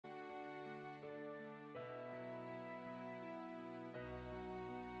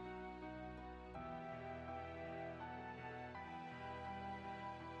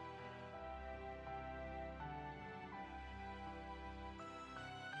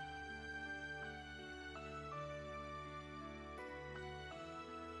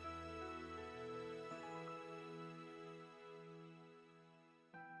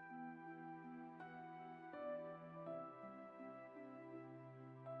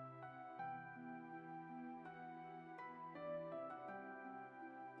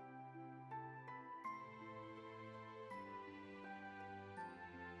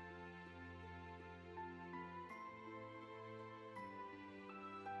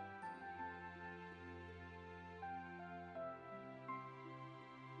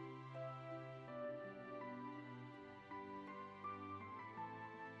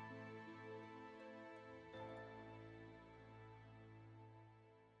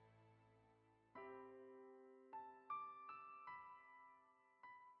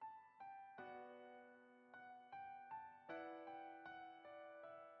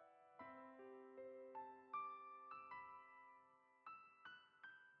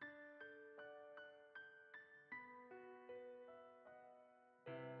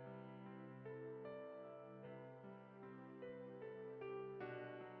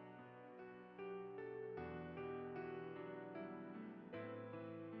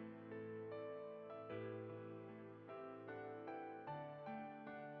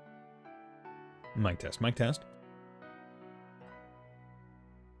Mic test, mic test.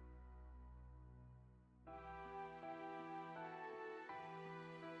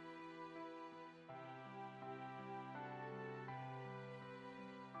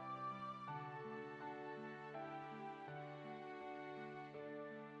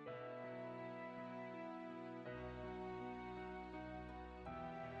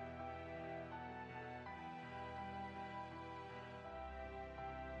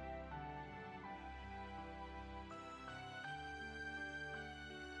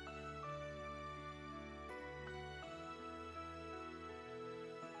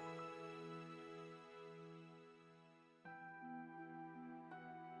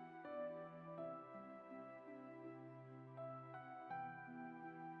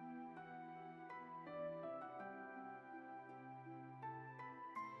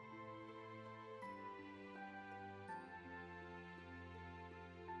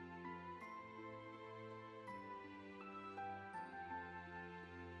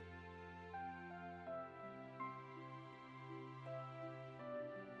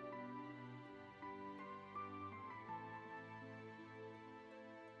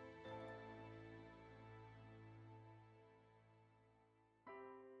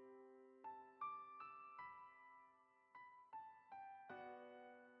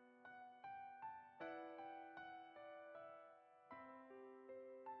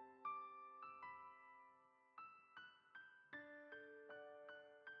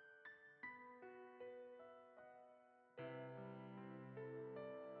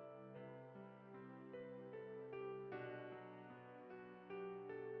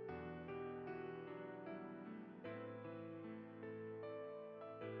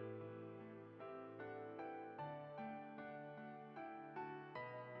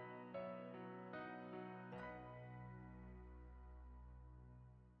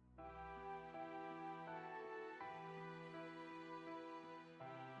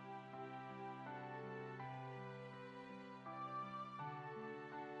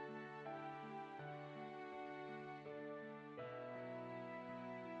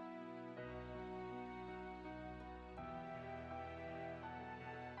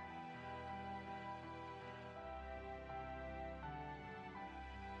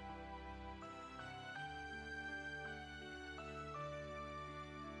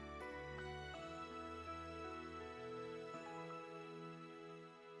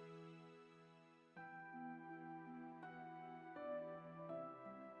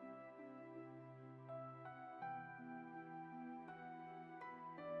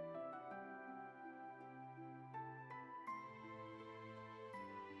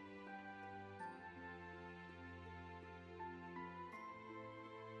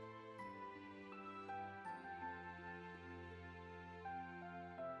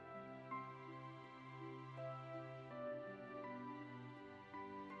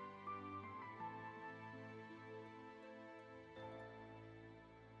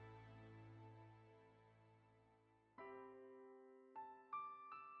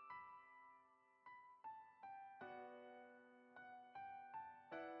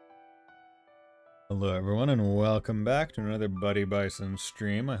 Hello everyone and welcome back to another Buddy Bison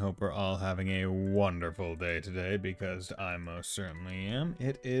stream. I hope we're all having a wonderful day today because I most certainly am.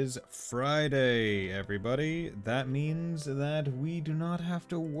 It is Friday, everybody. That means that we do not have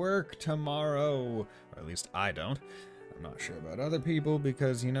to work tomorrow. Or at least I don't. I'm not sure about other people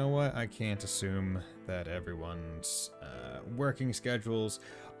because, you know what, I can't assume that everyone's working schedules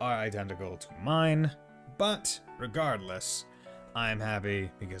are identical to mine. But regardless, I'm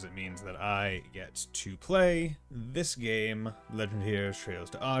happy because it means that I get to play this game, Legend of Heroes Trails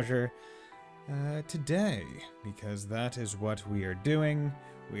to Azure, today, because that is what we are doing.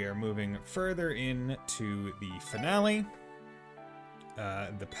 We are moving further into the finale,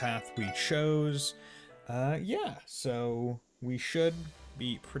 the path we chose. Yeah, so we should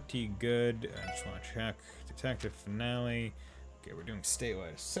be pretty good. I just want to check Detective Finale. Okay, we're doing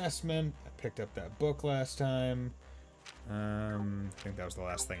statewide assessment. I picked up that book last time. I think that was the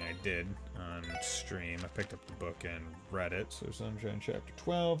last thing I did on stream. I picked up the book and read it. So Sunshine Chapter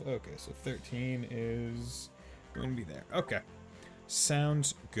 12. Okay, so 13 is going to be there. Okay,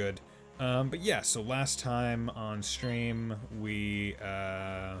 sounds good. But yeah, so last time on stream we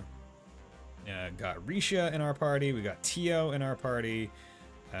got Risha in our party, we got Tio in our party,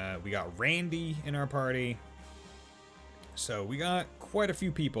 we got Randy in our party. So we got quite a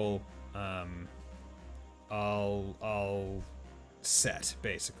few people all set,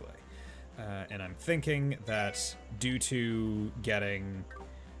 basically. And I'm thinking that due to getting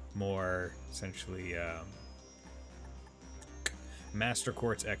more, essentially, Master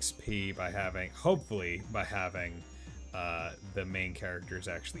Quartz XP by having, hopefully, by having the main characters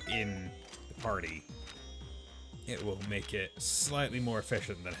actually in the party. It will make it slightly more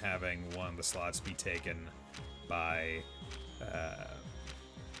efficient than having one of the slots be taken by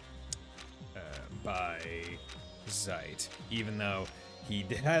Zeit, even though he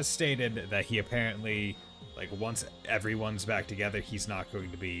has stated that he apparently, like, once everyone's back together, he's not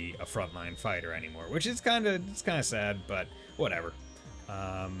going to be a frontline fighter anymore, which is kind of sad, but whatever.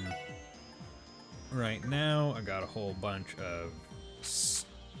 Right now, I got a whole bunch of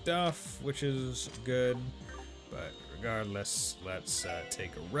stuff, which is good, but regardless, let's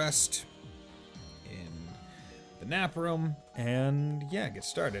take a rest in the nap room and yeah, get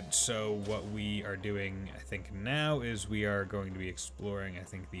started. So what we are doing, I think now, is we are going to be exploring, I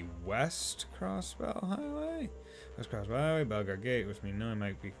think, the West Crossbell Highway? West Crossbell Highway, Belgar Gate, which means knowing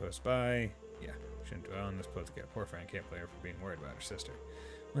might be close by. Yeah, shouldn't dwell on this place to get poor friend can't play her for being worried about her sister.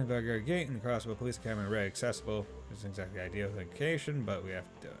 When Belgar Gate and the Crossbell Police Academy are ready accessible. Isn't exactly ideal location, but we have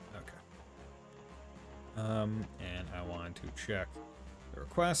to do it. Okay. And I want to check the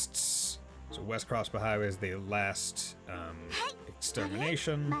requests. So West Crossbell Highway is the last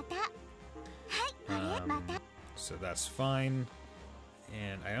extermination. So that's fine.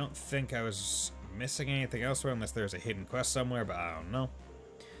 And I don't think I was missing anything elsewhere unless there's a hidden quest somewhere, but I don't know.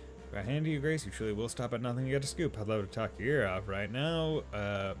 If I hand to you, Grace, you truly will stop at nothing to get a scoop. I'd love to talk your ear off right now,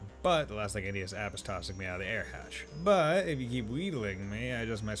 but the last thing I need is App is tossing me out of the air hatch. But if you keep wheedling me, I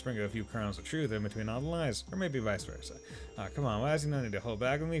just might sprinkle a few kernels of truth in between all the lies, or maybe vice versa. Come on, why does he not need to hold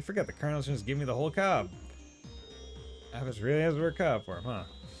back with me? Forget the kernels, just give me the whole cob. Abbas really has to work cob for him, huh?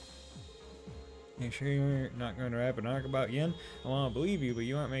 You sure you're not going to rap an arc about Yin? I want to believe you, but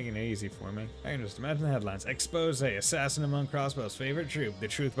you aren't making it easy for me. I can just imagine the headlines. Expose, assassin among Crossbell's favorite troop. The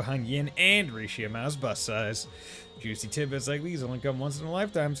truth behind Yin and Rishi Mao's bust size. Juicy tidbits like these only come once in a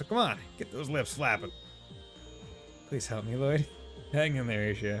lifetime, so come on, get those lips flapping. Please help me, Lloyd. Hang in there,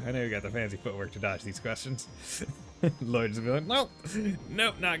 Rishi. I know you got the fancy footwork to dodge these questions. Lloyd's gonna be like, nope,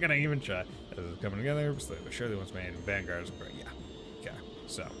 nope, not gonna even try. This is coming together, slowly but surely once made. Vanguard is great. Yeah. Okay,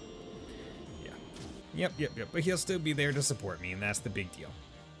 so. Yep. But he'll still be there to support me, and that's the big deal.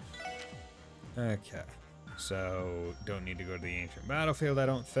 Okay. So, don't need to go to the ancient battlefield, I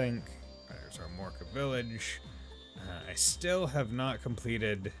don't think. There's our Morka village. I still have not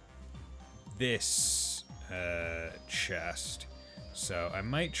completed this chest. So, I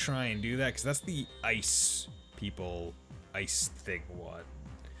might try and do that, because that's the ice thing one.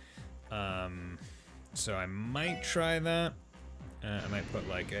 So I might try that. I might put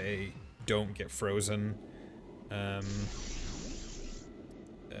like a don't get frozen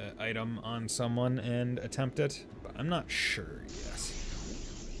item on someone and attempt it, but I'm not sure yet.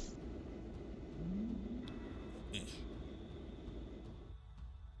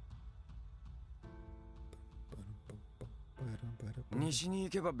 西に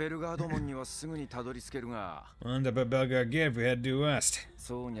行けばベルガード門にはすぐにたどり着けるが。On the Belgar Gate if we had due west.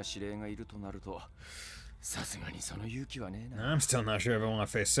 そうにゃ指令がいるとなると、さすがにその勇気はねえな。I'm still not sure if I want to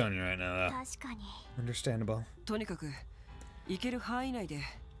face Sonya right now, though. 確かに。Understandable. とにかく行ける範囲内で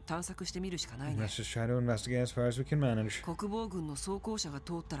探索してみるしかないね。 Let's just try to investigate as far as we can manage. 国防軍の装甲車が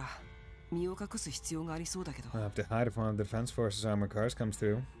通ったら身を隠す必要がありそうだけど。We'll have to hide if one of the Defense Forces armored cars comes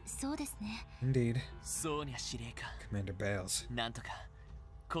through. そうですね。 Indeed. そうにゃ司令官。 Commander Bales. なんとか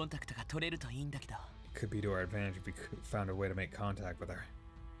コンタクトが取れるといいんだけど。 Could be to our advantage if we found a way to make contact with her.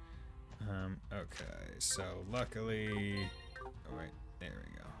 Okay, so luckily... Oh wait, there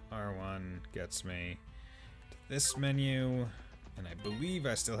we go. R1 gets me to this menu, and I believe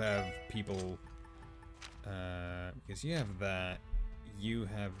I still have people... because you have that,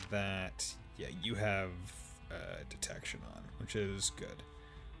 yeah, you have detection on, which is good.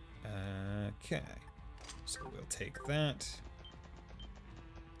 Okay, so we'll take that.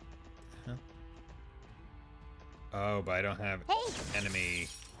 Huh? Oh, but I don't have enemy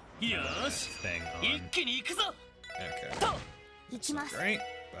thing on. Okay. 行きます。 Great,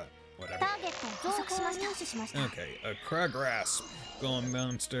 but whatever. ターゲットを捕捉しました。 Okay, a Krug Rasp. Golem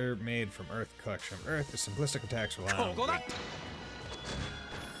monster made from Earth, collection of Earth. The simplistic attacks rely on weak.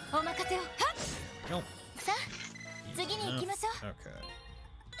 お任せを。はっ。 Nope. さあ、次に行きましょう。 Okay.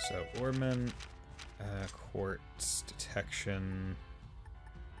 So Orman, Quartz, Detection,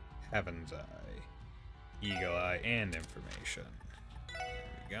 Heaven's Eye, Eagle Eye, and Information.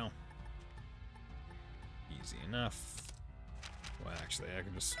 There we go. Easy enough. Well, actually, I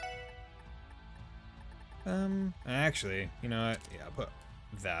can just... actually, you know what? Yeah, I'll put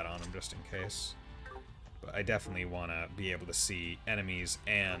that on him just in case. But I definitely want to be able to see enemies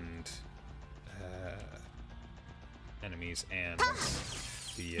and enemies and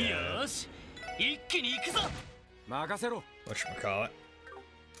the よし一気に行くぞ任せろ whatchamacallit.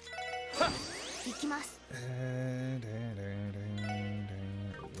 行きます。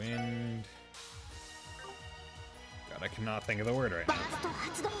 Wind. God, I cannot think of the word right バ now. ースト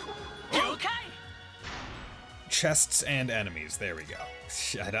発動。了解 Chests and enemies. There we go.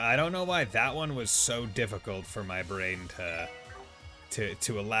 I don't know why that one was so difficult for my brain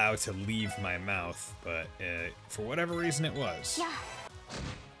to allow to leave my mouth, but for whatever reason it was. やあ。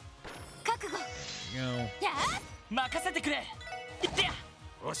覚悟。 You know, やあ。任せてくれいってや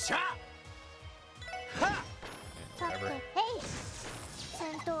おっしゃさて、 whatever. へい。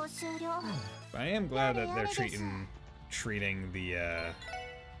戦闘終了。 But I am glad that they're treating the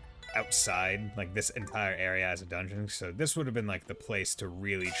outside, like this entire area, as a dungeon. So this would have been like the place to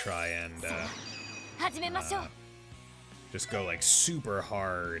really try and 始めましょう。 just go like super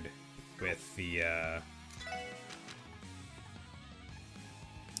hard with the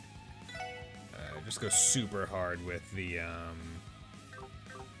just go super hard with the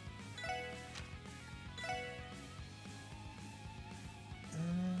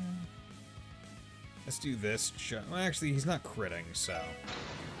let's do this. Well, actually, he's not critting, so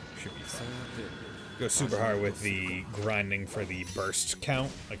should be fine. Go super hard with the grinding for the burst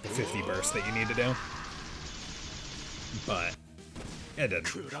count, like the 50 bursts that you need to do. But it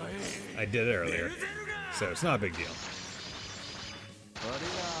didn't. I did it earlier, so it's not a big deal. あれだ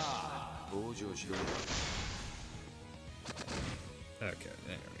登場しろ Okay,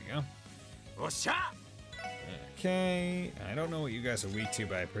 there we go. おっしゃ Okay, I don't know what you guys are weak to,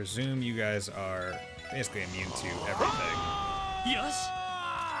 but I presume you guys are basically immune to everything. よし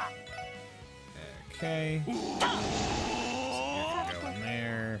Okay. So you can go in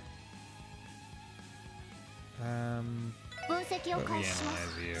there. 分析を開始しま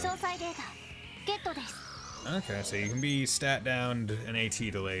す。 Let me analyze you. 詳細データゲットです。 Okay, so you can be stat downed and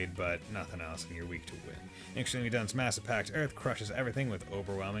AT delayed, but nothing else, and you're weak to wind. Interestingly done, its massive packed earth crushes everything with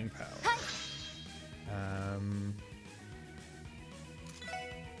overwhelming power.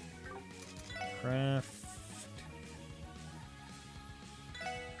 Craft.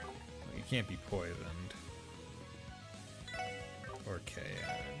 Well, you can't be poisoned. Or KO'd.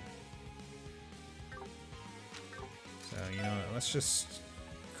 So, you know what, let's just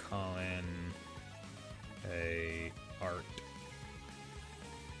call in a art.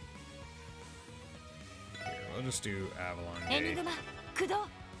 Here, we'll just do Avalon エニ Gate. グマ駆動。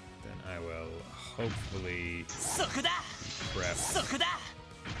 Then I will hopefully そこだ prep. そこだ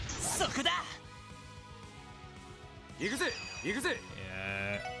そこだ行くぜ行くぜ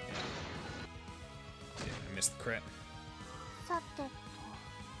Yeah. Yeah, I missed the crit. さてと。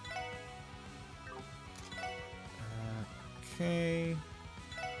 Okay.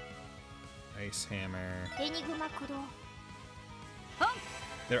 Ice Hammer. エニグマ駆動。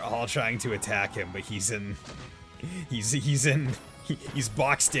 They're all trying to attack him, but he's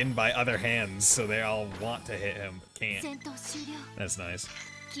boxed in by other hands, so they all want to hit him, but can't. 戦闘終了。 That's nice.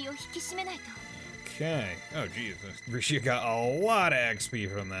 気を引き締めないと。 Okay. Oh, geez. Rishia got a lot of XP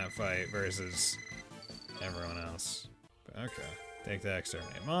from that fight versus everyone else. But okay. Take the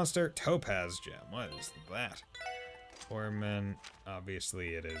exterminate monster. Topaz gem. What is that? Orman.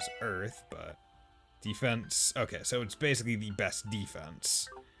 Obviously, it is Earth, but defense. Okay, so it's basically the best defense.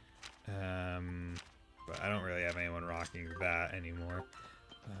 But I don't really have anyone rocking that anymore.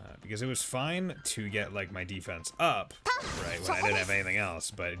 Because it was fine to get like my defense up, right, when I didn't have anything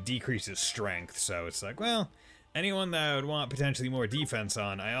else, but it decreases strength, so it's like, well, anyone that I would want potentially more defense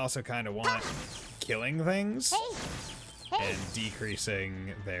on, I also kind of want killing things, and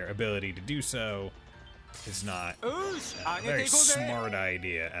decreasing their ability to do so is not よし a 上げ very ていこうぜ smart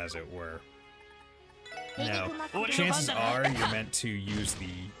idea, as it were. エニ Now, グマ駆動。 chances are you're meant to use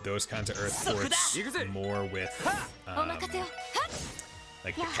those kinds of earth quartz more with お任せを。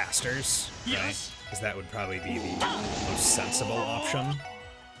 like the casters, right? Because that would probably be the most sensible option.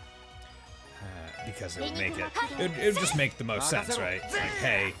 Because it would just make the most sense, right? Like,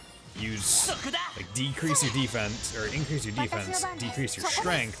 hey, use like decrease your defense or increase your defense, decrease your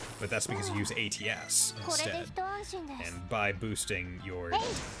strength, but that's because you use ATS これで instead. 一安心です。 And by boosting your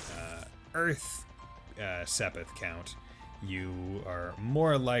earth Sepith count, you are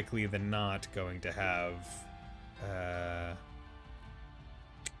more likely than not going to have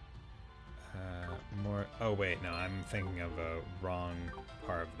more. Oh wait, no, I'm thinking of a wrong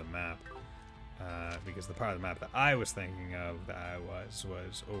part of the map. Because the part of the map that I was thinking of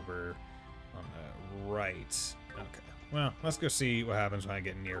was over on the right. Okay. Well, let's go see what happens when I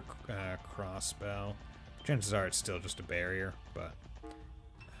get near Crossbell. Chances are it's still just a barrier, but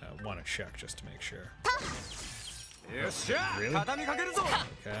I want to check just to make sure. よっしゃ Really? 畳みかけるぞ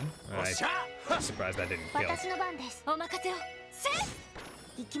Okay. よっしゃ I'm surprised that didn't kill. 私の番ですお任せをせ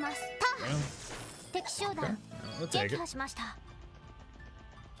い行きますタ Well, 敵集 okay. 団 We'll take 撃 it. 破しました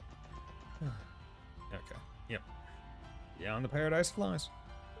Okay. Yep. Yeah, on the paradise flies.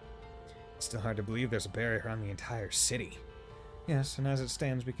 It's still hard to believe there's a barrier around the entire city. Yes, and as it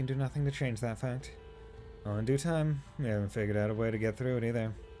stands, we can do nothing to change that fact. Well, in due time, we haven't figured out a way to get through it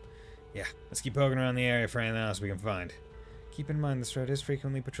either. Yeah, let's keep poking around the area for anything else we can find. Keep in mind this road is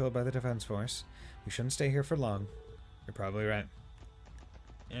frequently patrolled by the defense force. We shouldn't stay here for long. You're probably right.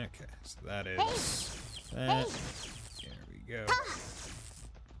 Okay, so that is that. There we go.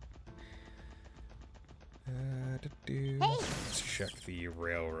 Let's check the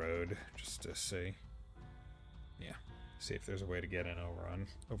railroad just to see. Yeah, see if there's a way to get in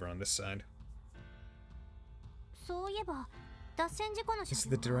over on this side. そういえば脱線事故の車 This is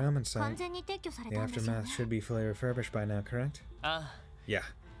the 両は derailment 完 site. 全に撤去され The たんですよね aftermath should be fully refurbished by now, correct? あ Yeah.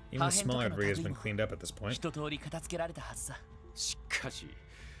 Even the 破片とか smaller の debris has 類 been も cleaned up at this あ point. 一通り片付けられたはずさしかし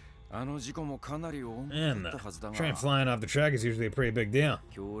あの事故もかなり大物 And だっ the たはずだが train flying off the track is usually a pretty big deal.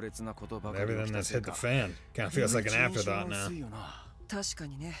 強烈なことば With かり everything 起きた that's せい hit the か fan. Kind of feels like an 印象 afterthought が now. 薄いよな確か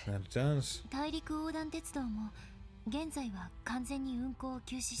にね That it does. 大陸横断鉄道も現在は完全に運行を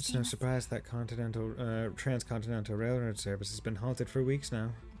休止し It's てい no ます surprise that transcontinental railroad service has been halted for weeks now.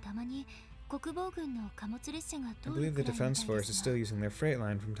 たまに国防軍の貨物列車が I 通る believe く the らいみたい defense です force is が still using their freight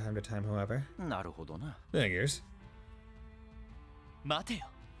line from time to time, however. なるほどな Figures. 待てよ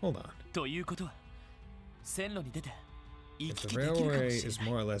Hold on. ということは線路に出て行 If き the 来できるかも railway しれ is ない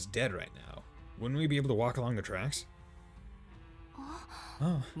more or less dead right now, wouldn't we be able to walk along the tracks?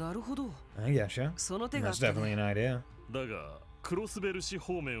 Oh, なるほど I getcha. その手があっ That's た definitely ね an idea. だがクロスベル市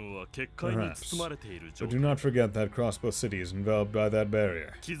方面は結界に Perhaps. 包まれている状 But do 態 not forget that Crossbow City is enveloped by that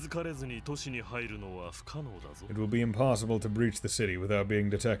barrier. 気づかれずに都市に入るのは不可能だぞ It will be impossible to breach the city without being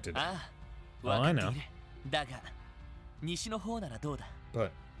detected. ああ Oh, 分 I かってい know. るだが西の方ならどうだ But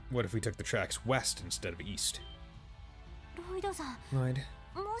what if we took the tracks west instead of east? ロイドさん Lloyd,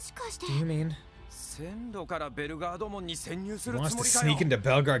 もしかして do you mean 線路からベルガード門に潜入す he る wants つ to もりかよ sneak into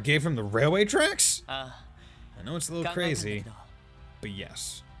Belgard Gate from the railway tracks? あ I know it's a あ little 考えたんだ crazy, けど but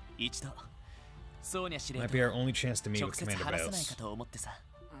yes. 一度ソーニャ司令 Might と be our only chance to meet 直 with 接 Commander 話せないか Bales. と思ってさ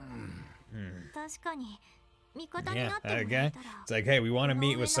確かに味方に Yeah, なってもらえ okay. たら It's like, hey, we want to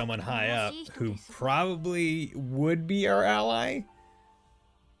meet with someone high up who probably would be our ally.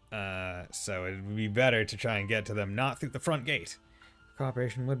 So it would be better to try and get to them not through the front gate.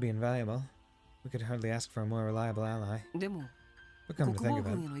 Cooperation would be invaluable. We could hardly ask for a more reliable ally. でも But come to think of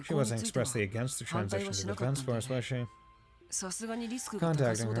it, she wasn't expressly against the transition to the defense force, was she? さすがにリスクが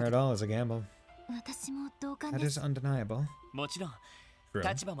高そ Contacting う her だ at けど all is a gamble. 私も同感 That で is す undeniable. もちろん True.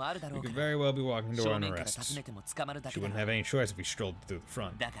 立場もあるだろ We うか could ら very well be walking to 正 our 面から訪 arrests. ねても捕まるだ She けだ wouldn't have any choice if we strolled through the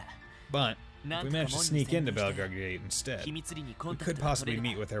front. だから But if we なんとか managed to 門に sneak 潜 into 入して Belgard Gate instead, 秘密裏にコ we ンタク could トが取 possibly れ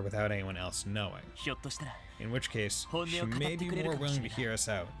れば meet with her without anyone else knowing. ひょっとしたら In which case, she may be more willing to hear us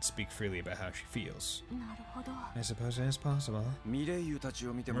out and speak freely about how she feels. なるほど I suppose it is possible. ミレイユたち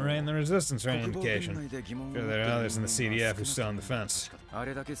を見ても Moray and the Resistance are an 国防軍 indication. 内で疑問を Sure, 持って there い are る others in the 人間が CDF who still on the fence. あ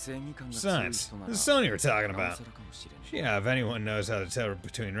れだけ正義感が強い Besides, 人な this ら is Sony we're talking なお about. さらかもしれない Yeah, if anyone knows how to tell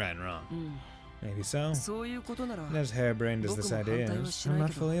between right and wrong. うん Maybe so. そういうことなら And as harebrained as this idea is, I'm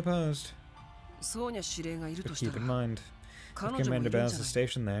not fully opposed. ソーニャ司令がいる But とした keep ら in mind, 彼 if 女もい Commander るんじゃ Bales ない is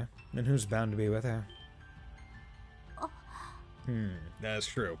stationed there, then who's bound to be with her? That's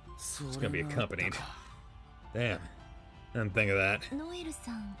true. そ It's れ gonna be があった accompanied. か Damn. Didn't think of that. ノエル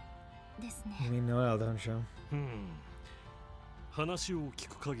さんですね You mean Noel, don't you? 話を聞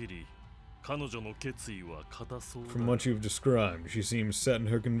く限り彼女の決意は固そうだ From what you've described, she seems set in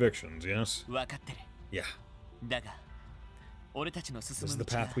her convictions, yes? 分かってる Yeah. だが俺たちの進 This is む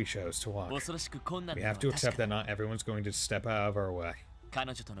the 道 path が we chose to walk. 恐ろしく困難 We なの have は to 確 accept か that not everyone's going to step out of our way.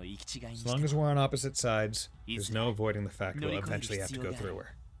 彼女との行き違いに As し long て as も we're on opposite sides, there's no avoiding the fact we'll Noriko eventually have to go 必要がある。 through her.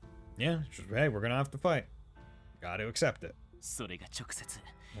 Yeah, just, hey, we're gonna have to fight. Gotta accept it. それが直接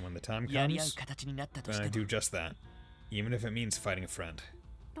And when the time やり合う comes, 形になったと then し I て do も just that. Even if it means fighting a friend.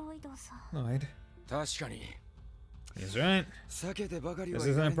 ロイドさん Lloyd. 確かに He's right. 避けてばかり This はい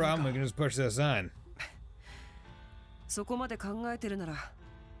isn't ら a れない problem, we か can just push this aside. そこまで考えてるなら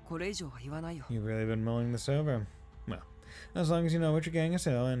これ以上は言わないよ You've really been mulling this over. Well, as long as you know what you're getting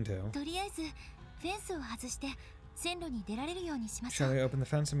yourself into. とりあえずフェンスを外して線路に出られるようにしましょ Shall う we open the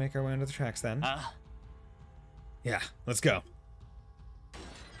fence and make our way into the tracks then? ああ Yeah, let's go.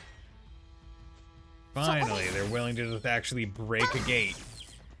 Finally, they're willing to just actually break a gate.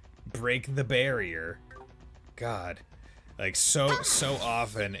 Break the barrier. God. Like, so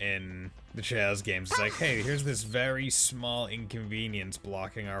often in the Chaz games, it's like, hey, here's this very small inconvenience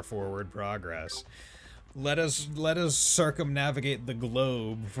blocking our forward progress. Let us circumnavigate the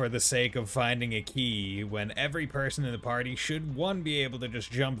globe for the sake of finding a key, when every person in the party should, 1, be able to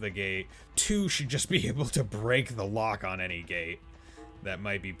just jump the gate, 2, should just be able to break the lock on any gate that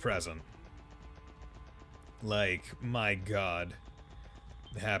might be present. Like, my god.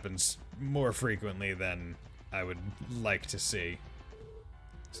 It happens more frequently than I would like to see.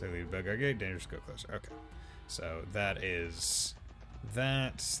 So leave bug our gate, dangerous, go closer. Okay. So that is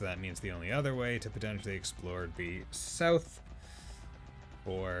that. So that means the only other way to potentially explore would be south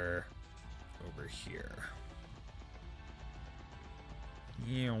or over here.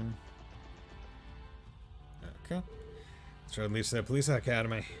 Okay. This road leads to the police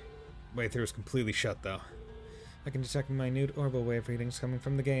academy. Way through is completely shut though. I can detect minute orbital wave readings coming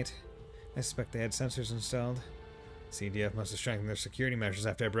from the gate. I suspect they had sensors installed. CDF must have strengthened their security measures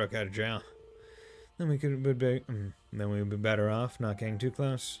after I broke out of jail. Then we would be better off not getting too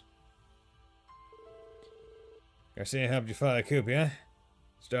close. Garcia helped you file a coup, yeah?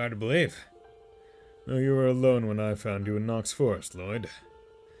 It's hard to believe. No, you were alone when I found you in Knox Forest, Lloyd.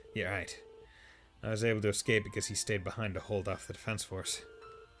 Yeah, right. I was able to escape because he stayed behind to hold off the defense force.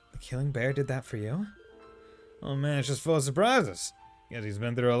 The Killing Bear did that for you? Oh man, it's just full of surprises. Guess he's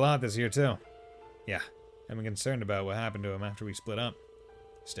been through a lot this year too. Yeah, I've been concerned about what happened to him after we split up.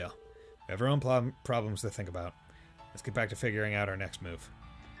 Still, we have our own problems to think about. Let's get back to figuring out our next move.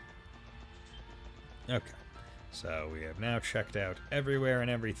 Okay, so we have now checked out everywhere and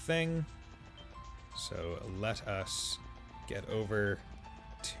everything. So let us get over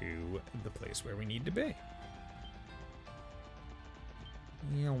to the place where we need to be.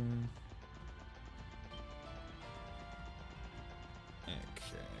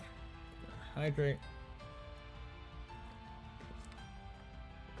 Okay. Hydrate.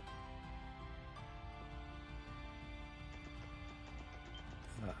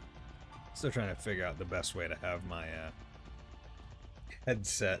 Still trying to figure out the best way to have my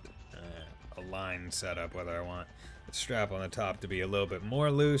headset aligned set up, whether I want the strap on the top to be a little bit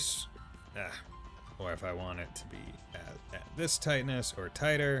more loose, or if I want it to be at this tightness or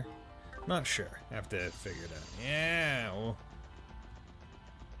tighter. Not sure. Have to figure it out. Yeah. Well.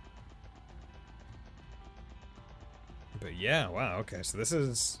 But yeah, wow. Okay, so this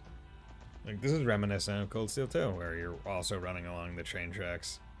is reminiscent of Cold Steel 2, where you're also running along the train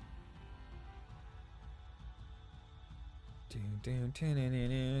tracks.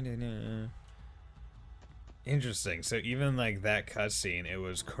 Interesting. So even like that cutscene, it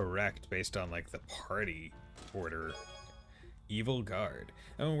was correct based on like the party order. Evil Guard.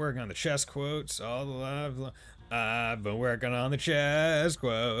 I've been working on the chess quotes all the live. I've been working on the chess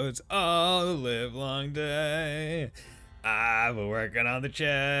quotes all the live long day. I've been working on the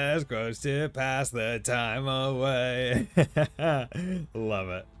chess quotes to pass the time away. Love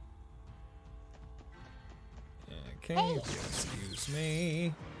it. Okay, if you'll excuse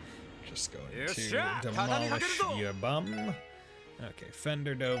me. Just going to demolish your bum. Okay,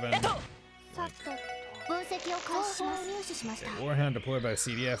 Fender Dovin. Okay, Warhound deployed by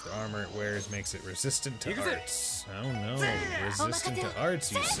CDF. The armor it wears makes it resistant to arts. Oh no, resistant to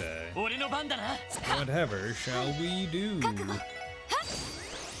arts, you say? Whatever shall we do? There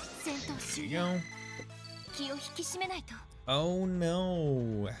you go. Oh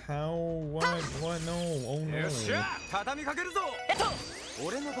no! How? What? No! Oh no!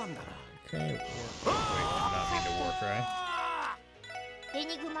 Okay. Wait, I did not mean to war cry.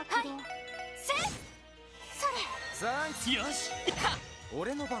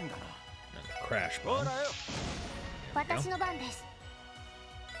 Crash bomb.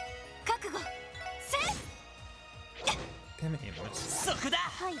 Damn it, Amos.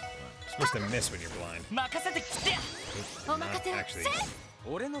 Supposed to miss when you're blind. Not actually.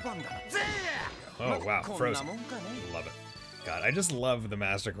 Oh wow, frozen. Love it. God, I just love the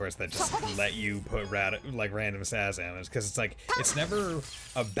master course that just let you put random SAS ammos, because it's like, it's never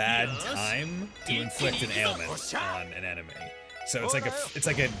a bad time to inflict an ailment on an enemy. So it's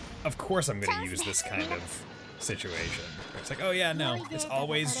like a of course I'm gonna use this kind of situation. It's like, oh yeah, no, it's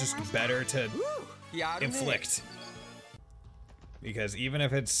always just better to inflict. Because even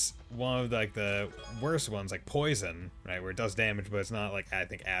if it's one of like the worst ones, like poison, right, where it does damage, but it's not like, I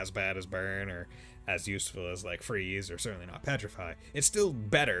think, as bad as burn or as useful as like freeze, or certainly not petrify, it's still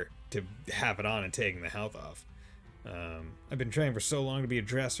better to have it on and taking the health off. I've been training for so long to be a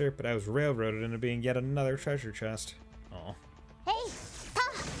dresser, but I was railroaded into being yet another treasure chest. Aw. Hey!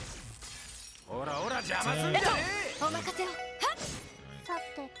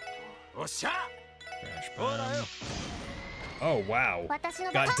 Crash bomb. Oh wow.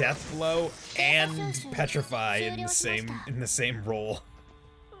 Got death blow and petrify in the same roll.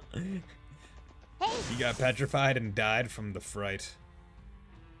 He got petrified and died from the fright.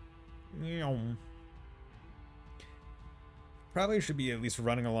 Probably should be at least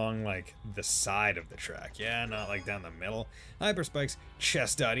running along like the side of the track. Yeah, not like down the middle. Hyperspikes,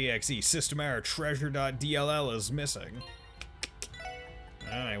 chess.exe, system error, treasure.dll is missing.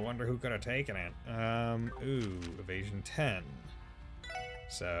 I wonder who could have taken it. Ooh, evasion 10.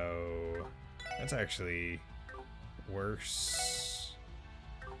 So, that's actually worse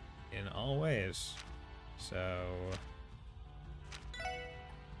in all ways. So,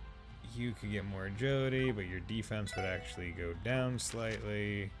 you could get more agility, but your defense would actually go down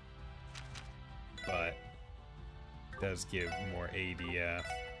slightly. But, it does give more ADF.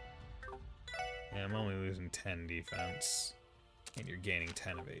 And I'm only losing 10 defense. And you're gaining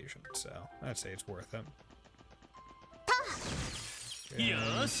 10 evasion, so I'd say it's worth it. God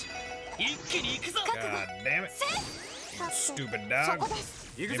damn it. You stupid dog.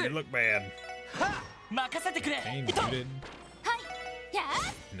 Made me look bad. Okay, muted.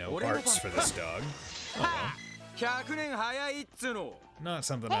 No parts for this dog. Oh well. Not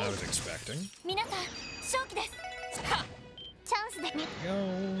something I was expecting. Go.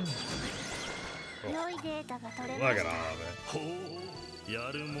 Oh. Look at all of it.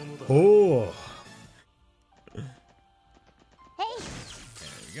 Oh. There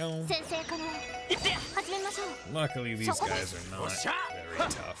we go. Luckily, these guys are not very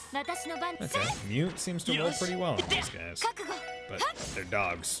tough. Okay, Mute seems to roll pretty well on these guys. But they're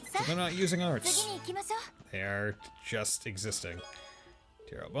dogs, so they're not using arts. They are just existing.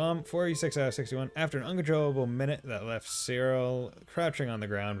 Tyrell Bomb, 46 out of 61. After an uncontrollable minute that left Cyril crouching on the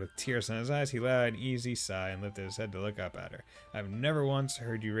ground with tears in his eyes, he let out an easy sigh and lifted his head to look up at her. I've never once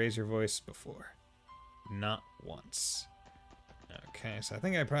heard you raise your voice before. Not once. Okay, so I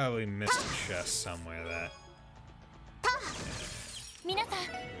think I probably missed a chest somewhere that...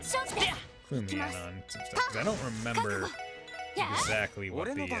 Clue me in on some stuff, because I don't remember exactly what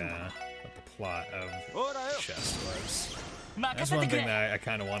the plot of the chest was. That's one thing that I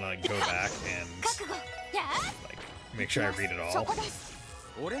kind of want to like, go back and like make sure I read it all. There we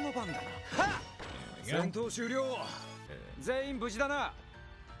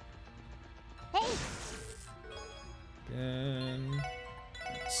go. Then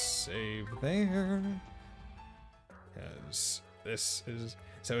let's save there. Because this is...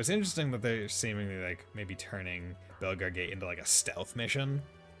 So it's interesting that they're seemingly like maybe turning Belgar Gate into like a stealth mission.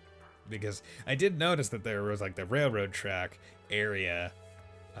 Because I did notice that there was like the railroad track area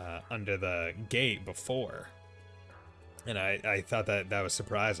under the gate before. And I thought that was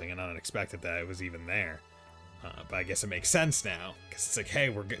surprising and unexpected that it was even there. But I guess it makes sense now. Because it's like,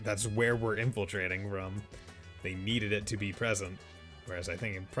 hey, that's where we're infiltrating from. They needed it to be present. Whereas I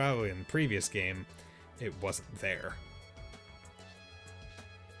think probably in the previous game, it wasn't there.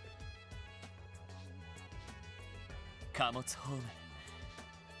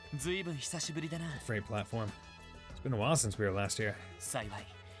 Freight platform. It's been a while since we were last here.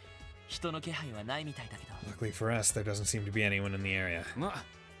 Luckily for us, there doesn't seem to be anyone in the area.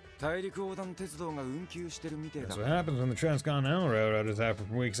 That's what happens when the Transcontinental Railroad is out for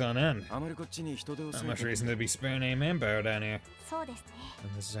weeks on end. Not much reason to be sparing any manpower down here. And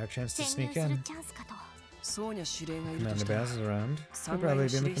this is our chance to sneak in. Commander Bass is around. He'll probably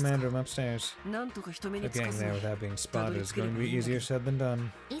be in the command room upstairs. But getting there without being spotted is going to be easier said than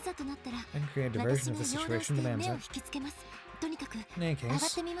done. And create a diversion if the situation demands it. In any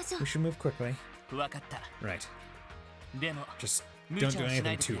case, we should move quickly. Right. Just don't do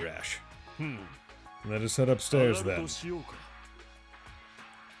anything too rash. Let us head upstairs then. Okay.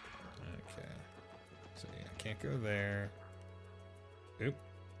 So yeah, can't go there. Oop.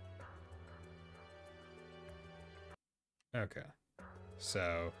 Okay.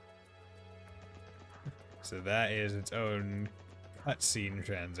 So that is its own cutscene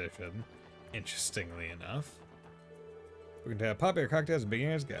transition, interestingly enough. We're gonna have popular cocktails and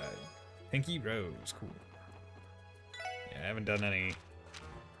beginner's guide. Pinky Rose, cool. Yeah, I haven't done any.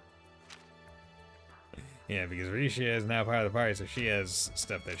 Yeah, because Risha is now part of the party, so she has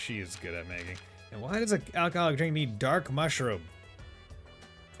stuff that she is good at making. And why does an alcoholic drink need dark mushroom?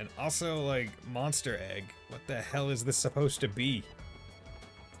 And also, like, monster egg. What the hell is this supposed to be?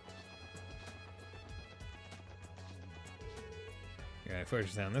 Yeah, if we're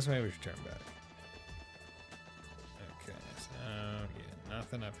just down this way, we should turn back. Okay, so, yeah,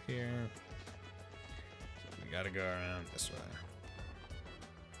 nothing up here. So we gotta go around this way.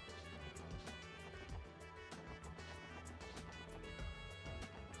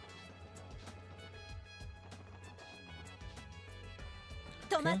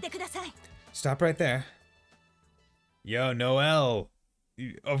 待ってください。 Stop right there. Yo, Noelle.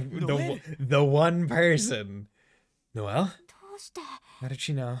 The one person. Noelle? どうして How did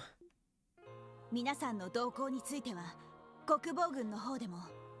she know? 皆さんの動向については国防軍の方でも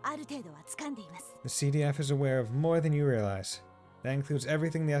ある程度は掴んでいます。 The CDF is aware of more than you realize. That includes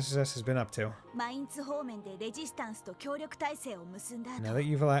everything the SSS has been up to. マインツ方面でレジスタンスと協力体制を結んだ Now 後、 that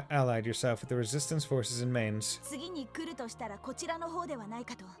you've allied yourself with the resistance forces in Mainz, 次に来るとしたらこちらの方ではない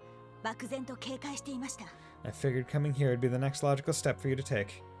かと漠然と警戒していました。 I figured coming here would be the next logical step for you to take.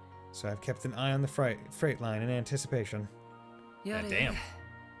 So I've kept an eye on the freight line in anticipation. やれ damn.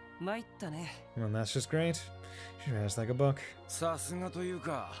 参ったね。 Well, that's just great. She reads like a book. さすがという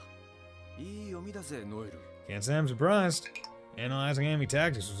かいい読みだぜノエル。 Can't say I'm surprised. Analyzing enemy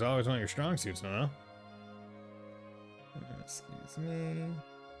tactics was always one of your strong suits, no? Excuse me.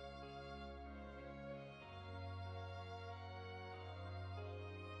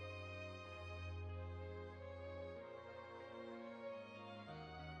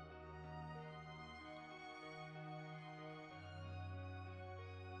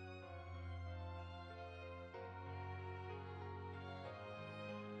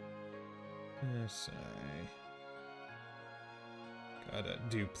 Yes, I gotta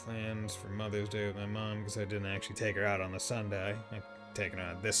do plans for Mother's Day with my mom because I didn't actually take her out on the Sunday. I'm taking her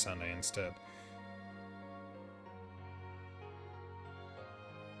out this Sunday instead.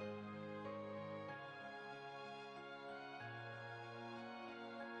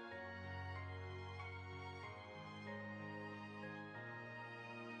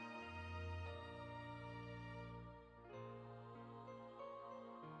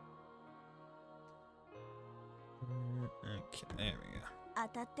 Okay, there we go. 当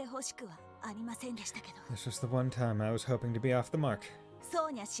たってほしくはありませんでしたけど、 This was the one time I was hoping to be off the mark. ソ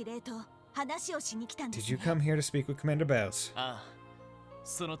ーニャ司令と話をしに来たんで Did す you ね。 come here to speak with Commander Bales? ああ、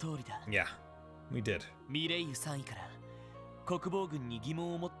その通りだ。 Yeah, we did. ミレイユ3位から国防軍に疑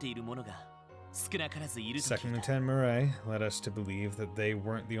問を持っている者が少なからずいると聞 Second いた。 Lieutenant Murray led us to believe that they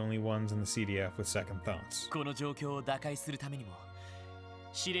weren't the only ones in the CDF with second thoughts. この状況を打開するためにも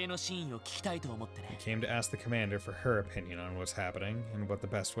司令の真意を聞きたいと思ってね。 He came to ask the commander for her opinion on what's happening and what the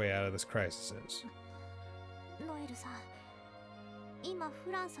best way out of this crisis is. ノエルさん、今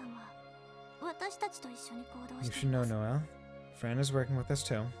フランさんは私たちと一緒に行動 You して should い know, ます。 Noelle. Fran is working with us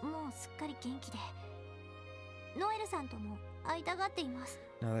too. もうすっかり元気で、ノエルさんとも会いたがっています。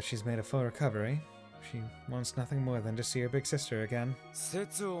 Now that she's made a full recovery, she wants nothing more than to see her big sister again.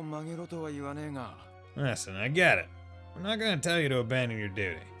 説を曲げろとは言わねえが Listen, I get it. I'm not gonna tell you to abandon your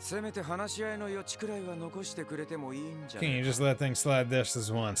duty. せめて話し合いの余地くらいは残してくれてもいいんじゃ Can ね you え just let things slide this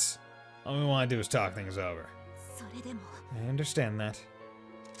once? All we want to do is talk things over. それでも、 I understand that.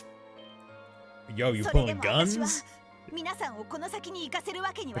 Yo, you それで pulling も私は guns? 皆さんをこの先に行かせる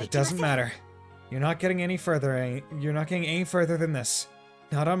わけには But い it きませ doesn't ん。 matter. You're not getting any further. You're not getting any further than this.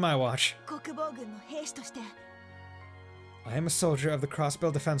 Not on my watch. 国防軍の兵士として I am a soldier of the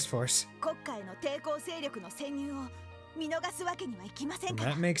Crossbill Defense Force, 国家への抵抗勢力の潜入を見逃すわけにはいきません and か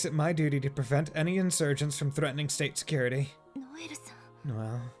ら。 that makes it my duty to prevent any insurgents from threatening state security. ノエルさん、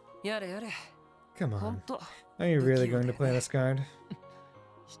 Noelle, やれやれ。 come ほ on. んと。 Are you really 不器用 going だ to よね。 play this card?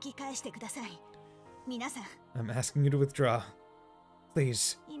 引き返してください。皆さん、 I'm asking you to withdraw.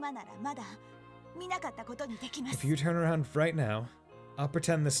 Please. 今ならまだ見なかったことにできま If す。 you turn around right now, I'll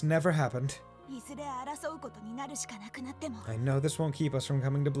pretend this never happened. いずれ争うことになるしかなくなっても、 I know this won't keep us from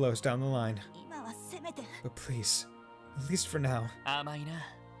coming to blows down the line, 今はせめて but please, at least for now. 甘いな、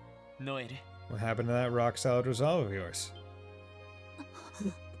ノエル。 What happened to that rock solid resolve of yours?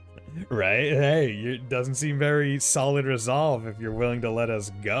 Right? Hey, it doesn't seem very solid resolve if you're willing to let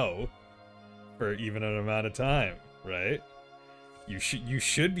us go for even an amount of time, right? You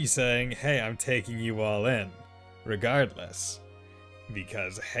should be saying, "Hey, I'm taking you all in, regardless,"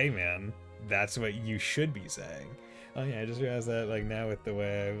 because hey, man, that's what you should be saying. Oh yeah, I just realized that like now with the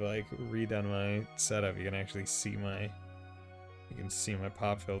way I've like redone my setup, you can actually see my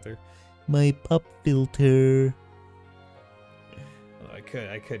pop filter. My pop filter.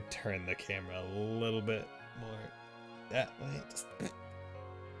 Although I could turn the camera a little bit more that way. Just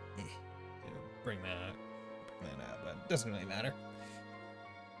bring that out, but it doesn't really matter.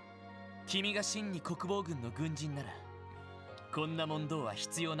 君が真に国防軍の軍人なら、こんな問答は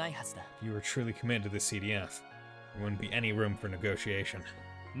必要ないはずだ。 If you were truly committed to the CDF, there wouldn't be any room for negotiation.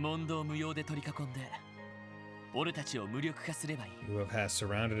 問答無用で取り囲んで、俺たちを無力化すればいい。 You have had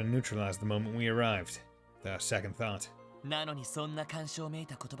surrounded and neutralized the moment we arrived, without a second thought. なのにそんな干渉めい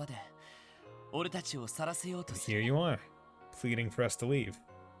た言葉で、俺たちを晒せようと But す here る。 you are, pleading for us to leave,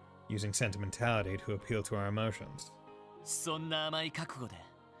 using sentimentality to appeal to our emotions. そんな甘い覚悟で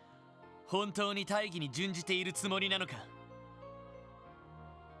本当に大義に準じているつもりなのか。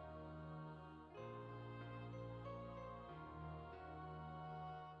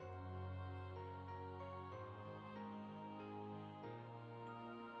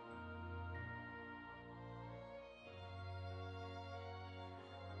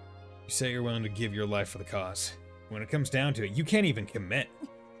You say you're willing to give your life for the cause. When it comes down to it, you can't even commit.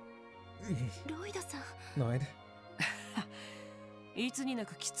 ロイドさん Lloyd. いつにな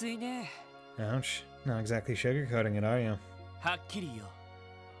くきついね。 Ouch. Not exactly sugarcoating it, are you? はっきり言おう。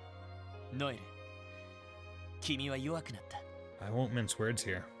ノエル、君は弱くなった。I won't mince words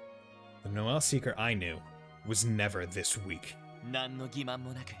here. The Noel Seeker I knew was never this weak. 何の欺瞞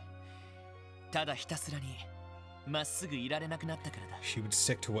もなく、ただひたすらにまっすぐいられなくなったからだ。She would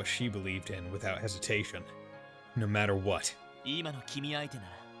stick to what she believed in without hesitation, no matter what. 今の君相手なら、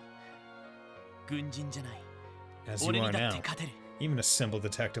軍人じゃない。 As you 俺 are にだっ now, て勝てる。 even a simple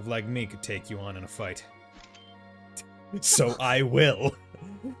detective like me could take you on in a fight. So I will.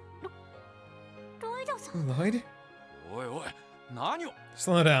 ロイドさん Lloyd? おいおい、何を。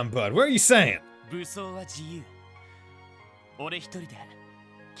 Slow down, bud. What are you saying? 武装は自由。俺一人で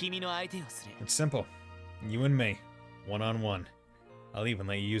君の相手をする。 It's simple. You and me, one on one. I'll even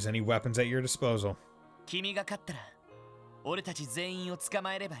let you use any weapons at your disposal. 君が勝ったら、俺たち全員を捕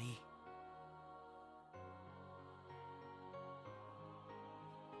まえればいい。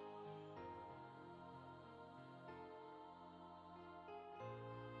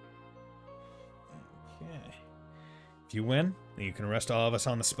 Okay. If you win, then you can arrest all of us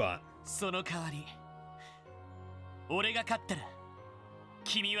on the spot. その代わり、俺が勝ったら、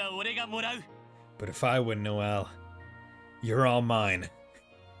君は俺がもらう。 But if I win, Noel, you're all mine.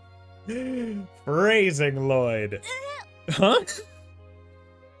 Phrasing, Lloyd. Huh?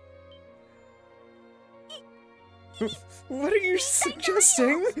 What are you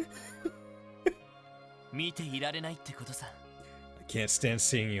suggesting? 見ていられないってことさ。 I can't stand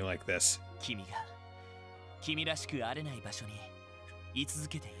seeing you like this. 君が君らしくあれない場所に居続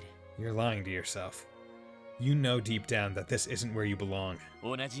けている。 You're lying to yourself. You know deep down that this isn't where you belong.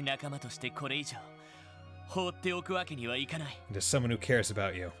 同じ仲間としてこれ以上放っておくわけにはいかない。 And as someone who cares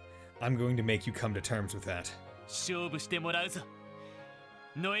about you, I'm going to make you come to terms with that. 勝負してもらうぞ。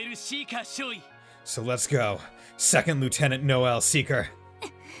ノエル・シーカー少尉。 So let's go. Second Lieutenant Noel Seeker.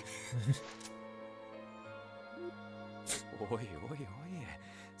 おいおいおい、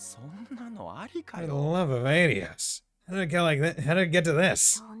そんなのありか For the よ。 love of Adios. How did it get like that? How did it get to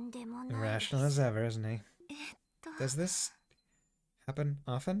this? とんでもない Irrational as ever, isn't he? と Does this happen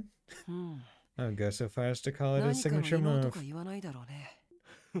often? うん。 I would go so far as to call it 何 his かの signature 妹 move. か言わないだろうね。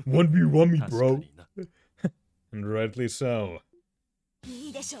 1v1 me, 確かにな。 And rightly so. い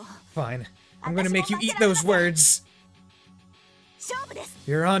いでしょう Fine. I'm gonna make you eat those words. 勝負です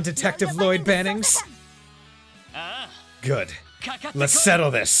You're on Detective Lloyd Bannings. あ Good. あ、かかってこい。 Let's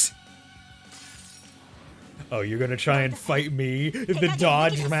settle this. Oh, you're gonna try and fight me, the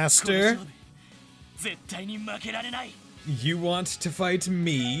Dodge この Master? 勝負絶対に負けられない。 You want to fight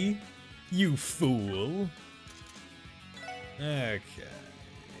me? You fool. Okay.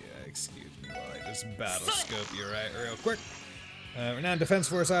 Excuse me while I just battle scope you right real quick. Renowned Defense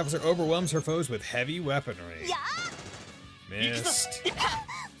Force officer overwhelms her foes with heavy weaponry. や Missed.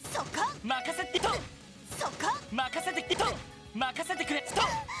 そこ任せてとそこ任せてと任せてくれと。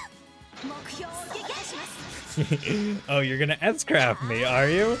目標を撃破します Oh, you're gonna S-craft me, are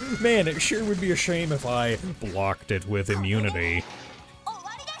you? Man, it sure would be a shame if I blocked it with immunity. 終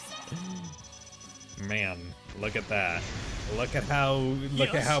わりです Man, look at that. Look at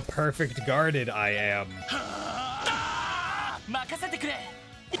how perfect guarded I am. 任せてくれ。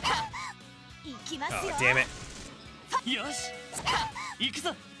行きます Oh, よ damn it. よし、行く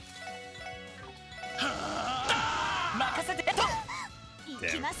ぞ。任せてと。行き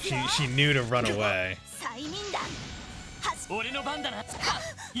Damn. ますよ She knew to run away. 催眠弾発俺の番だな。よ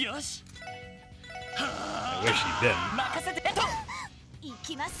し、 I wish he didn't. 任せてと。行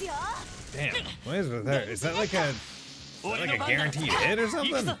きますよ Damn. What is with her? Is that like a guaranteed hit or 行く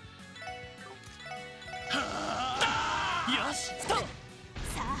something? ぞ。よし、と。さ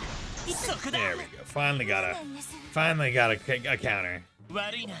あそこだ。 There we go. Finally got a counter.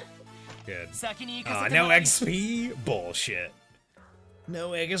 悪いな。 Good. 先に行か Aw, せても no らう。 XP? Bullshit.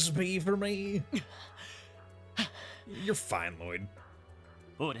 No XP for me? You're fine, Lloyd.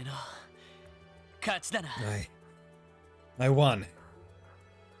 俺の勝ちだな。 I won.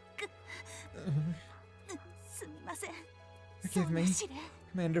 すみません Forgive me, そんな指令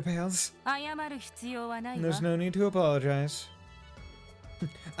Commander Pales. 謝る必要はないわ There's no need to apologize.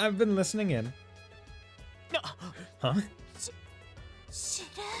 I've been listening in. あ、 Huh? 指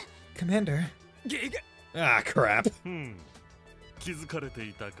令 Commander. Ah, crap. 気づかれて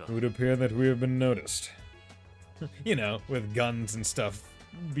いたか It would appear that we have been noticed. You know, with guns and stuff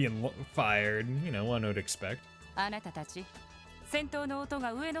being fired, you know, one would expect. あなたたち戦闘の音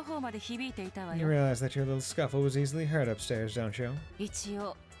が上の方まで響いていたわ You よ realize that your little scuffle was easily heard upstairs, don't you? 一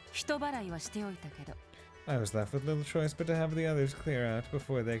応人払いはしておいたけど I was left with little choice but to have the others clear out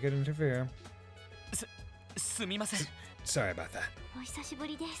before they could interfere. すみません Sorry about that. お久しぶ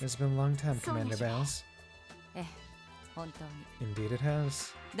りです It's been a long time, そう Commander ですね Bales. ええ本当に Indeed it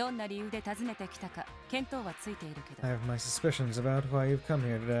has. どんな理由で訪ねてきたか見当はついているけ I ど have my suspicions about why you've come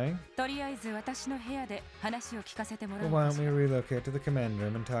here today. とりあえず私の部屋で話を聞かせてもら But おう why か don't し we ら relocate to the command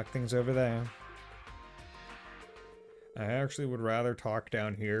room and talk things over there? I actually would rather talk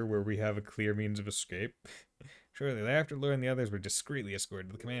down here where we have a clear means of escape. Shortly thereafter, Laura and the others were discreetly escorted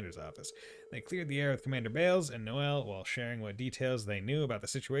to the commander's office. They cleared the air with Commander Bales and Noel while sharing what details they knew about the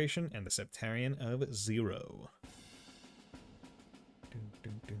situation and the Septarian of Zero. Dun,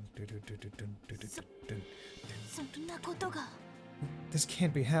 そんなことが This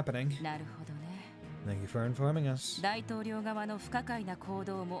can't be happening. なるほどね Thank you for informing us. 大統領側の不可解な行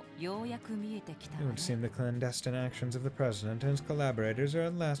動もようやく見えてきた It わね would seem the clandestine actions of the president and his collaborators are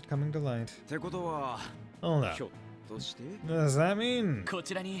at last coming to light. ってことは Hold up. ひょっとして What does that mean? こ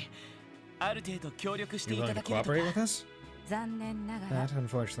ちらにある程度協力して You いた willing to だけるとか cooperate with us? 残念ながら That,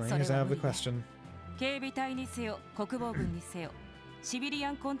 unfortunately, Sorry, is out of the Maria. question. 警備隊にせよ国防軍にせよシビリ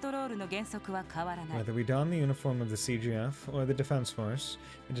アンコントロールの原則は変わらない Whether we don the uniform of the CGF or the Defense Force,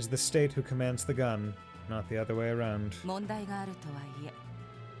 it is the state who commands the gun, not the other way around. 問題があるとはいえ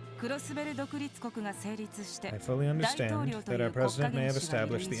クロスベル独立国が成立して I fully 大統 understand 領とい that our う国家 president may 元 have 首がい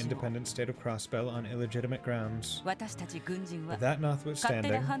る established the 以上 independent state of Crossbell on illegitimate grounds. 私たち軍人は But that 勝手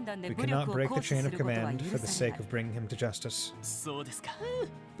notwithstanding, な判断で we 武 cannot 力を break 行 the chain 使す of ることは command 許 for the され sake ない of bringing him to justice. そうですか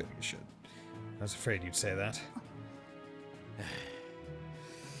But you should. I was afraid you'd say that.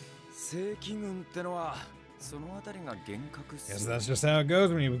 正規軍ってのはそのあたりが厳格っ Guess す that's just how it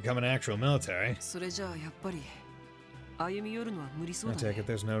goes when you become an actual military. それじゃあやっぱり歩み寄るのは無理そ I うだ take ね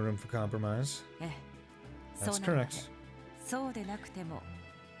it there's no room for compromise. ええそう That's なので correct. そうでなくても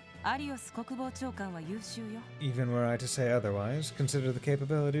アリオス国防長官は優秀よ Even were I to say otherwise, consider the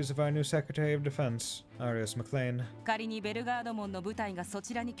capabilities of our new Secretary of Defense, Arius McLean. 仮にベルガード門の部隊がそ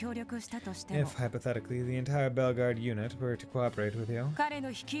ちらに協力したとしても If, hypothetically, the entire Belgard unit were to cooperate with you, 彼の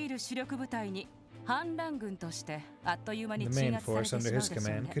率いる主力部隊に反乱軍としてあっという間 the に鎮 main 圧され force てし under まう his でしょう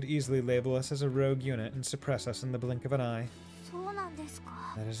command ね could easily label us as a rogue unit and suppress us in the blink of an eye. そうなんです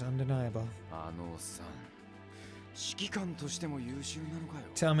か That is undeniable. あのさん指揮官としても優秀なのかよ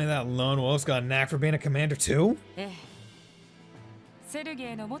Tell me that lone wolf's got a knack for being a commander too? ええセル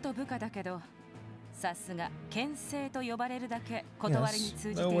ゲイの元部下だけどさすが牽制と呼ばれるだけ断りに Yes, 通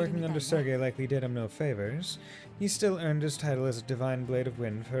じてい though る working みたい under ね Sergei likely did him no favors, he still earned his title as a divine blade of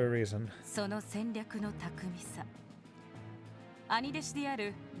wind for a reason. その戦略の巧みさ兄弟子であ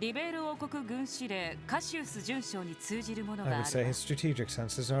るリベール王国軍司令カシウス准将に通じるもの I が would あ say る his strategic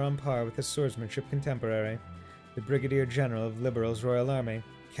senses are on par with his swordsmanship contemporary, the Brigadier General of Liberal's Royal Army,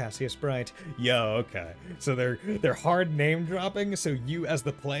 Cassius Bright. Yo, okay. So they're hard name dropping, so you as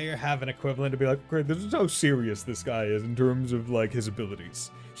the player have an equivalent to be like, okay, this is how serious this guy is in terms of like his abilities.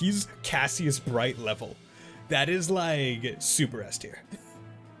 He's Cassius Bright level. That is like super S tier.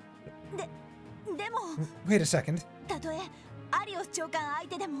 でも Wait a second. たとえアリオス長官相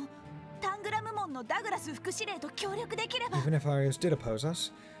手でもタングラム門のダグラス副司令と協力できれば Even if Arius did oppose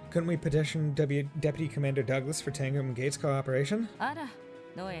us, couldn't we petition Deputy Commander Douglas for Tangram Gates cooperation? あら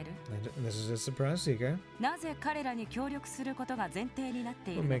ノエル And this is a surprise seeker. なぜ彼らに協力することが前提になっ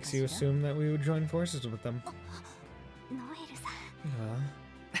てい What るのか makes し you ら assume that we would join forces with them? ノエルさん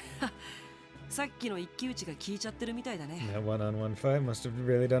Well, さっきの一騎打ちが効いちゃってるみたいだね that one-on-one fight must have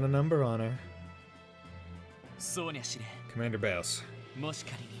really done a number on her. そうにゃ司令 Commander Bales, もし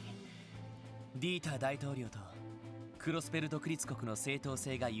仮にディーター大統領とクロスベル独立国の正当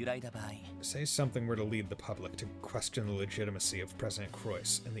性が揺らいだ場合 say something were to lead the public to question the legitimacy of President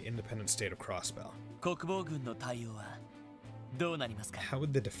Croix and the independent state of Crossbell. 国防軍の対応はどうなりますか How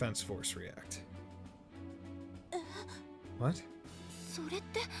would the Defense Force react? What? それっ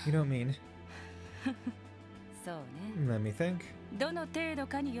て You don't mean? そうね Let me think. どの程度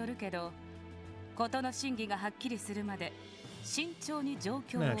かによるけど事の真偽がはっきりするまで慎重に状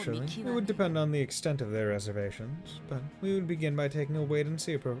況を Naturally, 見 it 極 would め depend on the extent of their reservations, but we would begin by taking a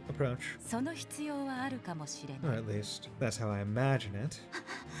wait-and-see approach. その必要はあるかもしれ Or ない at least, that's how I imagine it.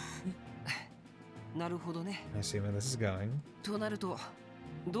 なるほどね I see where this is going. となると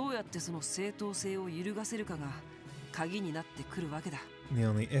どうやってその正当性を揺るがせるかが鍵になってくるわけだ The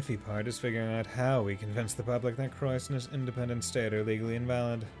only iffy part is figuring out how we convince the public that Croix and his independent state are legally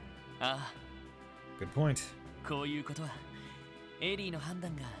invalid. あ Good point. あ、こういうことはエリーの判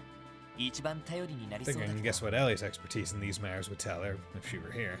断が一番頼りになりそうだ Figuring, け guess ど what Ellie's expertise in these matters would tell her if she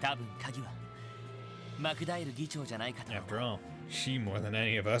were here. 多分鍵はマクダイル議長じゃないかと After all, she more than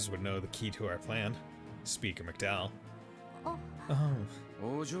any of us would know the key to our plan. Speaker McDowell. Oh.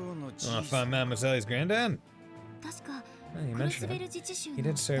 お嬢のじい Oh, さ fun ん Mademoiselle's granddad? 確か Oh, you クロス mentioned ベル it. 自治州 He の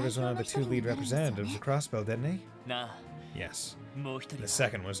did serve 代 as 表 one の of the 一 two 人に lead なるんですよ representatives ね of Crossbow, didn't he? なあ Yes. もう一人 The は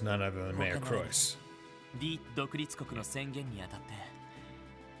second was none other than Mayor Croix. D 独立国の宣言にあたって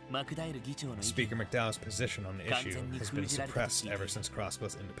マクダイル議長の意見 Speaker McDowell's position on the issue Ganzen has been Nikuji suppressed Rarita ever since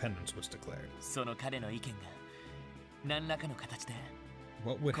Crossbow's independence was declared. その彼の意見が何らかの形で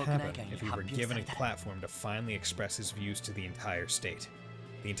What would 国 happen 内外に if he were 発表さ given れ a たら platform to finally express his views to the entire state,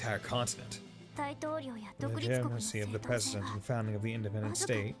 the entire continent? 大統領や The 独立国の legitimacy 正 of the 当性 president が and founding of the independent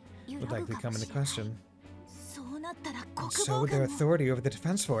state 揺 would らぐ likely か come も into しれない question. そうなったら And 国 so 防 would their 軍も authority over the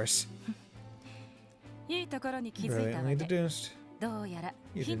defense force. いいところに気づいたわ Brilliantly ね deduced. どうやら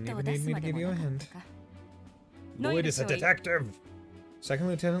You ヒン didn't トを even 出 need す me ま to で give も you な a かっ hint. たかノイ Lloyd ル is a 少尉 detective! Second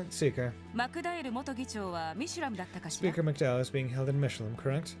Lieutenant Seeker. マクダイル元議長はミシュラムだったかしら Speaker McDowell is being held in Michelin,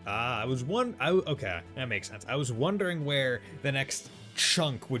 correct? Okay, that makes sense. I was wondering where the next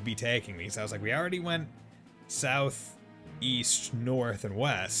chunk would be taking me. So I was like, we already went south, east, north, and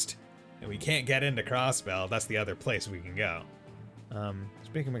west. And we can't get into Crossbell. That's the other place we can go.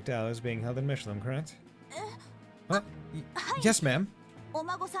 Speaker McDowell is being held in Michelin, correct? What? Yes, ma'am. お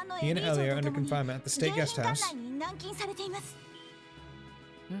孫さんの He エ and リー Ellie are 嬢と under 共に confinement at the 迎 state 賓 guest 館 house. 内に軟禁されています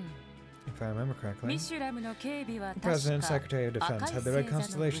If I remember correctly. ミシュラムの警備は The 確 President and か Secretary of 赤 Defense い had the 星 Red 座の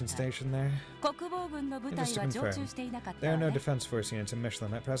部 Constellation 隊 station there. 国防軍の部隊 Just to は常 confirm, 駐していなかった There わ are no ね defense force units in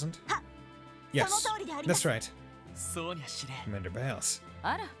Michelin at present. は Yes, その通りでありま that's す right. そうにゃ知れ Commander Bales.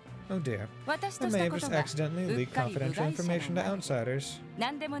 あら Oh dear. 私 I とし may た have こと just が accidentally うっ leaked かり部 confidential 外者 information の to 前 outsiders.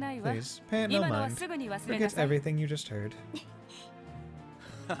 何でもないわ Please, pay it no 今のは mind. すぐに忘れな Forget さい everything you just heard.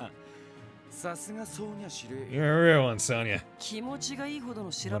 さすがそうにゃ知れ You're a real one, Sonia. 気持ちがいいほど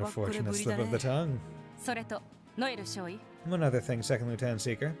のしら What ば a っくれ fortunate ぶりだ slip of ね the tongue. それとノエル少尉 One other thing, Second Lieutenant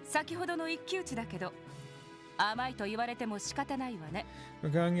Seeker. 先ほどの一騎打ちだけど甘いと言われても仕方ないわね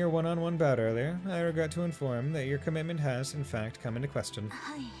Regarding your one-on-one bout earlier, I regret to inform that your commitment has, in fact, come into question.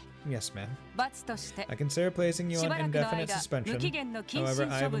 はい Yes, ma'am. 罰として I consider placing you し on ばらくの indefinite 間 suspension. 無期限の謹 However,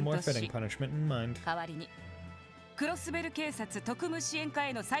 慎 I 処 have a 分 more と fitting し punishment in mind. 代わりにクロスベル警察特務支援課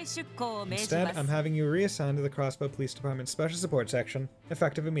への再出向を命じ Instead, ま I'm す having you reassigned to the Crossbow Police Department's Special Support Section,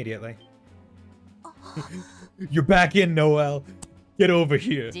 effective immediately. You're back in, Noel. Get over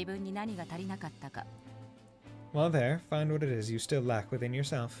here. 自分に何が足りなかったか While there, find what it is you still lack within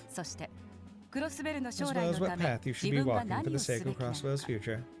yourself, そしてクロスベルの as 将 well 来 as の what ため path you 自 should be 分が walking for 何 the をす sake べ of きなの Crossbow's か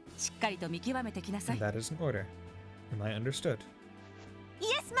future. しっかりと見極めてきなさい And that is an order. Am I understood? イ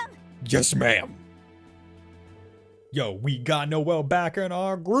エスマム Yes, ma'am. Yo, we got Noel back in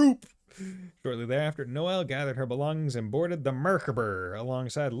our group. Shortly thereafter, Noel gathered her belongings and boarded the Merkabah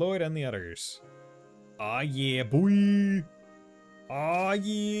alongside Lloyd and the others. Aw yeah, boy. Aw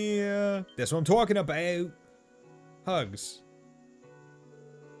yeah. That's what I'm talking about. Hugs.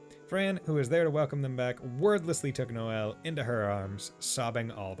 Fran, who was there to welcome them back, wordlessly took Noel into her arms, sobbing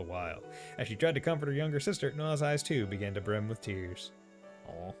all the while. As she tried to comfort her younger sister, Noel's eyes too began to brim with tears.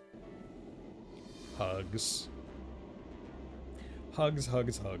 Aw. Hugs. Hugs,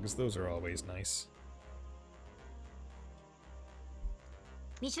 hugs, hugs. Those are always nice.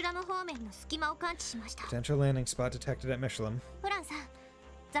 ミシュラム方面の隙間を感知しました Potential landing spot detected at Michelin. フランさん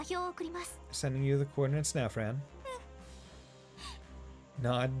座標を送ります Sending you the coordinates now, Fran.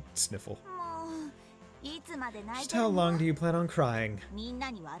 Nod, sniffle. もういつまで泣い Just てる how の long do you plan on crying? みんな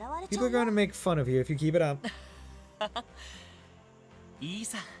に笑われちゃ People う are よ going to make fun of you if you keep it up. いい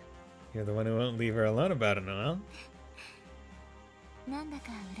さ You're the one who won't leave her alone about it, Noel. なんだか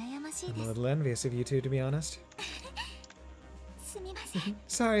羨ましい I'm で a す little envious of you two, to be honest. すみません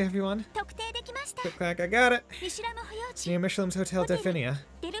Sorry, everyone. 特定できました Quick clack, I got it. ミシュラム保養 It's 地 near Michelin's Hotel Delphinia.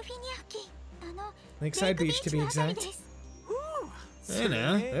 デルフィニア付近Lakeside Beach, to be のあたり exact. です Hey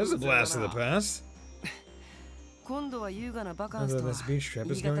now, there's a blast of the past. 今度は優雅なバカンス Although とは this beach trip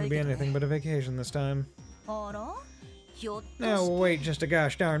言 is い難 going to い be けど anything ね but a vacation this time. あらひょっと Now して wait just a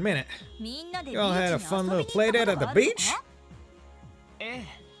gosh darn minute. みんなでビ You all ー had a チ fun に遊 little びに play 行った date こ at と the があるの beach? か え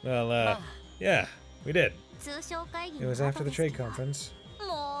え Well, yeah, we did. 通商会議 It の was 後 after で the す trade から conference. も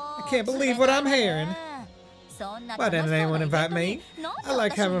う I can't believe what I'm hearing. そんな Why 楽し didn't そうな anyone イベン invite ト me? になんで I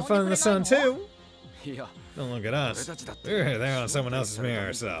like 私を having 呼ん fun in で the くれない sun の too. いや Don't look at 俺 us. たちだって We're there on そう someone だ else's ったら mirror ダメだ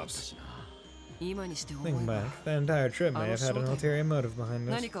った ourselves. しな今にして思 Think えば back, the entire trip may have had an ulterior motive behind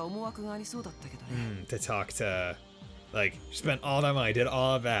this. 何か思惑がありそうだったけどね。To talk to, like, she spent all that money, did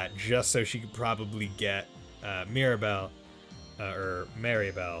all of that just so she could probably get Mirabelle, or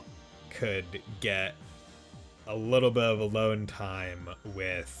Maribel, could get a little bit of alone time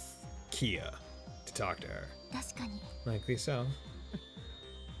with Kia to talk to her. 確かに Likely so.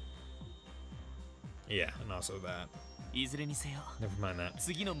 Yeah, and also that. いずれにせよ Never mind that.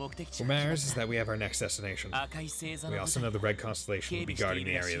 次の目的地 What が決ま matters っ is た that we have our next destination. 赤い星座 We の also 部 know the 隊 Red Constellation will be guarding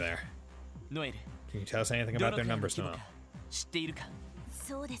the area there. ノエル Can you tell us anything ど about の their くらいの numbers 規模 now? か知っているか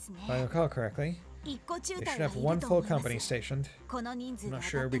そうですね If I recall correctly, 一個中 they 隊 should はい have る one と full 思いま company す stationed. この人数 I'm が not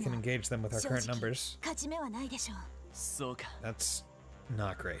上 sure がって we can も engage them with our 正 current 直 numbers. 勝ち目はないでしょう そうか That's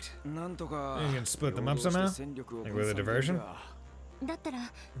not great. なんとか You can split them up 労働 somehow? して戦力を Like 分 with a 散でき diversion? ればだったら In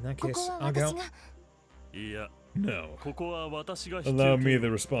that こ case, こは I'll 私 go. がいや No. ここは私が引き受 Allow け me る the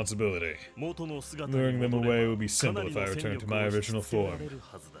responsibility. 元の姿に Luring them 戻 away れ will be ばかな simple り if I の return 戦 to 力 my を original 引きつけら form. れる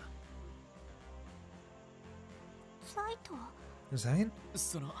はずだサイト Is that it?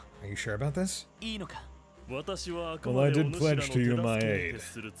 その Are you sure about this? いいのか私はあく Well, ま I で did お主ら pledge の to 手 you 助 my けに aid. 徹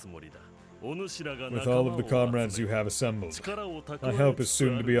するつもりだお主らが With 仲 all 間 of the を comrades 集 you め have assembled, 力を蓄 my え help つ is つあ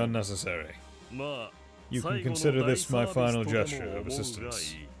soon to る be unnecessary. まあ You 最 can 後の consider this 大サ my ービ final スとでも gesture of 思うがいい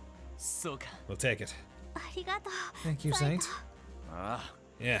assistance. そうか We'll take it. ありがとう Thank you, サイ Saint. トああ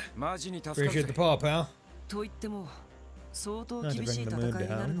Yeah. マジに助かる Appreciate ぜ the call, pal. と言っても相当 Not to 厳しい bring the 戦い mood に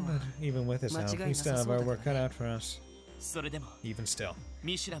なる down, のは but even with his help, we 間違いな still さ have そう our だ work か cut ら out for us. それでも Even still,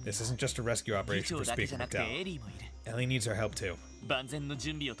 ミシュランに this は isn't just a rescue 議 operation 長 for だけじゃ Speaker なくて McDowell. エリーもいる Ellie needs our help too. 万全の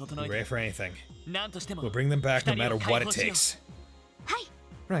準備を整 Be え ready て for anything. 何としても We'll bring them back no 二人 matter を what 解 it 放しよう takes. は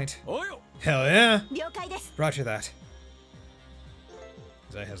い Right. おいよ Hell yeah! 了解です Roger that.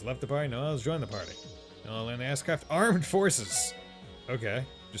 Zai has left the party, Noel has joined the party. Noel and the aircraft armed forces. Okay,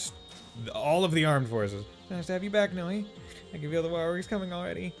 just all of the armed forces. Nice to have you back, Noe. I can feel the warriors coming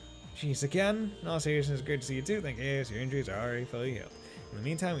already. Jeez, again. In all seriousness, it's great to see you too. Thank you. Yes, your injuries are already fully healed. In the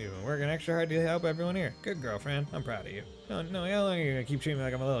meantime, we've been working extra hard to help everyone here. Good girlfriend. I'm proud of you. No, how long are you gonna keep treating me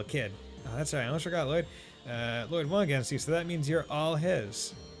like I'm a little kid? Oh, that's right. I almost forgot, Lloyd. Lloyd won against you, so that means you're all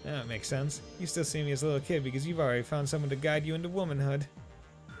his. That makes sense. You still see me as a little kid because you've already found someone to guide you into womanhood.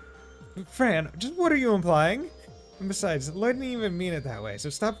 Fran, just what are you implying? And besides, Lloyd didn't even mean it that way, so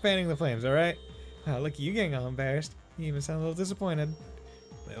stop fanning the flames, alright? Wow, look at you getting all embarrassed. You even sound a little disappointed.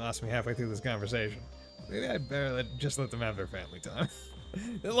 They lost me halfway through this conversation. Maybe I'd better just let them have their family time.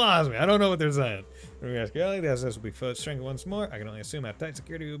 They lost me. I don't know what they're saying. When we ask Ellie, the SS will be full of strength once more. I can only assume how tight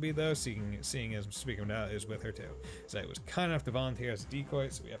security will be, though, seeing as Speaker now is with her, too. Zai was kind enough to volunteer as a decoy,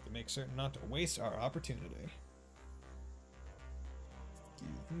 so we have to make certain not to waste our opportunity.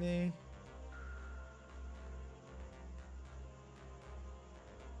 Excuse me.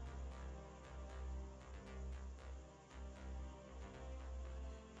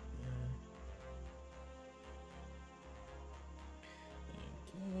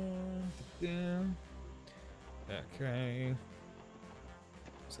 Okay.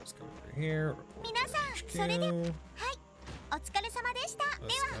 So let's go over here. 皆さんそれではいお疲れ様でした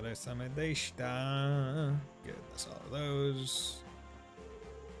では Good, that's all of those.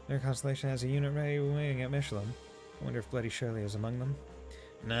 Their constellation has a unit ready waiting at Michelin. I wonder if Bloody Shirley is among them.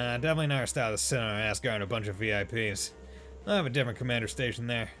 Nah, definitely not our style to sit on our ass guarding a bunch of VIPs. I'll have a different commander station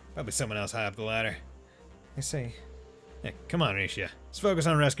there. Probably someone else high up the ladder. I see. Hey, come on, Risha. Let's focus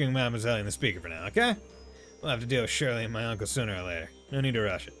on rescuing Mademoiselle and the Speaker for now, okay? We'll have to deal with Shirley and my uncle sooner or later. No need to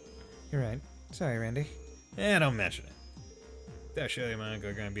rush it. You're right. Sorry, Randy. Don't mention it. That Shirley and my uncle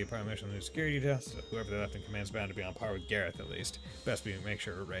are going to be a part of Michelin new security details, so whoever they left in command is bound to be on par with Gareth at least. Best be to make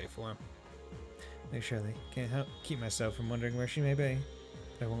sure we're ready for him. Hey, Shirley. Can't help keep myself from wondering where she may be.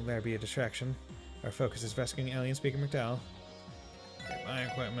 But I won't let her be a distraction. Our focus is rescuing Ellie and Speaker McDowell. Okay, my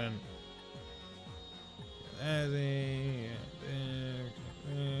equipment.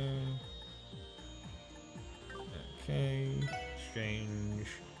 Okay, exchange.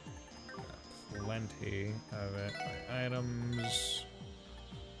 Got plenty of it. My items.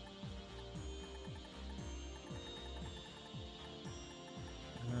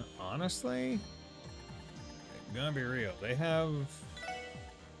 Honestly, I'm gonna be real. They have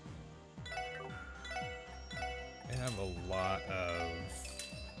a lot of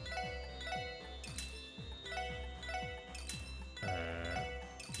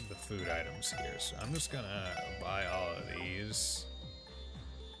the food items here, so I'm just gonna buy all of these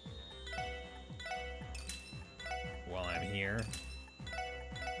while I'm here,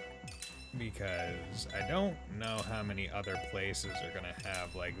 because I don't know how many other places are gonna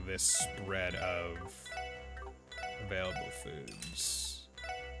have like this spread of available foods.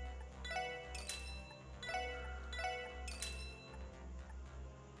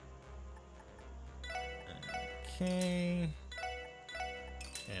 Okay.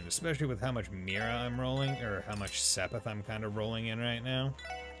 And especially with how much Mira I'm rolling, or how much Sepith I'm kind of rolling in right now,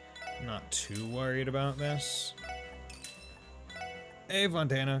 I'm not too worried about this. Hey,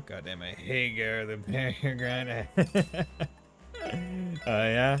 Fontana. Goddamn, I hate Gara the barrier grind. Oh,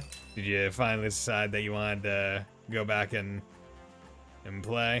 yeah? Did you finally decide that you wanted to go back and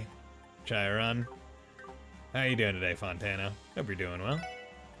play? Try a run? How you doing today, Fontana? Hope you're doing well.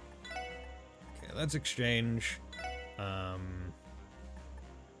 Okay, let's exchange.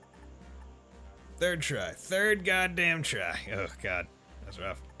 Third try. Third goddamn try. Oh, God. That's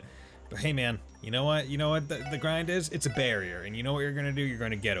rough. But hey, man, you know what? You know what the grind is? It's a barrier, and you know what you're gonna do? You're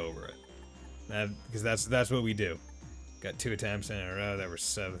gonna get over it. Because that's what we do. Got 2 attempts in a row that were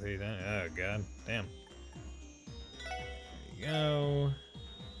 7 times. Oh, God. Damn. There you go.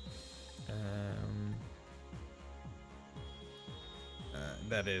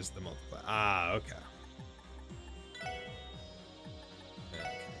 That is the multiplier. Ah, okay.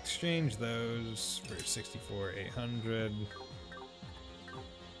 Exchange those for 64,800. Okay,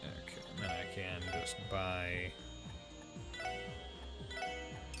 and then I can just buy. There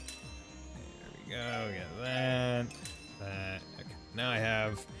we go, get that. That. Okay. Now I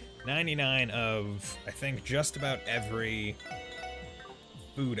have 99 of, I think, just about every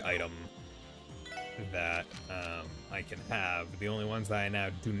food item that I can have. The only ones that I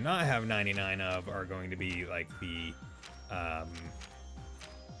now do not have 99 of are going to be like the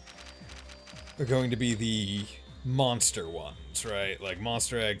monster ones, right? Like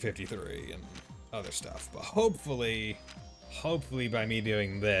Monster Egg 53 and other stuff. But hopefully by me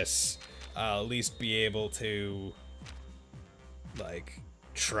doing this, I'll at least be able to like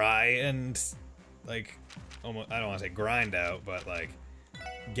try and like almost, I don't want to say grind out, but like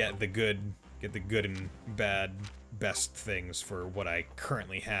get the good and bad best things for what I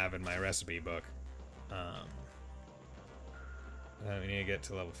currently have in my recipe book. We need to get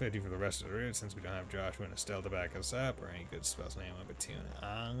to level 50 for the rest of the route, since we don't have Joshua and Estelle to back us up, or any good spells name of a tuna.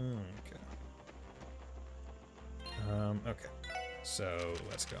 Okay. Okay. So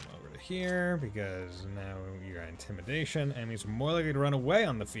let's come over to here, because now you got intimidation. Enemies are more likely to run away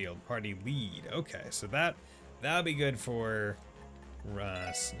on the field. Party lead. Okay, so that'll be good for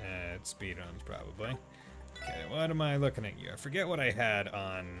speedruns probably. Okay, what am I looking at you? I forget what I had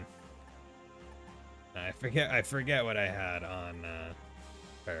on. I forget what I had on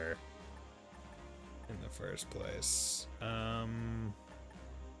her in the first place. I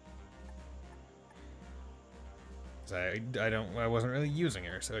wasn't really using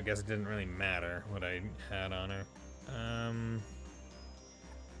her, so I guess it didn't really matter what I had on her.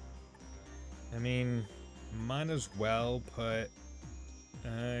 I mean, might as well put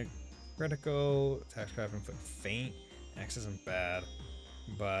critical, attack, craft, and faint. X isn't bad,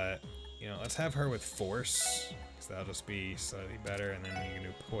 but you know, let's have her with force, because that'll just be slightly better, and then you can do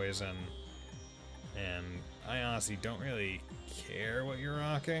poison. And I honestly don't really care what you're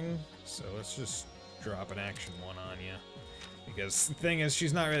rocking, so let's just drop an action 1 on you. Because the thing is,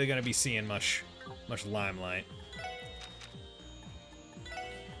 she's not really going to be seeing much limelight. Yeah,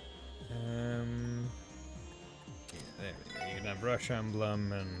 there we go. You can have Rush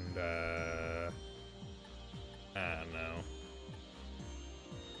Emblem and, I don't know.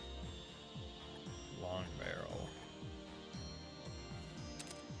 Long barrel.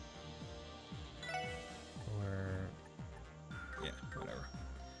 Or, yeah, whatever.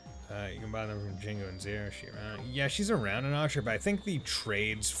 You can buy them from Jingo and Zero. Is she around? Yeah, she's around in Azure, but I think the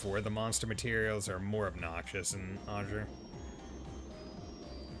trades for the monster materials are more obnoxious in Azure.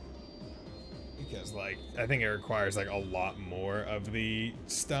 Because, like, I think it requires, like, a lot more of the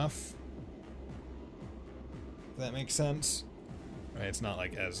stuff. If that makes sense. Right, it's not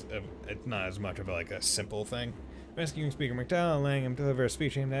like it's not as much of like a simple thing. Rescuing Speaker McDowell, letting him deliver a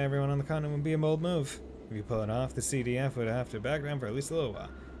speech aimed at everyone on the continent would be a bold move. If you pull it off, the CDF would have to back down for at least a little while.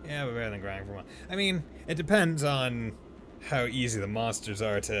 Yeah, but better than grinding for a while. I mean, it depends on how easy the monsters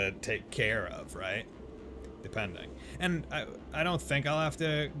are to take care of, right? Depending. And I don't think I'll have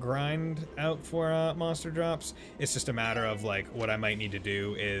to grind out for monster drops. It's just a matter of like what I might need to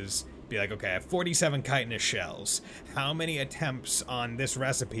do is be like, okay, I have 47 chitinous shells. How many attempts on this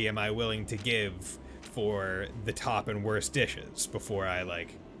recipe am I willing to give for the top and worst dishes before I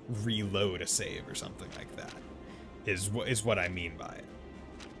like reload a save or something like that? Is what I mean by it.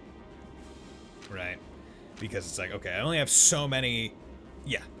 Right? Because it's like, okay, I only have so many.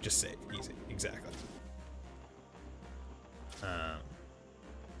 Yeah, just save. Easy. Exactly.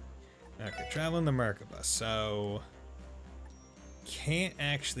 Okay, traveling the Merkaba. So can't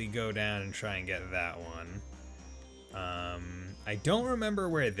actually go down and try and get that one. I don't remember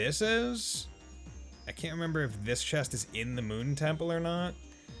where this is. I can't remember if this chest is in the Moon Temple or not.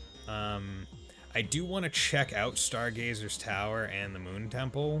 I do want to check out Stargazer's Tower and the Moon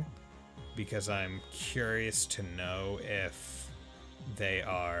Temple because I'm curious to know if they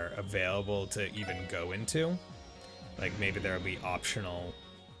are available to even go into. Like maybe there'll be optional,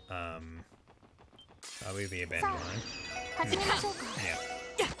 probably the abandoned mine.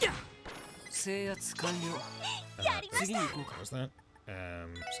 Yeah. 制圧完了。次に行こうか。 What was that?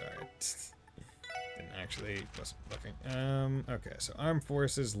 Sorry. Didn't actually, wasn't looking. Okay, so armed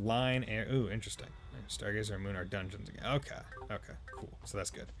forces, line, air. Ooh, interesting. Stargazer and Moon are dungeons again. Okay, okay, cool. So that's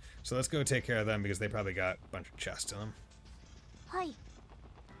good. So let's go take care of them because they probably got a bunch of chests in them. Hi.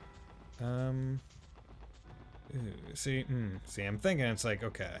 See, I'm thinking it's like,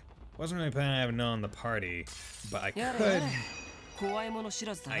 okay, wasn't really planning on having no on the party, but I could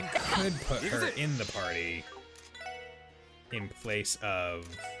put her in the party in place of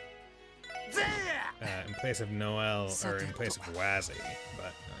Noel or in place of Wazzy, but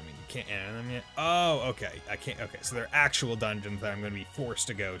I mean you can't enter them yet. Oh, okay, I can't. Okay, so they're actual dungeons that I'm going to be forced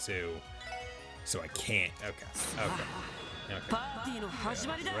to go to, so I can't. Okay.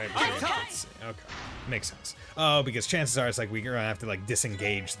 Okay, makes sense. Oh, because chances are it's like we're gonna have to like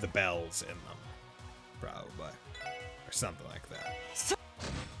disengage the bells in them, probably, or something like that.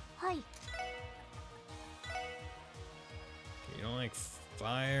 Hi. You don't like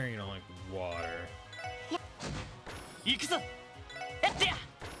fire, you don't like water. 行くぞ。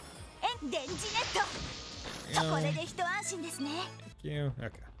電磁ネット。これで一安心ですね。 Thank you.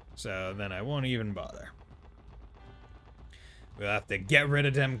 Okay, so then I won't even bother. We'll have to get rid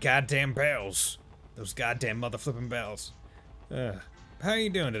of them goddamn bells. Those goddamn mother flipping bells. How are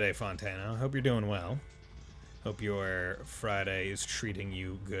you doing today, Fontana? Hope you're doing well. Hope your Friday is treating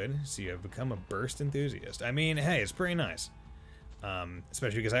you good. So you have become a burst enthusiast. I mean, hey, it's pretty nice.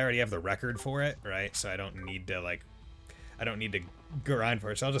 Especially because I already have the record for it, right? So I don't need to like, I don't need to grind for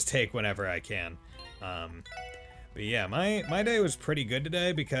it. So I'll just take whenever I can. But yeah, my day was pretty good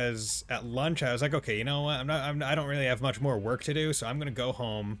today because at lunch I was like, okay, you know what? I don't really have much more work to do, so I'm gonna go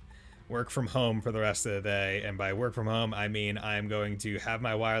home, work from home for the rest of the day. And by work from home, I mean I'm going to have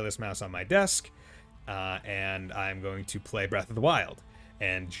my wireless mouse on my desk, and I'm going to play Breath of the Wild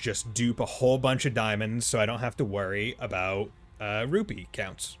and just dupe a whole bunch of diamonds, so I don't have to worry about rupee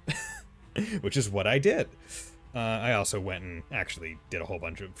counts, which is what I did. I also went and actually did a whole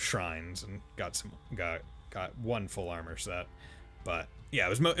bunch of shrines and got one full armor set, but yeah,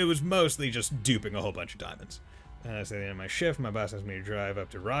 it was mostly just duping a whole bunch of diamonds. So at the end of my shift, my boss asked me to drive up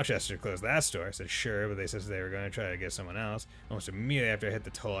to Rochester to close that store. I said sure, but they said they were going to try to get someone else. Almost immediately after I hit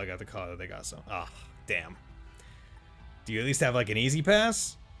the toll, I got the call that they got some. Ah, oh, damn. Do you at least have like an easy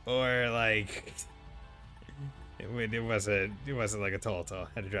pass, or like it wasn't like a toll? I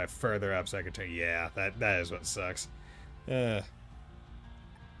had to drive further up so I could turn. Yeah, that is what sucks.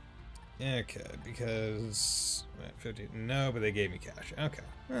 Okay, because 50. No, but they gave me cash. Okay,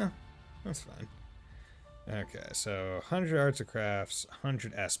 well, that's fine. Okay, so 100 arts of crafts,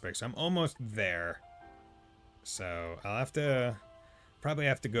 100 aspects. I'm almost there, so I'll probably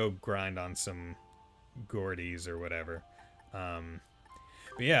have to go grind on some Gordies or whatever. But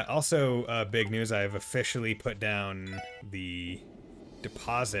yeah, also big news. I've officially put down the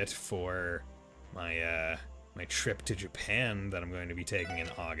deposit for my my trip to Japan that I'm going to be taking in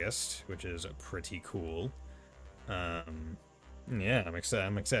August, which is pretty cool. Yeah, I'm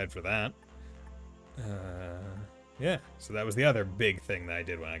excited for that. Yeah, so that was the other big thing that I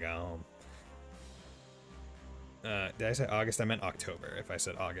did when I got home. Did I say August? I meant October, if I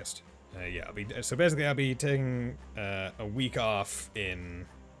said August. Yeah, so basically I'll be taking a week off in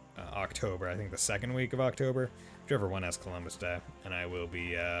October, I think the second week of October, whichever one has Columbus Day, and I will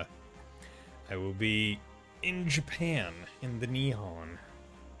be in Japan, in the Nihon.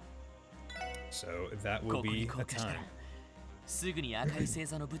 So that will be a time. I have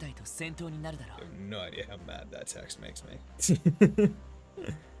no idea how mad that text makes me.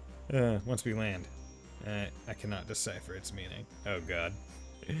 Once we land, I cannot decipher its meaning. Oh god.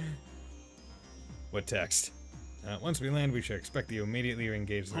 What text? Once we land, we should expect you immediately to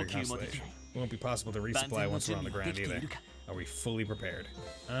engage the constellation. It won't be possible to resupply once we're on the ground either. Are we fully prepared?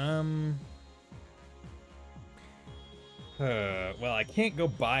 Well, I can't go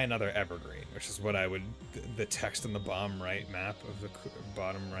buy another evergreen, which is what I would. The text on the bottom right map of the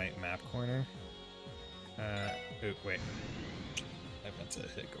bottom right map corner. Wait. I meant to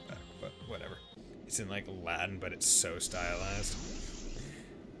hit go back, but whatever. It's in like Latin, but it's so stylized.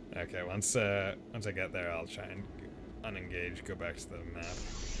 Okay, once I get there, I'll try and unengage, go back to the map.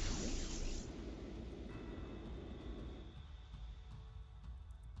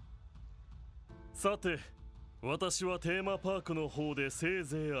 さて、私はテーマパークの方でせい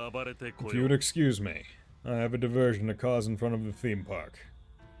ぜい暴れてこ If you よ would う。 excuse me, I have a diversion to cause in front of the theme park.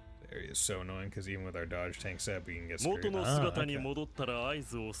 This area is so annoying because even with our dodge tank set, we can get 元 screwed. の Ah, 姿に okay. 戻ったら合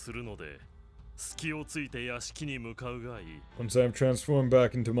図をするので、隙をついて屋敷に向かうがいい。 Once I've transformed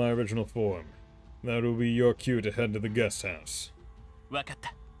back into my original form, that will be your cue to head to the guest house. わかっ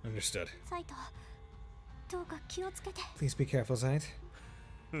た。 Understood. サイトどうか気をつけて。 Please be careful, Zayt.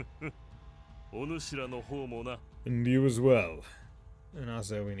 お主らの方もな。 And you as well. And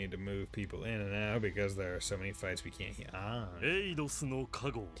also, we need to move people in and out because there are so many fights we can't hear. Ah. エイドスの加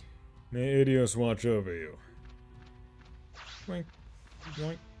護。 May Idios watch over you. Yoink.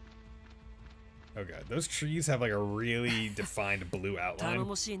 Yoink. Oh god, those trees have like a really defined blue 頼 outline.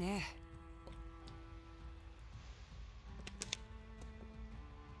 もしいね。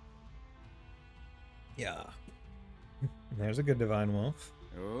 Yeah. There's a good divine wolf.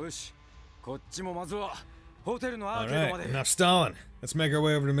 よし、こっちもまずはホテルのアーケードま Alright, で。 enough stalling. Let's make our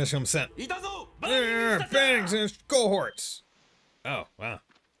way over to Mission Sent. いたぞ。 Bangs and cohorts! Oh, wow.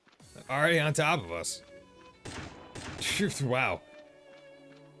 Already on top of us. Wow.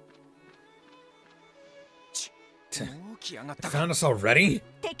 もう来やがったか。 Found us already?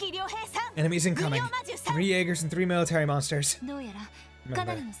 敵両兵さん Enemies incoming. 無料魔獣さん 3 Jaegers and 3 military monsters. どうやらか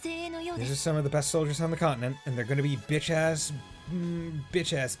なりの精鋭のようで These are す。 some of the best soldiers on the continent, and they're gonna be bitches.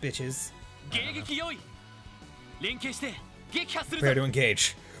 迎撃用意。連携して撃破する Prepare ぞ。 to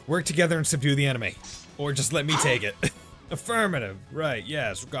engage. Work together and subdue the enemy. Or just let me take it. Affirmative. Right,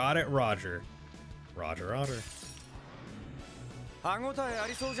 yes. Got it, Roger. Roger, Roger. 歯応えあ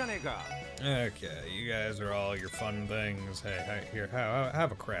りそうじゃねえか。 Okay, you guys are all your fun things. Hey, here,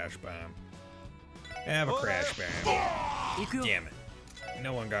 have a crash bomb. Have a crash bomb. 行くよ。 Damn it.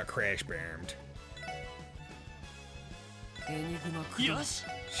 No one got crash bombed. エニグマ来る。よし。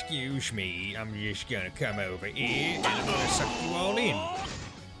 Excuse me, I'm just gonna come over here and I'm gonna suck you all in.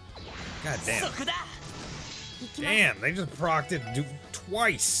 God そ damn. こだ。 行きます。 Damn, they just procced it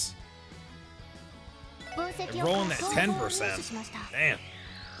twice. 分析を Rolling that 情報を入 10%. 手しました。 Damn.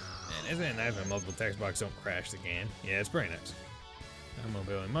 Man, isn't it nice when multiple text boxes don't crash the game? Yeah, it's pretty nice.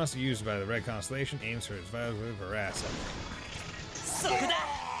 Mobility must be used by the Red Constellation, aims for its vital veracity. そこだ。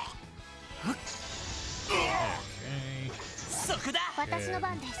 Okay. そこだ。私の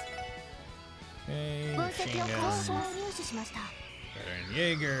番です。 Okay. 分析 Machine を情 guns. 報を入手しました。 Veteran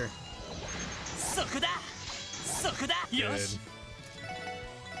Jaeger. そこだ。そこだ。よ Good. し。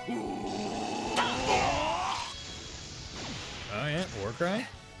 Oh yeah, war cry?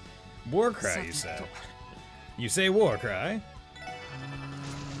 War cry, you said. You say war cry?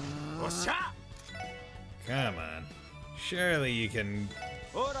 おっしゃ。 Come on. Surely you can...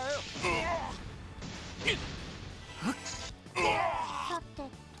 ほらよ。さて、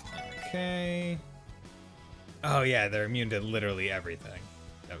 Okay. Oh yeah, they're immune to literally everything.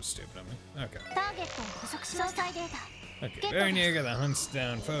 That was stupid of me. Okay. ターゲットを捕捉しました。詳細データ。 Okay, Baron Jaeger that hunts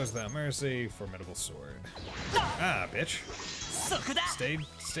down foes without mercy. Formidable sword. Ah, bitch. そこだ。 Stay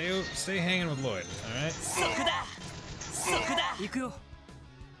hanging with Lloyd, alright? そこだ。そこだ。行くよ。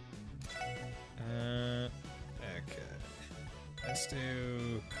 Okay. Let's do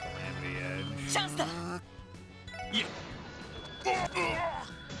Calamity チャンスだ。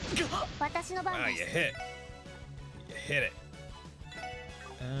 私の Edge. 番 Ah, で you す。 hit. You hit it.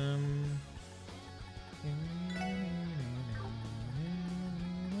 Drive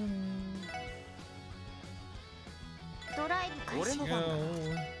ドライブ開始。俺の番だ。 Go.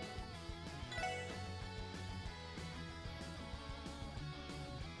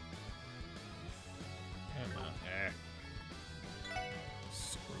 Come on.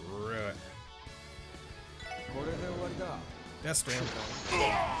 Screw it. これで終わりだ。 Death Stream.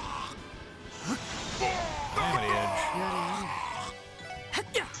 Calamity Edge.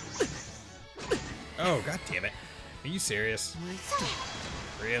 Oh, god damn it. Are you serious?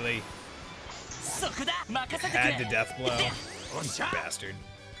 Really? そこだ。任せてく Had れ。 to death blow? おっしゃ。 Bastard.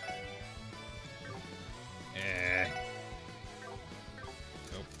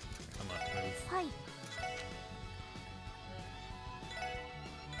 Oh, come on, move. はい。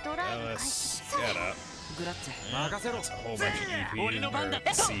ドライブ開 Ellis, 始。 get up. グラッツェ。 Yeah, that's a whole bunch of EP 俺の番だ。 or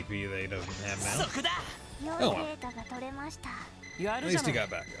CP that he doesn't have そ now. こだ。良いデータが取れました。や At るじゃ least な he い。 got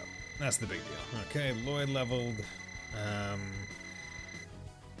back up. That's the big deal. Okay, Lloyd leveled.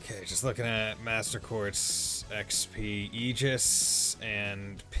 Okay, just looking at Master Quartz, XP, Aegis,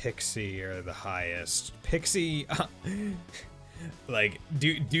 and Pixie are the highest. Pixie, like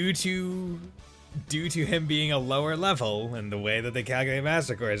due to him being a lower level and the way that they calculate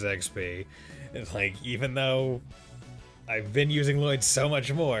Master Quartz XP, it's like even though I've been using Lloyd so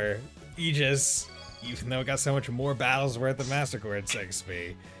much more, Aegis even though it got so much more battles worth of Master Quartz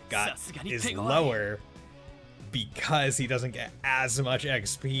XP, is lower because he doesn't get as much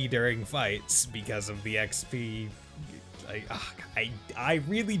XP during fights because of the XP. I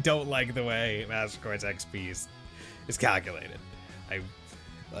really don't like the way Master Quartz XP is calculated. I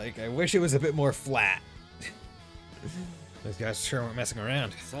wish it was a bit more flat. Those guys sure weren't messing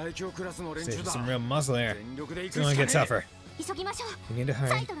around. Saving some real muscle here. It's gonna get tougher. We need to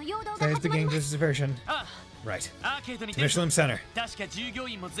hurry. There's the game diversion. Right. To Michelin Center. There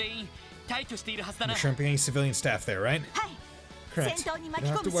shouldn't be any civilian staff there, right? Correct. You don't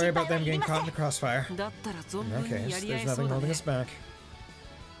have to worry about them getting caught in the crossfire. Okay, so there's nothing holding us back.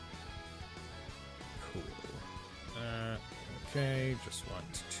 Cool. Okay, just want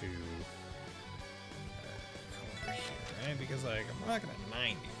to come over here, right? Because, like, I'm rocking at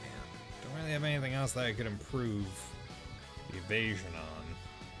 90 now. Don't really have anything else that I could improve the evasion on.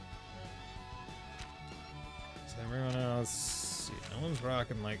 So everyone else, yeah, no one's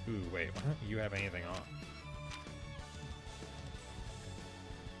rocking like, ooh, wait, why don't you have anything on?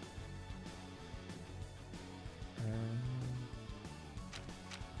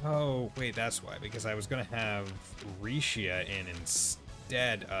 Oh, wait, that's why, because I was gonna have Rishia in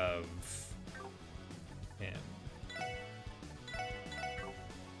instead of him.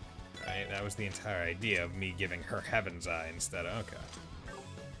 Right, that was the entire idea of me giving her Heaven's Eye instead of, okay.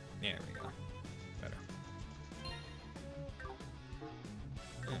 There we go. Better.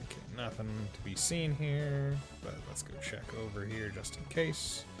 Okay, nothing to be seen here, but let's go check over here just in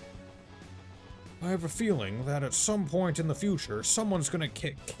case. I have a feeling that at some point in the future, someone's gonna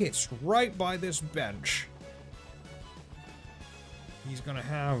get kissed right by this bench. He's gonna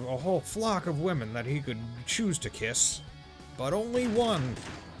have a whole flock of women that he could choose to kiss, but only one.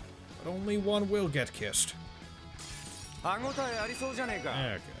 But only one will get kissed. Okay,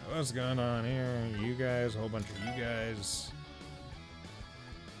 what's going on here? You guys, a whole bunch of you guys.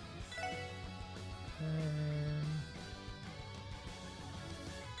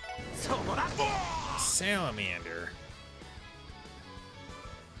 Salamander.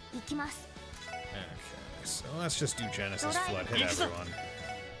 Okay, so let's just do Genesis Flood, hit everyone.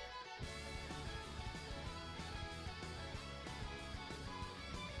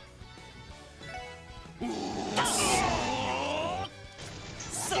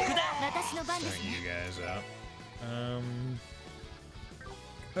 Start you guys up.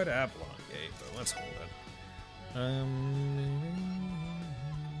 Could elongate, but let's hold it.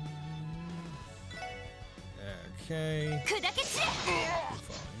 Okay.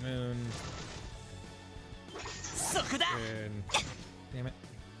 Falling Moon. Good. Damn it.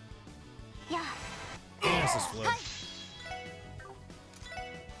 Genesis Flood.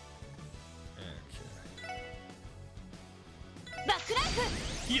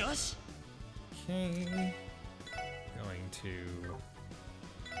 Okay. Going to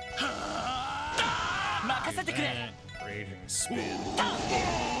do that. Raging Spin.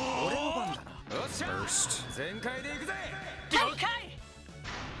 Burst. Okay, I'm gonna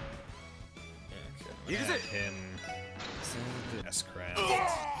add him. S-Craft.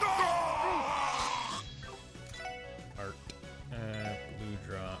 Art. Blue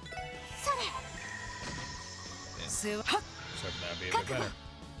Drop. So that'd be a bit better.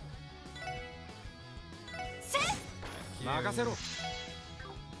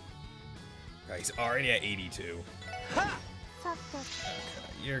 Okay, he's already at 82. Okay,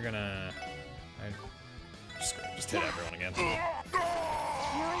 you're gonna... Just hit everyone again.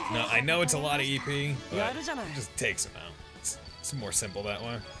 No, I know it's a lot of EP, but just takes him out. It's more simple that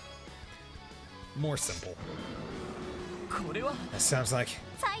way. More simple. That sounds like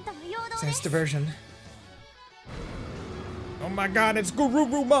sense diversion. Oh my god, it's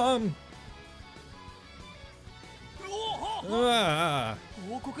Gururumon! Ah,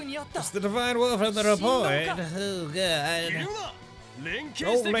 it's the divine wolf of the report. Oh god.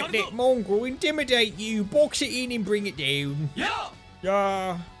 Don't let that mongrel intimidate you. Box it in and bring it down.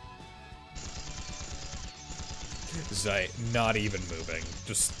 Yeah. Zai, not even moving.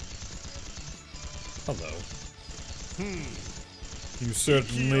 Just... Hello. You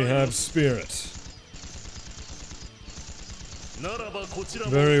certainly have spirit.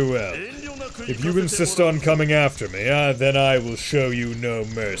 Very well. If you insist on coming after me, then I will show you no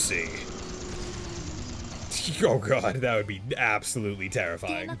mercy. Oh god, that would be absolutely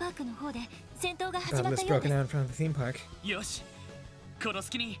terrifying. Let's broken out in front of the theme park. Let's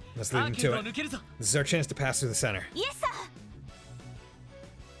lead him to it. This is our chance to pass through the center. Yes, sir.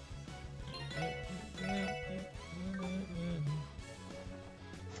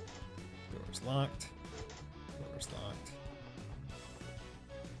 Door's locked. Door's locked.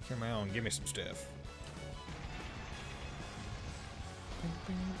 Clear my own. Give me some stuff.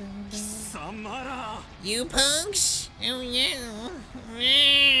 You punks? Oh yeah.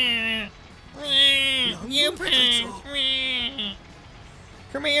 You punks.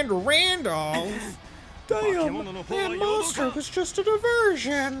 Commander Randolph! Damn, that monster was just a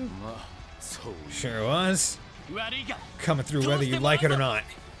diversion! まあそう Sure was. 悪いが Coming through whether you like it or not.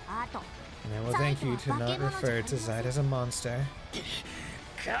 あと And I will thank you to not refer to Zayt as a monster.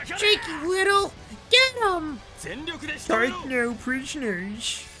 Cheeky little. Get him. 全力で仕留めろ no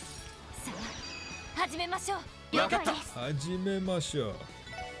prisoners. さあ始めましょうわかった Hajimemashou.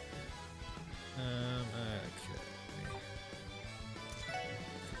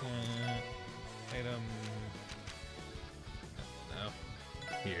 Okay. Item. No.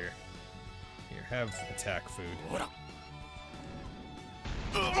 Here. Here, have attack food. ほら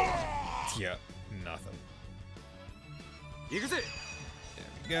Yeah, nothing. 行くぜ There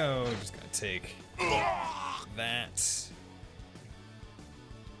we go. Just gotta take that.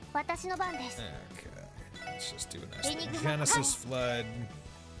 私の番です Okay. Let's just do a nice little Genesis Flood.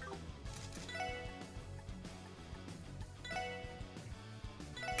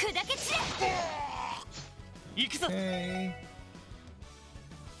 砕け散れ 行くぞ Okay.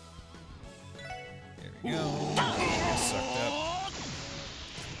 There we go. Get sucked up.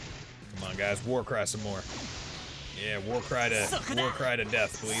 Come on, guys. War cry some more. Yeah, war cry to death,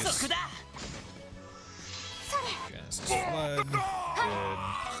 そ please. こだ Genesis Flood. Good.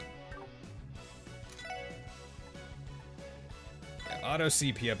 Yeah, auto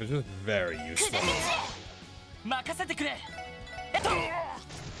CP up is just very 砕 useful. け散れ 任せてくれ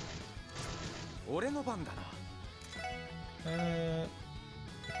俺の番だな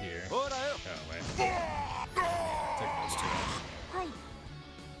Here. ほらよ Oh, wait. Take those two off. はい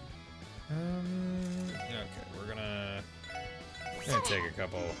Okay, we're gonna take a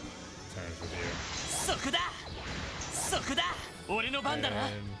couple turns with you. そこだそこだ俺の番だな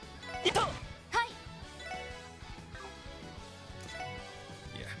And いと はい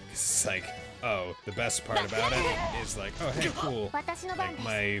yeah, it's like, oh, the best part about it is like, oh, hey, cool. 私の番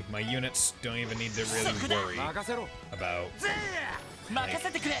Like です my units don't even need to really worry 任せろ about 任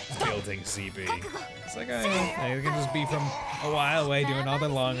せてくれ building CP. It's like, oh, yeah, they can just be from a while away doing all their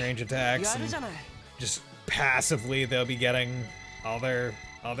long range attacks, やる and じゃない just passively they'll be getting all their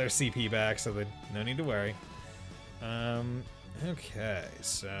CP back, so that no need to worry. Okay,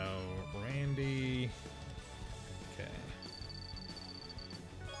 so Randy. Okay.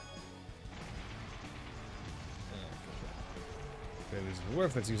 Okay, there's a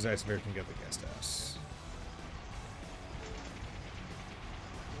dwarf that's used Iceberg can get the guest house.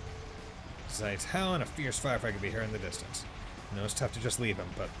 Zayt's howl and a fierce firefight can be heard in the distance. I know it's tough to just leave him,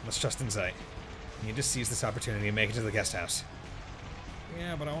 but let's trust in Zayt. You need to seize this opportunity and make it to the guest house.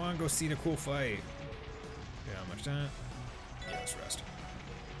 Yeah, but I want to go see the cool fight. Yeah, how much time? Yeah, let's rest.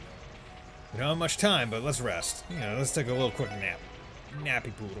 We don't have much time, but let's rest. You know, let's take a little quick nap.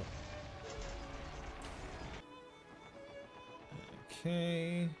 Nappy poodle.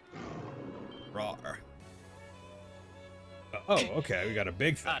 Okay. Rawr. Oh, okay, we got a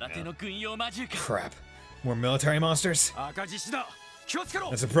big thing 新手 now. の軍用魔獣か Crap. More military monsters? 赤獅子だ気をつけろ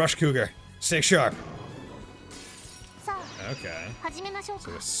That's a brush cougar. Stay sharp. さあ Okay. 始めましょう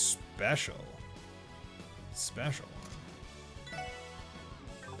か So a special. Special one.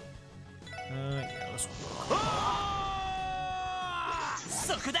 Yeah, let's work.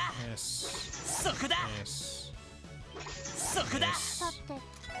 そこだ Yes. そこだ Yes. そこだ Yes. さて Okay.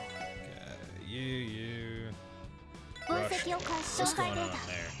 You. 分析を開始 What's 紹介 going デ on ータ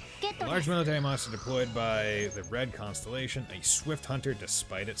there? ゲット A で large す military monster deployed by the Red Constellation, a swift hunter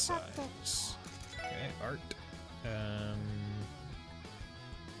despite its What the- size. Okay, art.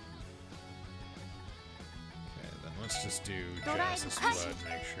 Okay, then let's just do Genesis Flood,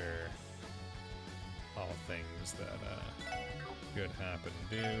 make sure all things that could happen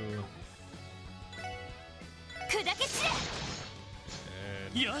do. 砕け散れ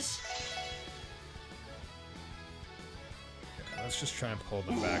Good. よし Okay, let's just try and pull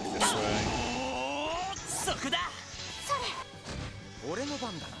them back this way. そこだ俺の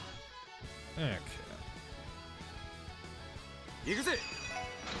番だな Okay. 行くぜ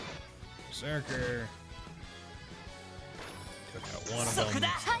Berserker. Took out one of them.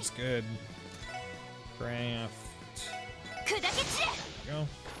 That's good. Craft. 砕け散れ Go.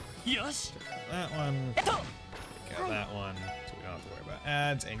 よし That one. えっと Got that one. So we don't have to worry about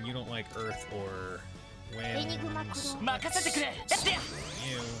ads. And you don't like earth or winds. Enigma 任せてくれやってや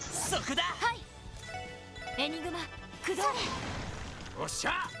You. そこだはいエニグマ駆動おっし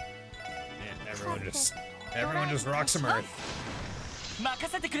ゃ And everyone just rocks some earth. 任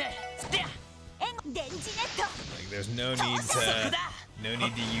せてくれやってやエン電磁ネット Like there's no need そこ to だ No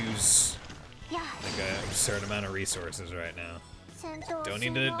need to use like an absurd amount of resources right now. Don't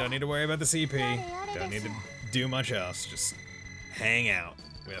need to worry about the CP. Don't need to do much else. Just hang out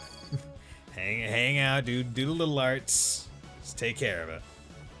with hang out, do the little arts. Just take care of it.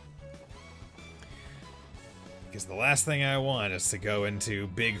 Because the last thing I want is to go into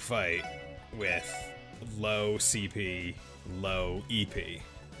big fight with low CP, low EP.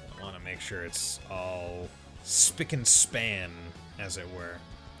 I want to make sure it's all spick and span, as it were.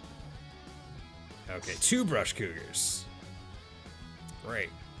 Okay, 2 brush cougars. Great.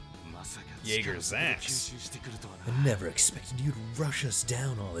 Jaeger's axe. I never expected you to rush us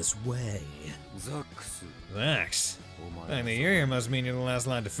down all this way. Zax. Finding the area must mean you're the last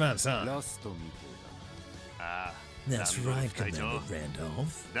line of defense, huh? That's right, Commander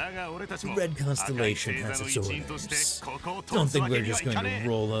Randolph. The Red Constellation has its orders. Don't think we're just going to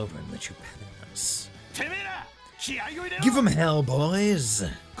roll over and let you pet us. Give them hell, boys!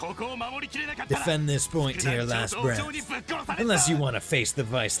 Defend this point to your last breath. Unless you want to face the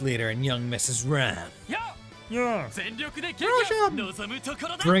Vice Leader and young Mrs. Rath. Yeah.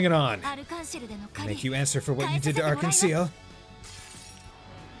 Bring it on. Make you answer for what you did to Arkansas.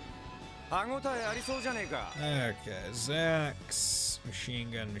 Okay, Zax,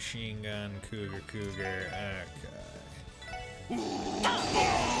 machine gun, cougar, okay.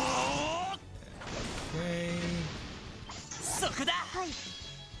 Okay.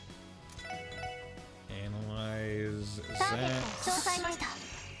 Analyze Zax.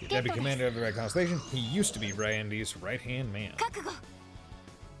 The deputy commander of the Red Constellation. He used to be Randy's right-hand man.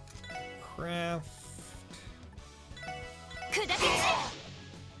 Craft.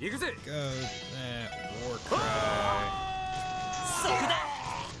 Go that war cry.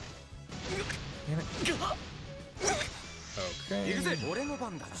 Damn it. Okay.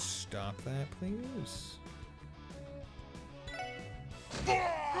 Stop that, please.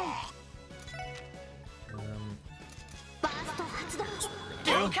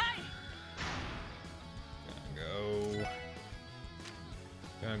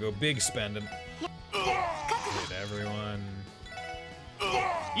 Gonna go big spending. Hit everyone.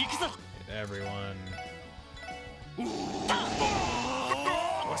 Hit everyone.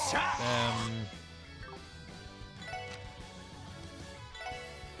 Them.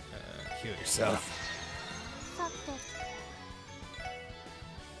 Heal yourself.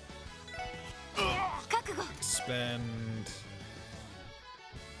 Expend.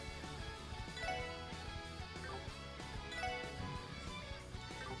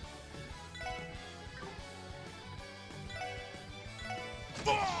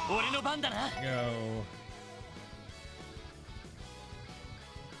 Go.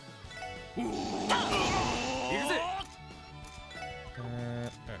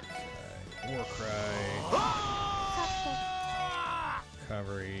 Okay. War cry.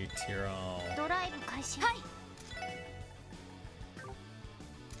 Recovery. Tyrol.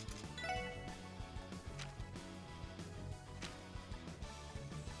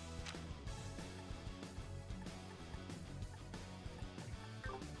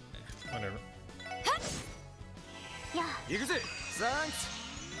 Whatever.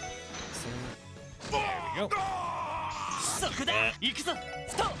 There we go.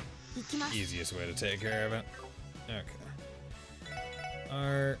 Easiest way to take care of it. Okay.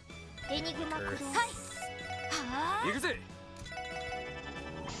 Art. Earth.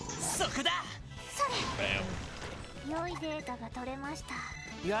 Bam.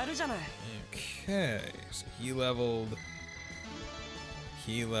 Okay, so he leveled.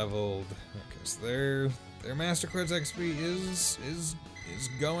 Okay, so their Master Quartz XP is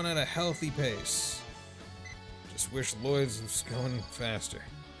going at a healthy pace. Just wish Lloyd's was going faster.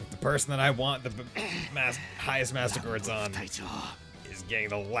 Like the person that I want the highest Master Quartz on is getting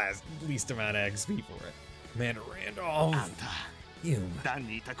the least amount of XP for it. Commander Randolph, you've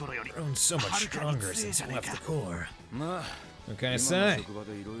grown so much stronger since you left the Corps. What can I say?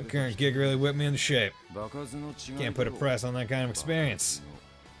 The current gig really whipped me into shape. Can't put a price on that kind of experience.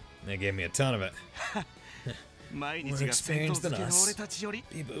 They gave me a ton of it. More experienced than us.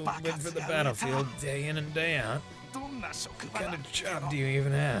 People who live for the battlefield day in and day out. What kind of job do you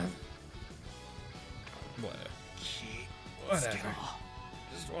even have? Whatever.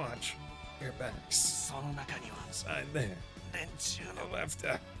 Just watch your backs. Inside there. On the left.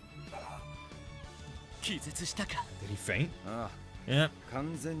 Did he faint? Yeah.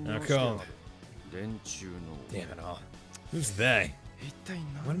 Oh, cool. Damn it all. Who's they?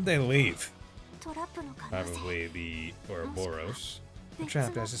 When did they leave? Probably the Ouroboros. They're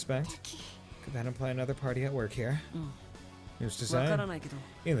trapped, I suspect. Could that imply another party at work here? Who's to say?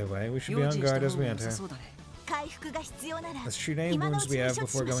 Either way, we should be on guard as we enter. Let's treat any wounds we have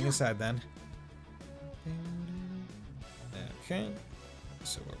before going inside then. Okay.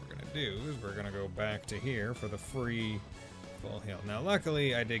 So what we're gonna do is we're gonna go back to here for the free full heal. Now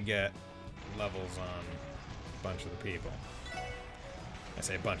luckily I did get levels on a bunch of the people. I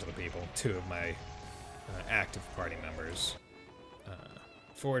say a bunch of the people, 2 of my active party members.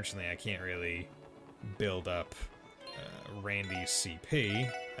 Fortunately I can't really build up Randy's CP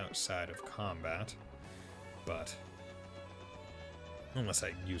outside of combat, but unless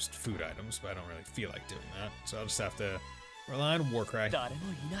I used food items, but I don't really feel like doing that, so I'll just have to rely on Warcry.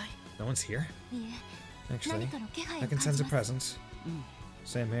 No one's here? Actually, I can sense a presence.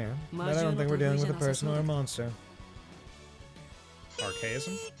 Same here, but I don't think we're dealing with a person or a monster.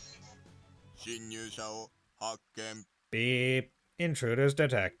 Archaism? Beep. Intruders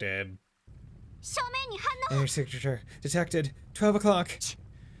detected. Air signature detected. 12 o'clock.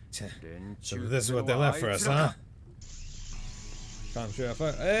 So this is what they left for us, huh?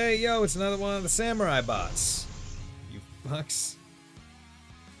 Hey, yo, it's another one of the samurai bots. You fucks.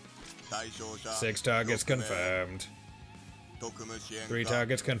 6 targets confirmed. 3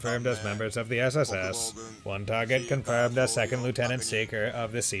 targets confirmed as members of the SSS. 1 target confirmed as Second Lieutenant Seeker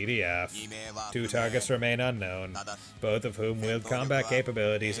of the CDF. 2 targets remain unknown, both of whom wield combat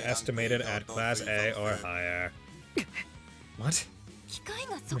capabilities estimated at Class A or higher. What?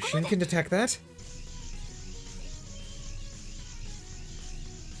 The machine can detect that?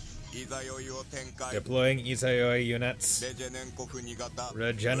 Deploying Izayoi units.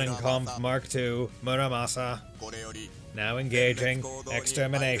 Regenenkampf Mark II, Muramasa. Now engaging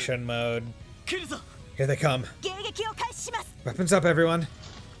extermination mode. Here they come. Weapons up, everyone.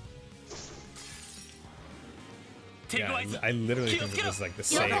 Yeah, I literally think this is like the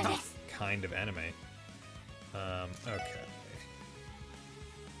same kind of enemy. Okay.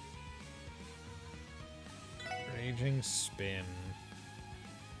 Raging spin.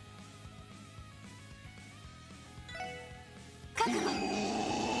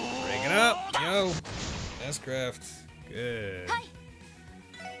 Bring it up, yo. S-craft. Good.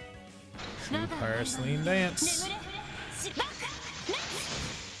 True Parsley dance.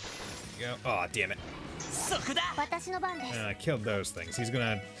 Go. Oh, damn it. I killed those things. He's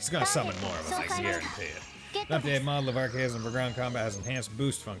gonna summon more of them, I guarantee it. An updated model of Archaism for ground combat has enhanced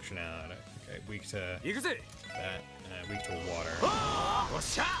boost functionality. Okay, weak to that. Weak to water.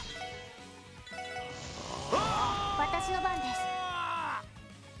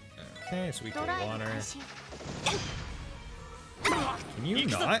 Okay, it's weak to water. Can you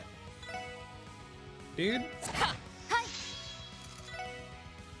not? Dude?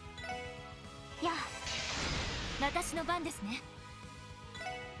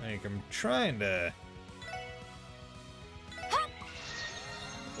 Like, I'm trying to...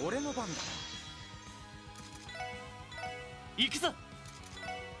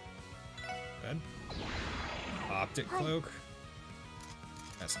 Good. Optic cloak.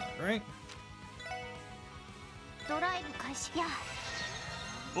 That's not right. Yeah,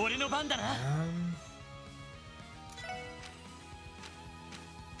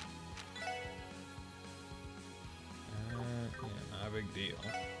 not a big deal.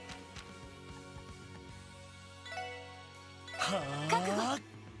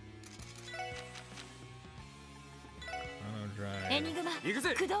 Chrono Drive.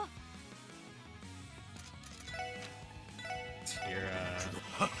 Tira.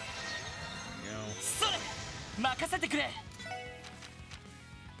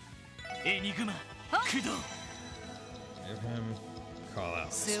 Give him call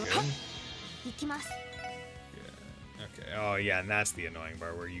out. Good. Okay. Oh yeah, and that's the annoying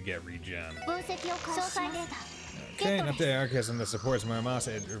part where you get regen. Okay, an updated Archaism that supports Muramasa.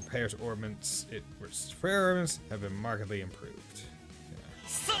 It repairs orbits. Repair orbits have been markedly improved. Yeah.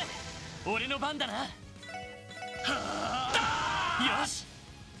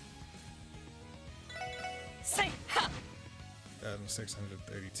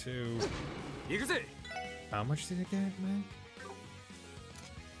 1,632. How much did it get, Mike?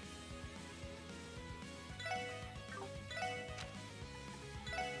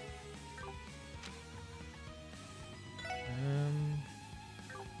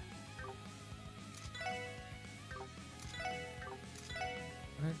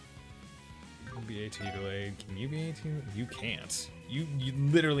 What? BAT delayed. Can you BAT? You can't. You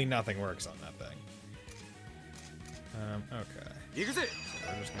literally nothing works on that thing. Okay. So we're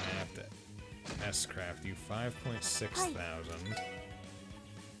just gonna have to S-craft you 5.6 thousand.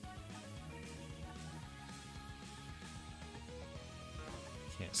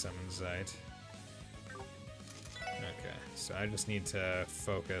 Can't summon Zeit. Okay, so I just need to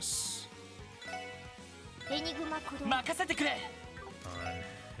focus 任せてくれ。 On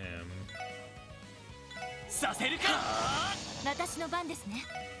him. させるか。私の番ですね。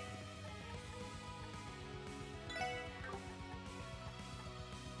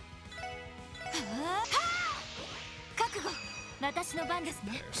覚悟。私の番です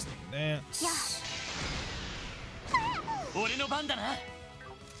ね。 There's the dance. 俺の番だな。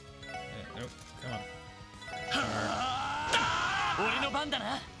 Nope, come on. 俺の番だ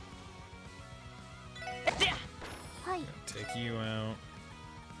な。はい。 Take you out.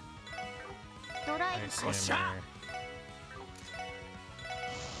 ドライブ。 Nice hammer.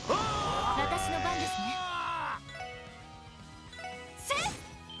 私の番ですね。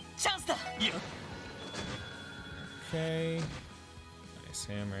チャンスだ。よ。 Okay. Nice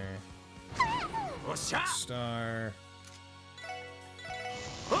hammer. おっしゃ。 Star.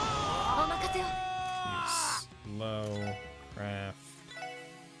 お任せを。 He's low. Craft.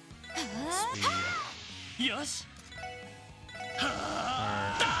 Speed. よし。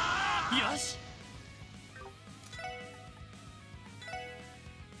 Art. よし。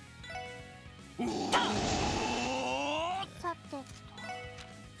 さて。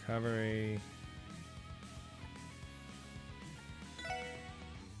 Recovery.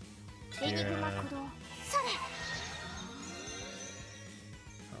 エニグマ Tierra. 駆動。それ。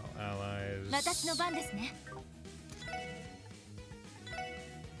 All allies. 私の番ですね。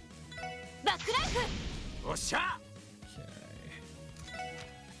バックライフ。おっしゃ。 Okay.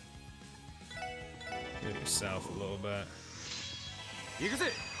 Heal yourself a little bit. 行く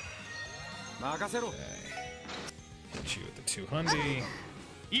ぜ。任せろ。 Okay. Hit you with the 200.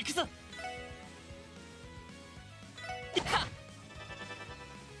 行くぞ。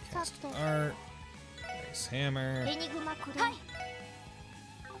さ Cast て。 art. Nice hammer. エニグマ駆動。はい。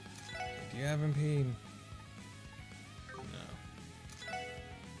 Do you have impede? No.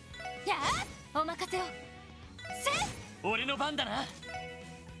 やあ、お任せを。俺の番だな。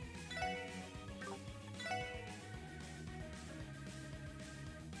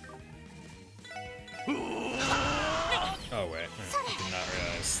 Oh wait, I did not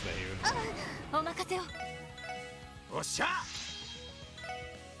realize that he would. お任せを。おっしゃ。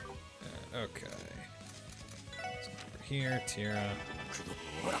 Okay. Let's go over here, Tierra.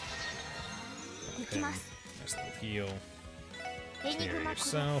 行きます。 Nice little heal. エニグ Clear マ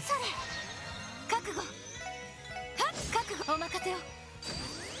駆動。 yourself. それ。覚悟。はっ、覚悟。お任せを。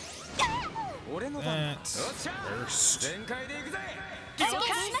俺の番だ。おっ That's しゃ。 first. 全開で行くぜ。了解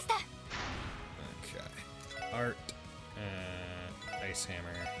しました。 Okay. Art. Ice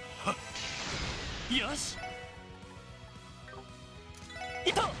hammer. よし。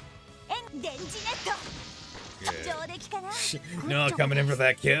いと。電磁ネット。 Good. 上出来かな。 No, coming in for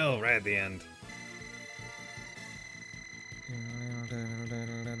that kill right at the end.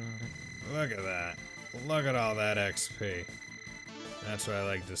 Look at that. Look at all that XP. That's what I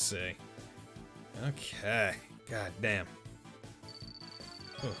like to see. Okay. God damn.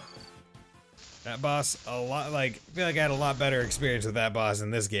 Whew. That boss, a lot, like, I feel like I had a lot better experience with that boss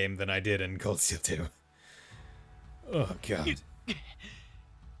in this game than I did in Cold Steel 2. Oh, God.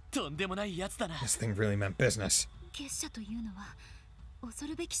 とんでもないやつだな。 This thing really meant business. 結社というのは恐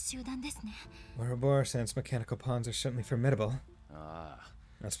るべき集団ですね。 Ouroboros' mechanical pawns are certainly formidable. ああ。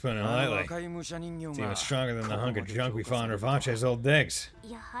 That's putting it あの lightly. 赤い武者人形 It's が even stronger than the hunk of junk we found in ここまで Revanche's old digs.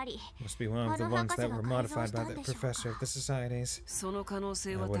 やはり Must be one of the ones that were modified by the professor of the societies. その可能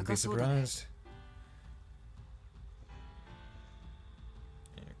性 I は wouldn't be 高そうだね。 surprised.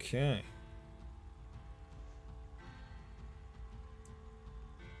 Okay.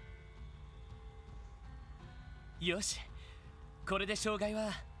 よし。これで障害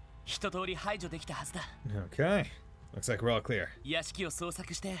は一通り排除できたはずだ。 Okay. Looks like we're all clear. 屋敷を捜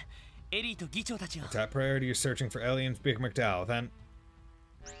索してエリーと議長たちを。 Top priority is searching for Ellie and Big McDowell, then.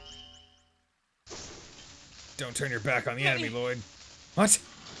 Don't turn your back on the enemy, Lloyd. What?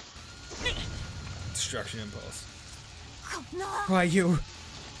 Destruction impulse. Why you?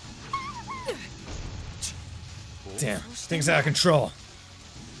 Damn, things out of control.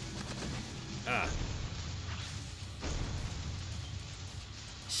 Ah.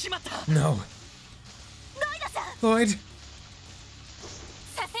 しまった。 No. Lloyd?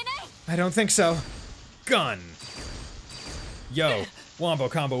 させない。 I don't think so. Gun. Yo, wombo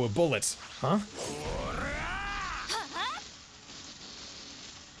combo with bullets. Huh?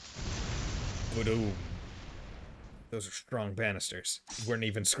 Boom. Those are strong banisters. Weren't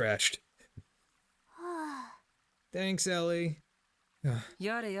even scratched. Thanks, Ellie.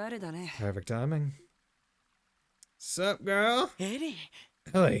 やれやれだね。 Perfect timing. Sup, girl? エリー。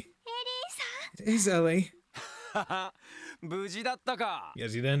 Ellie. It is Ellie. 無事だったか。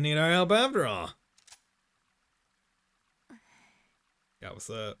 Guess you didn't need our help after all. Yeah, what's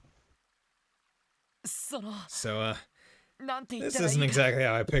up? その So, なんて言っ this たらいい isn't か exactly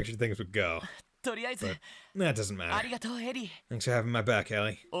how I pictured things would go. とりあえず But that doesn't あり matter. がとうエリー Thanks for having my back,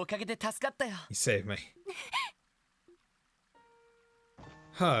 Ellie. おかげで助かったよ You saved me.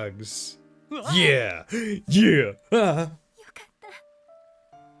 Hugs. うわ Yeah! Yeah! Ah. よかった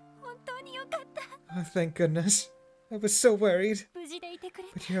本当によかった Oh, thank goodness. I was so worried. 無事でいてくれ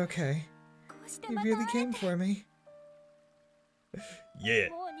て But you're okay. こうして You また really 会え came て for me. Yeah.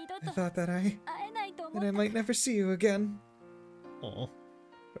 もう二度 I と thought that 会えないと思 that I った might never see you again. Oh,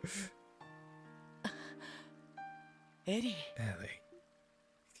 エリー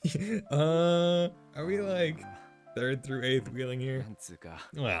Ellie. Are we like 3rd through 8th wheeling な here? んつうか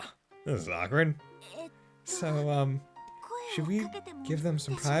Well, this is awkward. えっと So, should 声 we をかけても give them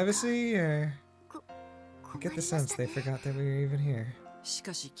some いいでしょうか privacy, or こ I get 困 the りま sense した they ね forgot that we were even here? し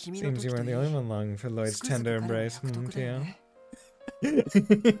かし君の Seems 時 you と weren't い the い only one longing for つ Lloyd's くづく tender 彼は embrace. 役得だよ Tio. ね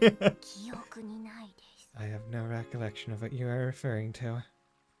記憶にないです I have no recollection of what you are referring to.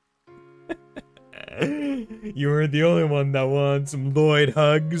 You were the only one that wanted some Lloyd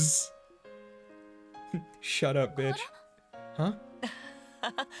hugs. Shut up, bitch. Huh?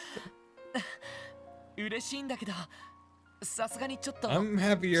 嬉しいんだけどさすがにちょっと I'm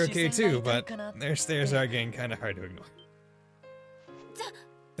happy you're okay 視線 too, が痛い but かなって their stares are getting kind of hard to ignore.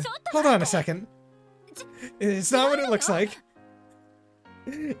 ちょっと Hold on a second. It's not what it looks like.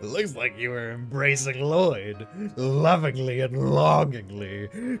 It looks like you were embracing Lloyd, lovingly and longingly,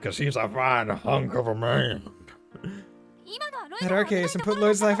 because he's a fine hunk of a man. 今のはロイ Had が our 危ない case と and こ put ろだ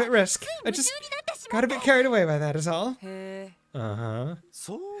Lloyd's った life at risk. つい I 夢中 just になってし got ま a って bit carried away by that is all. へえ Uh-huh.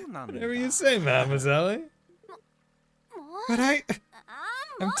 そうなんだ Whatever you say, Mademoiselle. もう But あ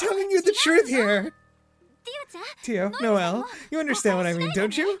I'm もう telling you the truth here. ティオちゃん Tio, Noel, you understand what I mean,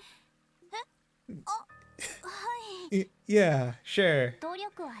 don't you? はい Yeah, sure. 努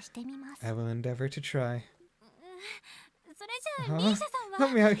力はしてみます I will endeavor to try. それじゃあ Huh? リーシャさん Help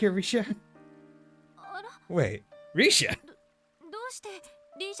は me out here, Risha. あら Wait, Risha? どうして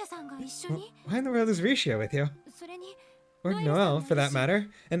リーシャさんが一緒に Why in the world is Risha with you? それに Or Noel, for that matter.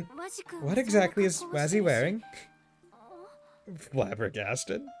 And ワジ君 what exactly is Wazzy wearing? あ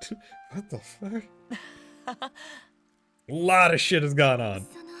Flabbergasted? What the fuck? A lot of shit has gone on.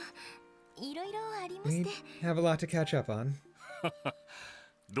 そのいろいろありま We して have a lot to catch up on.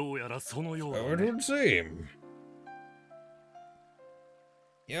 どうやらそのよう So だ it ね would seem.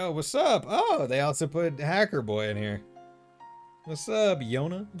 Yo, what's up? Oh, they also put Hacker Boy in here. What's up,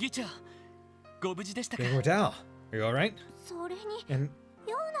 Yona? 議長ご無事でしたか Big Mortal. Are you alright? それに And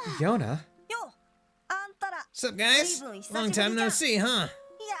ような Yona? よあんたら What's up, guys? Long time no see, huh? いやー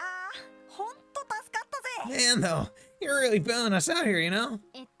ほんと助かったぜ Man, though, you're really bailing us out here, you know?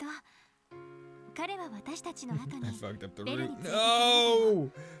 彼は私たちの後に I fucked up the ベル route. に連れて行かれた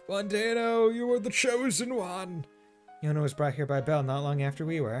No! Fontano, you were the chosen one! Yona was brought here by Bell not long after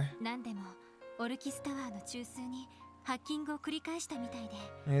we were. 何でもオルキスタワーの中枢にハッキングを繰り返したみたいで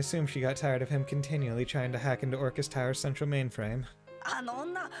I assume she got tired of him continually trying to hack into Orcus Tower's central mainframe. あの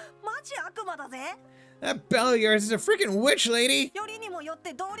女マジ悪魔だぜ That Bell of yours is a freaking witch lady! よりにもよっ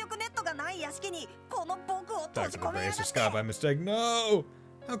て動力ネットがない屋敷にこの僕を閉 Talked じ to the 込めや base が of って Scott by mistake. No!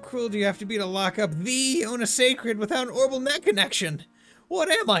 How cruel do you have to be to lock up the Ona Sacred without an orbital net connection? What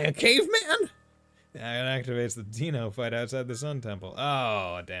am I, a caveman? Yeah, it activates the Dino fight outside the Sun Temple.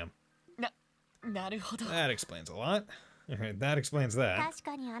 Oh, damn. なるほど That explains a lot. Alright, that explains that. 確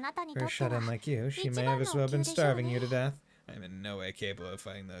かにあなたにと For っ a て shut は in like you, she may have as well been starving you to death. I'm in no way capable of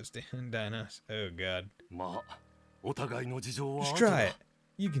fighting those dinos. Oh, God. まあお互いの事情は Just 後 try だ it.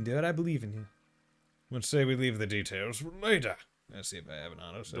 You can do it. I believe in you. Let's say we leave the details for later. Let's see if I have an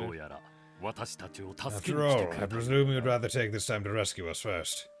auto ど save. うやら私たちを助け After に来て all, く I れた presume you'd rather take this time to rescue us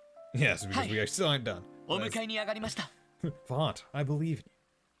first. Yes, because we still aren't done. お迎えに上がりました Font, I believe in you.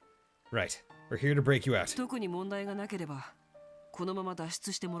 Right, we're here to break you out. 特に問題がなければこのまま脱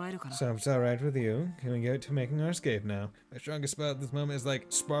出してもらえるかな So if it's alright with you, can we get to making our escape now? My strongest spell at this moment is like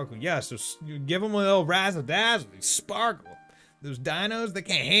sparkle. Yes, so you give them a little razzle dazzle, sparkle. Those dinos, they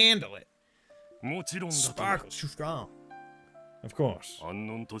can't handle it. もちろんだと Sparkle's too strong. Of course. 安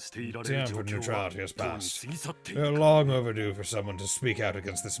穏としていられる Time 状 for 況は neutrality has とうに passed. 過ぎ去ってい We're る long overdue for someone to speak out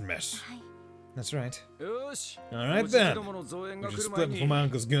against this mess. はい That's right. よし Alright おじ then. どもの増援 We が should 来る split 前に before my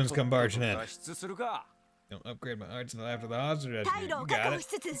uncle's goons come barging in. 脱出するか Don't upgrade my arts until after the odds are 退 ready. 路 You を確 got 保 it. し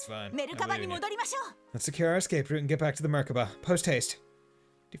つ It's つ fine. メル I カバ believe に in you. 戻りましょう Let's secure our escape route and get back to the Merkaba. Post haste.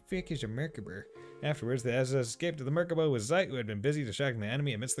 The frick is a Merkaba? Afterwards, the SS escaped to the Merkaba with Zeit, who had been busy distracting the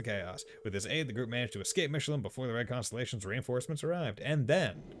enemy amidst the chaos. With his aid, the group managed to escape Michelin before the Red Constellation's reinforcements arrived. And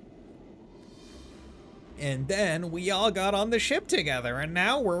then... And then we all got on the ship together, and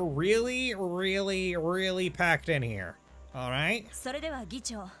now we're really, really, really packed in here. Alright? それでは議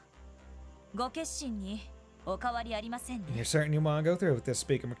長、ご決心にお変わりありませんね。 You're certain you want to go through with this,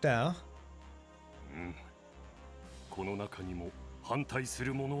 Speaker McDowell? この中にも反対す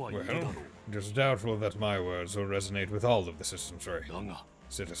る者はいるだろう。 Well, just doubtful that my words will resonate with all of the citizenry. だが、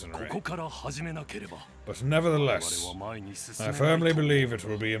 Citizenry. ここから始めなければ、 But nevertheless, 我々は前に進め I ない firmly と。 believe it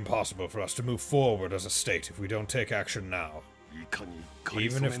will be impossible for us to move forward as a state if we don't take action now. いかにか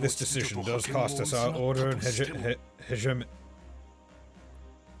りそ Even め if の this 秩序 decision と does 覇権を cost us 失 our っ order た and としても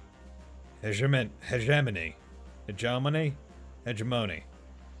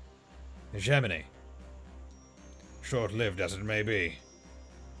hegemony. Short-lived as it may be.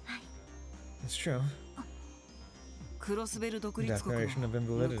 It's true. クロスベル独立国 Declaration of の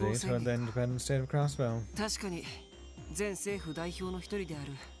無 invalidity 効 toward 宣 the 言 independent state of Crossbow. 確かに全政府代表の一人であ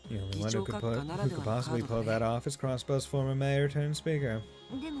る The only 議 one 長 who 閣下なら could ではのカ possibly ード pull だ that ね off is Crossbow's former mayor turned speaker.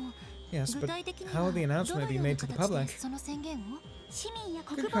 でも Yes, 具 but 体的に how は will the ど announcement の be ような made to the 形で public? その宣言を市民や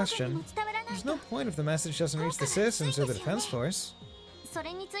国 Good 防軍にも question. 伝わらない There's と no point if the message doesn't reach the citizens or the defense force. そ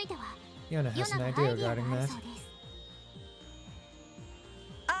れについては Yona ヨ has ナ an がア idea イデアが regarding ある that. そうです。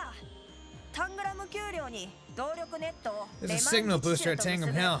ああ、タングラム給料に動力ネットを There's a signal booster at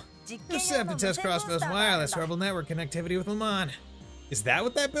Tangram Hill. It's set to test Crossbow's wireless rebel network connectivity with Le Mans. Is that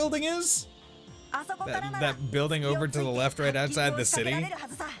what that building is? That building over to the left right outside the city?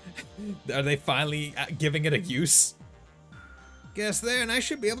 Are they finally giving it a use? Guess there, and I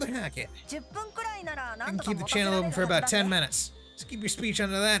should be able to hack it. 10分くらいなら I な can んとか keep the 持たせ channel られ open る for は about ずだ 10 ね。 minutes. Just keep your speech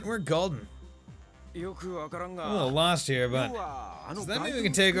under that, and we're golden. よくわからん I'm が a little lost here, but 要はあの does that mean we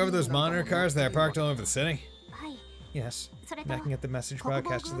can take over those monitor cars that are parked all over the city? はい。 Yes. それと And I can get the message 国防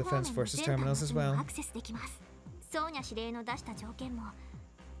broadcast to 軍 the 方面 defense の forces 全艦 terminals as に well. アクセスできます。ソーニャ司令の出した条件も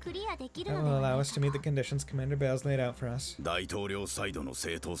クリアできる That ので will は allow ない us か to meet と the conditions Commander Bales laid out for us. 大統領サイドの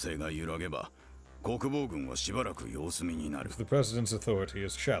正当性が揺らげば国防軍はしばらく様子見になる If the President's authority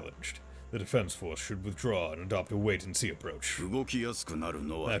is challenged, the defense force should withdraw and adopt a wait-and-see approach. 動きやすくなる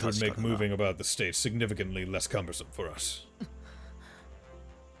のは That would 確 make かだな moving about the state significantly less cumbersome for us.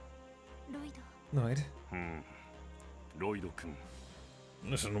 ロイド Lloyd? ロイド君、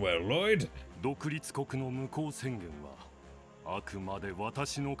 Listen well, Lloyd. 独立国の無効宣言はあくまで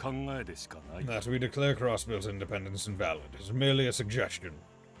私の考えでしかない。 That we declare Crossbill's independence invalid is merely a suggestion,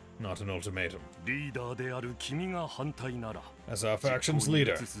 not an ultimatum. リーダーである君が反対なら、 As our faction's 実行に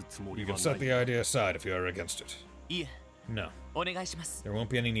leader, 移すつもり you は can な set the い。 idea aside if you are against it. いえ No, お願いします。 there won't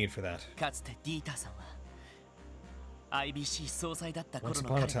be any need for that. かつてディーターさんは IBC 総裁だった頃 Once の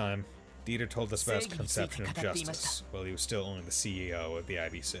upon a 彼が time, Dieter told us about his Seigi conception of について語っていました。 justice while he was still only the CEO of the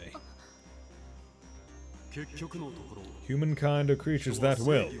IBC. 結局のところ、 Humankind are creatures that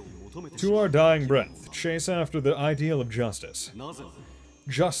will, to our dying breath, chase after the ideal of justice. なぜ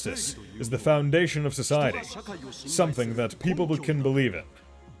Justice is the foundation of society, something that people can believe in.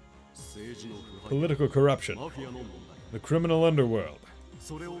 政治の腐敗、 Political corruption, マフィアの問題、 the criminal underworld.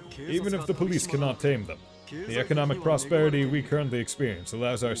 それを警 Even 察 if が the police 取り締まら cannot ない tame them, the economic prosperity we currently experience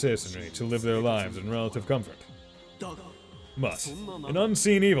allows our citizenry to live their lives in relative comfort. だが But an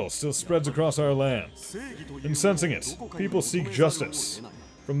unseen evil still spreads across our land. 正義という In sensing it, どこかに people 求 seek めざるを justice. 得ない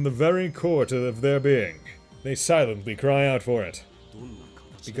From the very core of their being, they silently cry out for it. どんな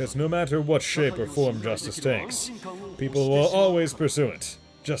形 Because no matter what shape or form justice takes, people will always pursue it,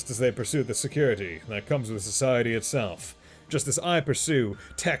 just as they pursue the security that comes with society itself. Just as I pursue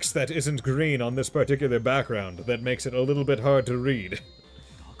text that isn't green on this particular background that makes it a little bit hard to read. だ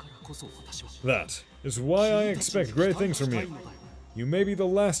からこそ私は That is why I expect great things from you. You may be the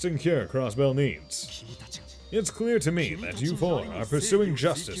lasting cure Crossbell needs. 君たちが It's clear to me that you four are pursuing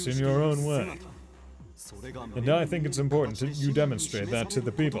justice in your own way. それが And I think it's important that you demonstrate that to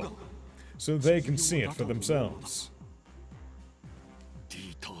the people, so they can see it for themselves. デ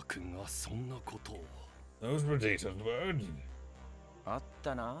ィーター君がそんなことを Those were detailed words. あっ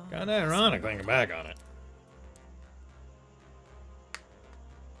たな Kinda ironic thinking back on it.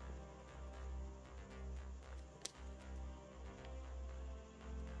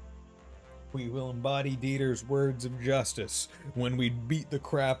 We will embody Dieter's words of justice when we beat the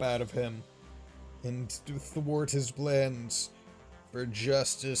crap out of him and thwart his plans for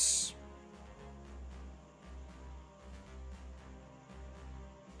justice.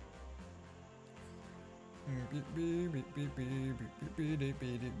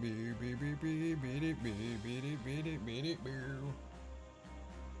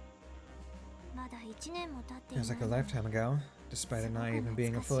 Feels like a lifetime ago, despite it not even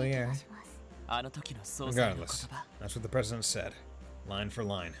being a full year. あの時の総裁の言 Regardless, 葉 that's what the president said, line for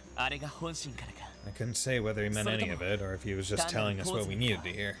line. あれが本心からか I couldn't say whether he meant any of it or if he was just telling us what we needed to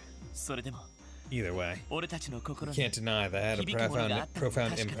hear. Either way, you can't deny that had a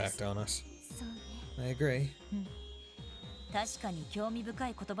profound impact on us. I agree. It's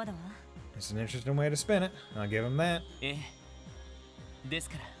an interesting way to spin it. I'll give him that.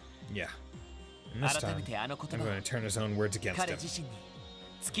 Yeah. And this time, I'm going to turn his own words against him.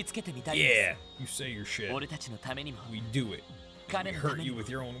 Yeah, you say your shit. We do it. We hurt you with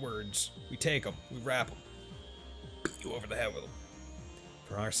your own words. We take them. We wrap them. Beat you over the head with them.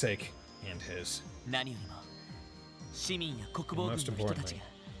 For our sake and his. And most importantly,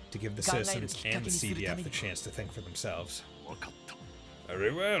 to give the citizens and the CDF the chance to think for themselves.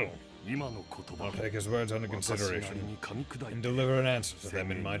 Very well. I'll take his words under consideration and deliver an answer to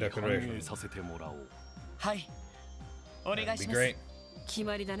them in my declaration. That'd be great.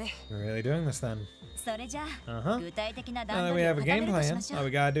 We're really doing this then. Now that we have a game plan, all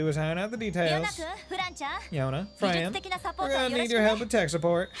we gotta do is iron out the details. Yona, Fran, we're gonna need your help with tech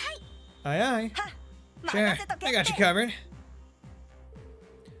support. Aye aye. Sure, I got you covered.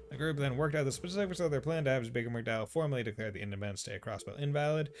 The group then worked out the specifics of their plan to have Bacon McDowell formally declare the Independence Day crossbow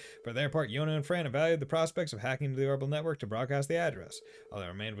invalid. For their part, Yona and Fran evaluated the prospects of hacking into the orbital network to broadcast the address. All that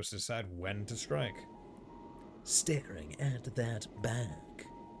remained was to decide when to strike. Staring at that back.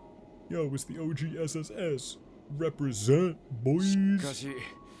 Yo, it's the OG SSS. Represent, boys.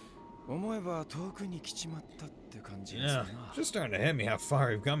 Yeah, just starting to hit me how far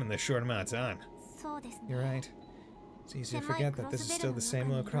we've come in this short amount of time. You're right. It's easy to forget that this is still the same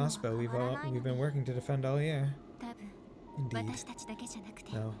little crossbow we've been working to defend all year. Indeed.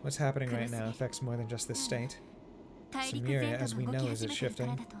 No, what's happening right now affects more than just this state. Samaria, as we know, is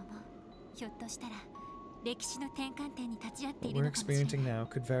shifting. What we're experiencing now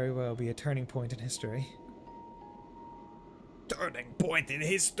could very well be a turning point in history. Turning point in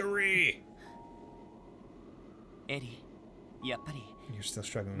history! You're still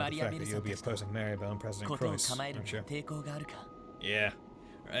struggling with the fact that you'll be opposing Maribel and President Croix, aren't you? Yeah,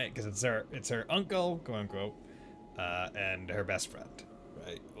 right, because it's her uncle, quote unquote, and her best friend,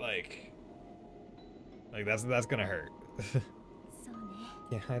 right? Like that's gonna hurt.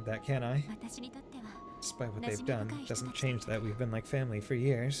 Can't hide that, can I? Despite what they've done, doesn't change that we've been like family for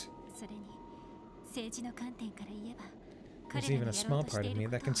years. There's even a small part of me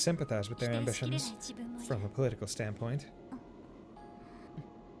that can sympathize with their ambitions, from a political standpoint.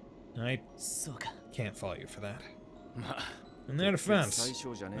 I can't fault you for that. In their defense,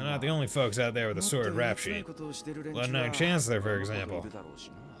 they're not the only folks out there with a sword rap sheet. Blood Knight Chancellor, for example.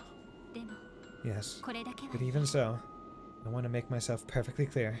 Yes, but even so, I want to make myself perfectly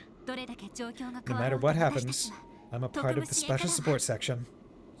clear. No matter what happens, I'm a part of the Special Support Section.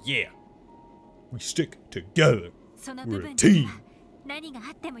 Yeah. We stick together. We're a team.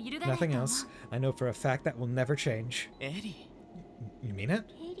 Nothing else. I know for a fact that will never change. You mean it?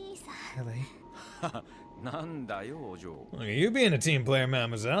 Ellie. Look at you being a team player,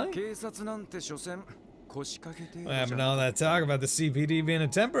 mademoiselle. What happened to all that talk about the CPD being a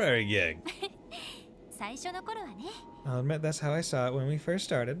temporary gig? I'll admit that's how I saw it when we first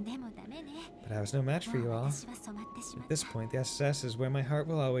started. But I was no match for you all. At this point, the SS is where my heart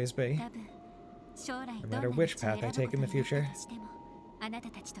will always be. No matter which path I take in the future,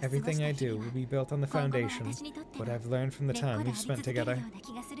 everything I do will be built on the foundation, what I've learned from the time we've spent together.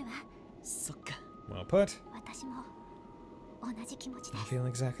 Well put. I feel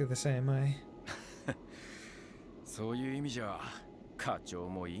exactly the same way.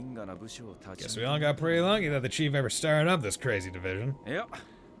 Guess we all got pretty lucky that the chief ever started up this crazy division. Oh,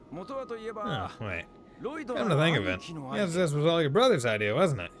 wait. Come to think of it, yes, this was all your brother's idea,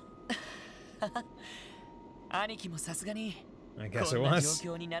 wasn't it? I guess it was. I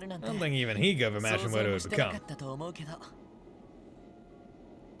don't think even he could have imagined what it would become.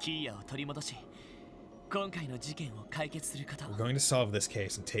 We're going to solve this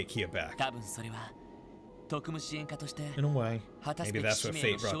case and take Kia back. In a way, maybe that's what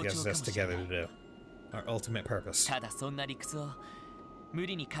fate brought the SS together to do. Our ultimate purpose. But we're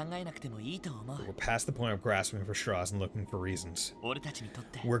past the point of grasping for straws and looking for reasons.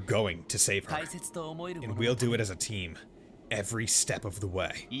 We're going to save her. And we'll do it as a team. Every step of the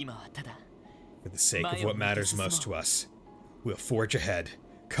way. For the sake of what matters most to us. We'll forge ahead,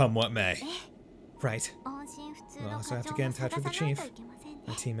 come what may. Right. We'll also have to get in touch with the chief.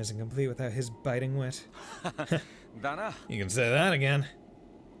 The team isn't complete without his biting wit. You can say that again.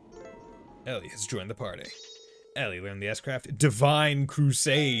 Ellie has joined the party. Ellie learned the S-craft Divine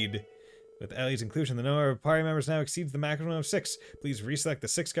Crusade. With Ellie's inclusion, the number of party members now exceeds the maximum of 6. Please reselect the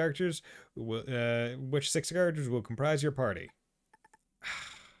 6 characters, which 6 characters will comprise your party.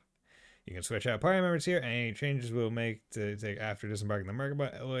 You can switch out party members here. Any changes we'll make to take after disembarking the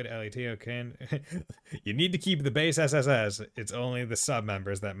Merkabah. Lloyd, LETO can. You need to keep the base SSS. It's only the sub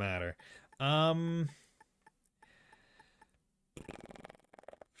members that matter.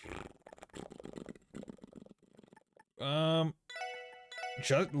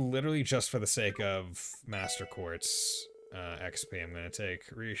 Literally just for the sake of Master Quartz XP, I'm going to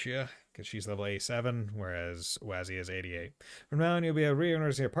take Risha, because she's level 87, whereas Wazzy is 88. From now on, you'll be able to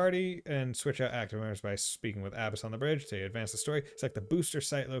reorganize your party and switch out active members by speaking with Abyss on the bridge. To advance the story, select the booster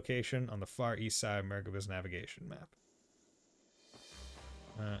site location on the far east side of Merkabah's navigation map.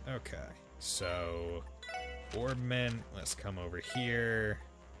 Okay, so Orbman, let's come over here.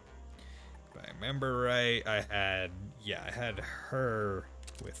 If I remember right, I had her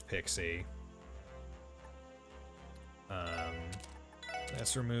with Pixie.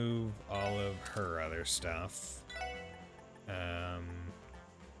 Let's remove all of her other stuff.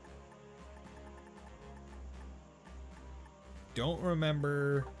 Don't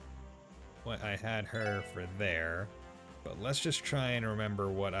remember what I had her for there, but let's just try and remember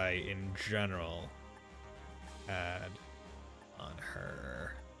what I, in general, had on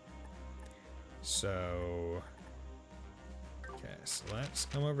her. So, okay, so let's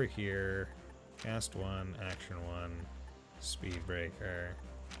come over here, cast 1, action 1, speed breaker.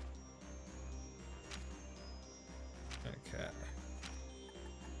 Okay.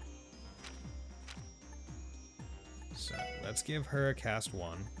 So let's give her a cast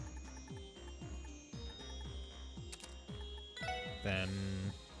 1. Then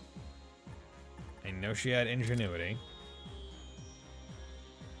I know she had ingenuity.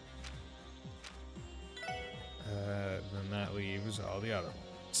 Then that leaves all the other ones.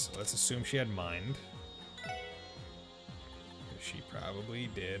 So let's assume she had mind. She probably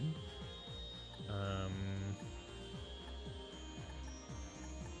did.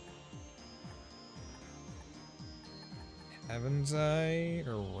 Heaven's Eye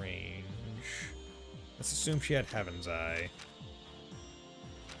or range? Let's assume she had Heaven's Eye.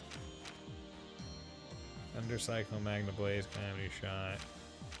 Thunder Cycle, Magna Blaze, Calamity Shot.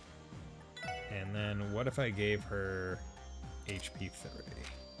 And then what if I gave her HP 3?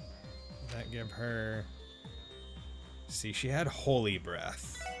 Would that give her... See, she had Holy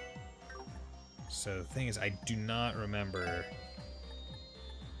Breath. So the thing is, I do not remember.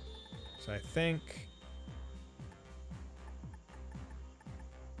 So I think...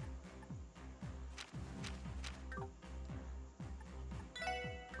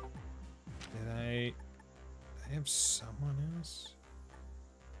 Did I have someone else?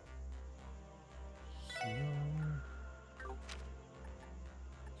 Heal.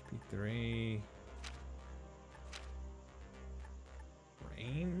 HP 3.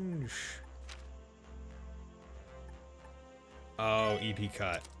 Range. Oh, EP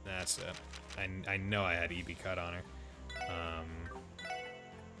cut. That's it. I know I had EP cut on her.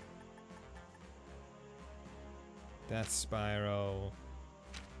 Death Spiral.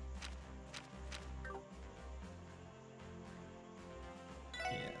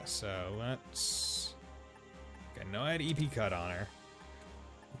 Yeah, so let's... I know I had EP cut on her.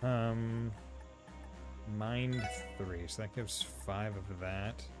 Mind 3, so that gives 5 of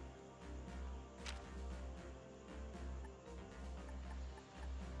that.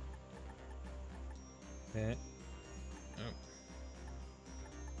 Hit. Oh.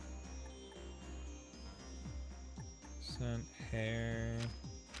 Scent, hair.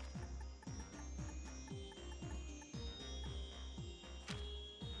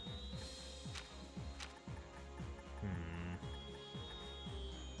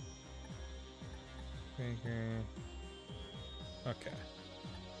 Okay,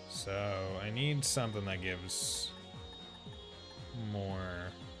 so I need something that gives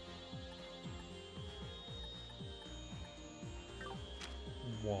more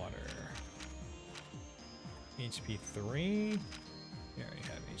water. HP 3? We already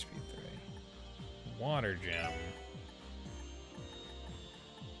have HP 3. Water gem.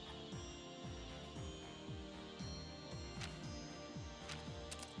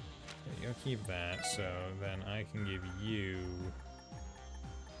 You'll keep that, so then I can give you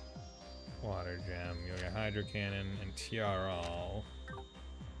water gem. You'll get hydro cannon and TRL.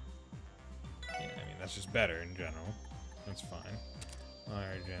 Yeah, I mean that's just better in general. That's fine.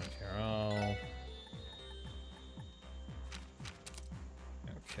 Water gem, TRL.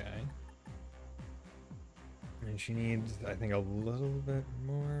 Okay. And she needs, I think, a little bit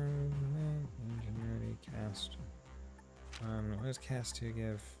more ingenuity cast. What does cast 2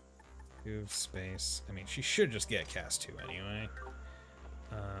 give? Move space. I mean, she should just get cast 2 anyway.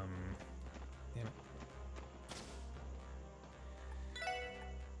 Damn it.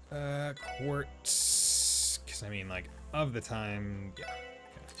 Quartz. Because, I mean, like, of the time... Yeah.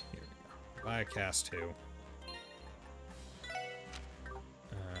 Okay, here we go. Buy a cast 2.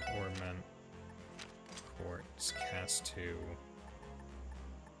 Ornament. Quartz. Cast 2.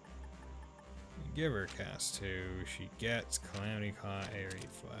 Give her cast 2. She gets Calamity Claw, A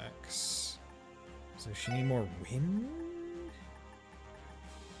Reflex. So she need more wind?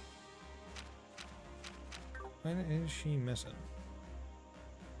 What is she missing?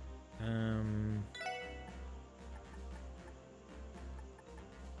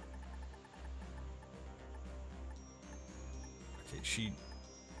 Okay,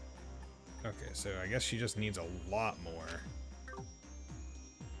 okay, so I guess she just needs a lot more.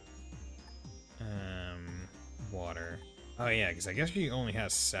 Water. Oh yeah, because I guess she only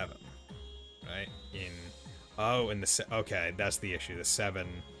has 7, right? Okay, that's the issue. The 7.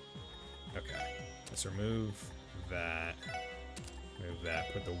 Okay, let's remove that. Move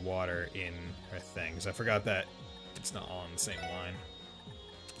that. Put the water in her thing, because I forgot that it's not all on the same line.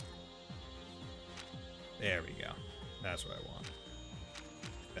 There we go. That's what I want.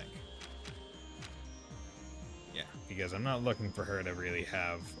 I think. Yeah, because I'm not looking for her to really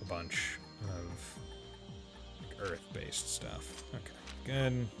have a bunch of earth-based stuff. Okay,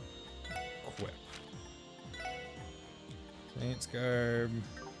 good. Equip. Saints Garb.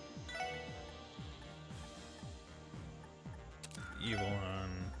 Evil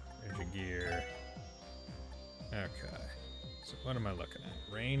on. There's your gear. Okay. So what am I looking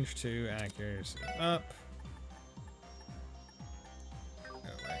at? Range 2, accuracy up. Oh,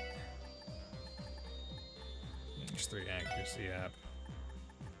 wait. Range 3, accuracy up.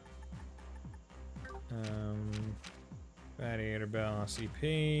 Gladiator Bell,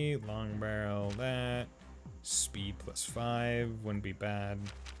 CP, long barrel, that. Speed +5 wouldn't be bad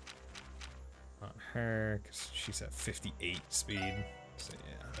on her, because she's at 58 speed. So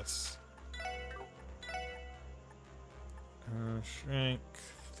yeah, that's...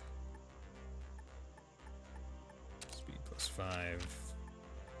 strength. Speed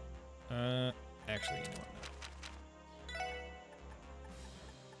 +5. Actually, you know what?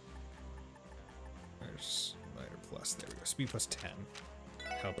 There's lighter plus. There we go. Speed +10.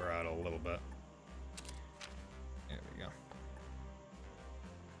 Help her out a little bit. There we go.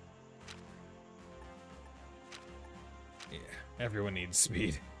 Yeah, everyone needs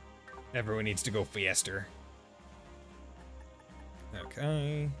speed. Everyone needs to go faster.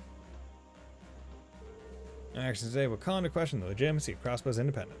 Okay. Actions today will call into question the legitimacy of Crossbow's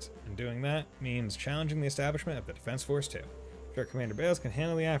independence, and doing that means challenging the establishment of the Defense Force too. Sure, Commander Bales can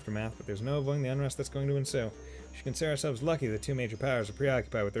handle the aftermath, but there's no avoiding the unrest that's going to ensue. We should consider ourselves lucky that 2 major powers are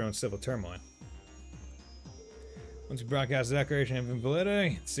preoccupied with their own civil turmoil. Once we broadcast the Declaration of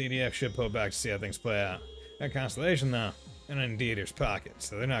Invalidity, the CDF should pull back to see how things play out. That Constellation, though, and in Dieter's pocket,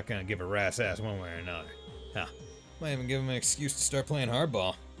 so they're not going to give a rat's ass one way or another. Huh. Might even give them an excuse to start playing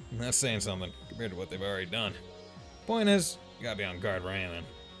hardball. And that's saying something compared to what they've already done. Point is, you gotta be on guard for anything.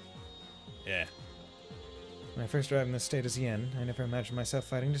 Yeah. When I first arrived in this state as Yin, I never imagined myself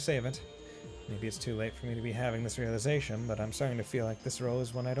fighting to save it. Maybe it's too late for me to be having this realization, but I'm starting to feel like this role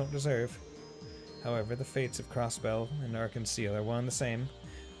is one I don't deserve. However, the fates of Crossbell and Arkan Seal are one and the same.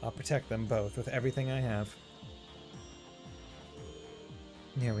 I'll protect them both with everything I have.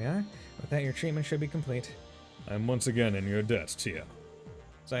 Here we are. With that, your treatment should be complete. I'm once again in your debt, Tia.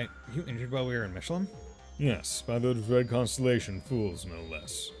 So, you injured while we were in Michelin? Yes, by those Red Constellation fools, no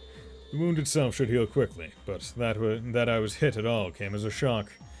less. The wound itself should heal quickly, but that I was hit at all came as a shock.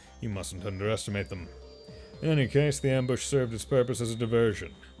 You mustn't underestimate them. In any case, the ambush served its purpose as a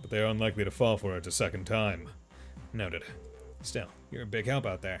diversion, but they are unlikely to fall for it a second time. Noted. Still, you're a big help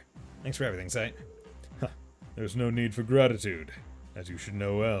out there. Thanks for everything, Sight. There's no need for gratitude, as you should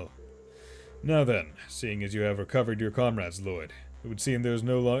know well. Now then, seeing as you have recovered your comrades, Lloyd, it would seem there is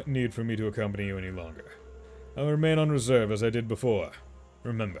no need for me to accompany you any longer. I'll remain on reserve as I did before.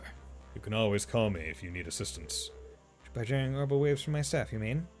 Remember, you can always call me if you need assistance. By generating orbital waves from my staff, you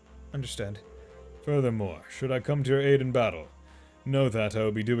mean? Understood. Furthermore, should I come to your aid in battle, know that I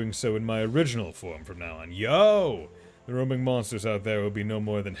will be doing so in my original form from now on. Yo! The roaming monsters out there will be no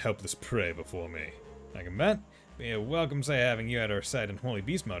more than helpless prey before me. I can bet. Be a welcome sight having you at our side in Holy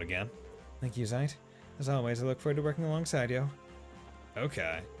Beast mode again. Thank you, Zite. As always, I look forward to working alongside you.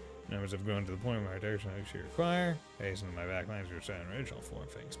 Okay. Numbers have grown to the point where I actually require. Based on my backlines, your side in original form,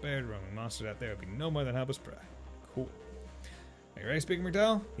 fake spared. Roaming monsters out there will be no more than helpless prey. Cool. Are you ready, Speaker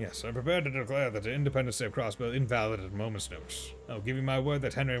McDowell? Yes, I'm prepared to declare that the Independence Day crossbow invalid at a moment's notice. I'll give you my word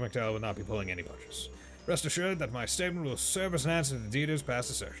that Henry McDowell will not be pulling any punches. Rest assured that my statement will serve as an answer to the Dieter's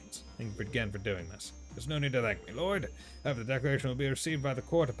past assertions. Thank you again for doing this. There's no need to thank me, Lord. However, the declaration will be received by the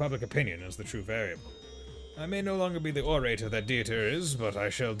court of public opinion as the true variable. I may no longer be the orator that Dieter is, but I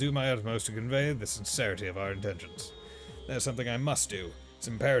shall do my utmost to convey the sincerity of our intentions. That is something I must do. It's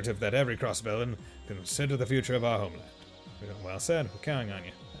imperative that every crossbellion consider the future of our homeland. Well said. We're counting on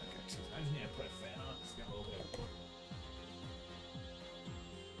you. Okay, so I just need to put a fan on. It's got a little bit of...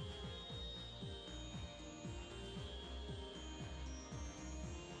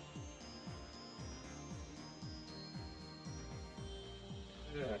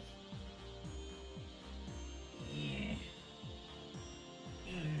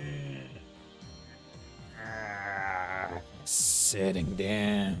 Sitting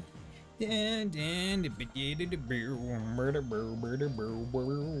down. Okay,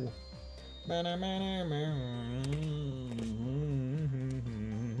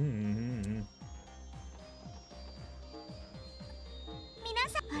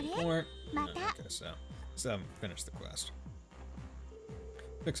 so finish the quest.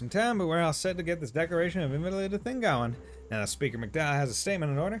 Took some time, but we're all set to get this Declaration of Invalidity thing going. Now that Speaker McDowell has a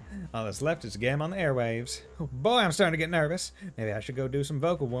statement in order, all that's left is to get him on the airwaves. Oh boy, I'm starting to get nervous. Maybe I should go do some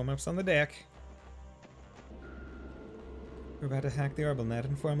vocal warm-ups on the deck. We're about to hack the orbital net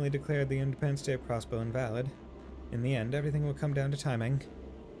and formally declare the Independence Day crossbow invalid. In the end, everything will come down to timing.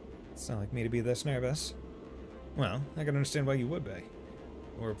 It's not like me to be this nervous. Well, I can understand why you would be.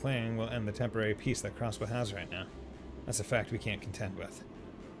 What we're planning will end the temporary peace that crossbow has right now. That's a fact we can't contend with.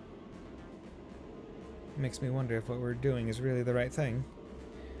 It makes me wonder if what we're doing is really the right thing.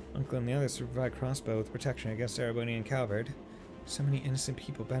 Uncle and the others provide crossbow with protection against Erebony and Calvard. So many innocent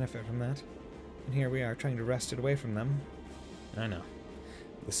people benefit from that. And here we are trying to wrest it away from them. I know.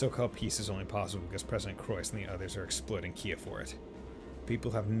 The so-called peace is only possible because President Croix and the others are exploiting Kia for it.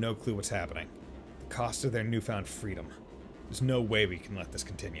 People have no clue what's happening. The cost of their newfound freedom. There's no way we can let this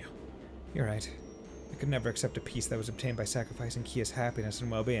continue. You're right. I could never accept a peace that was obtained by sacrificing Kia's happiness and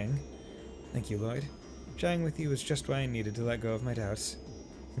well-being. Thank you, Lloyd. Chatting with you was just why I needed to let go of my doubts.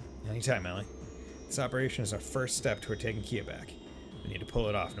 Anytime, Ellie. This operation is our first step toward taking Kia back. We need to pull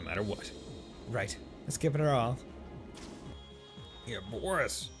it off no matter what. Right. Let's give it our all. Yeah,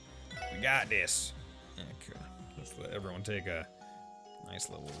 Boris. We got this. Okay. Let's let everyone take a nice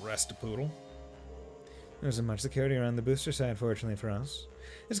little rest-a-poodle. There isn't much security around the booster side, fortunately for us.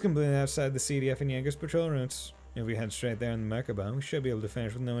 It's completely outside the CDF and Jaeger's patrol routes. If we head straight there in the Merkaba, we should be able to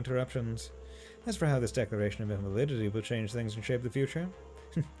finish with no interruptions. As for how this Declaration of Invalidity will change things and shape the future,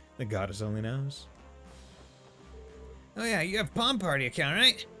 the goddess only knows. Oh yeah, you have a Palm Party account,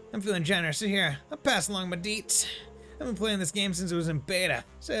 right? I'm feeling generous here. I'll pass along my deets. I've been playing this game since it was in beta,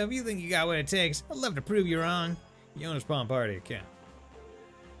 so if you think you got what it takes, I'd love to prove you wrong. Yona's Palm Party account.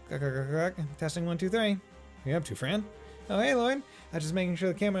 Testing 1, 2, 3. What are you up to, friend? Oh hey, Lloyd. I was just making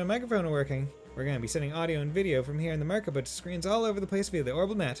sure the camera and microphone are working. We're going to be sending audio and video from here in the Merkaba to screens all over the place via the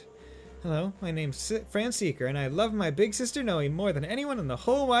orbital net. Hello, my name's Fran Seeker, and I love my big sister Noe more than anyone in the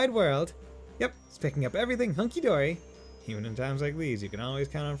whole wide world. Yep, it's picking up everything hunky-dory. Even in times like these, you can always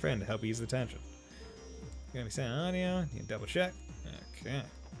count on Fran to help ease the tension. You're gonna be sending audio, you double check. Okay.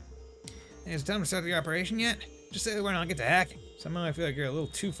 Hey, is it time to start the operation yet? Just say the word and I'll get to hacking. Somehow I feel like you're a little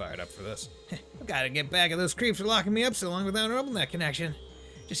too fired up for this. I've gotta get back at those creeps for locking me up so long without an orbital net connection.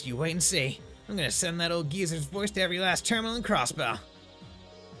 Just you wait and see. I'm gonna send that old geezer's voice to every last terminal and crossbow.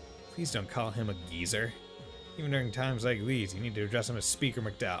 Please don't call him a geezer. Even during times like these, you need to address him as Speaker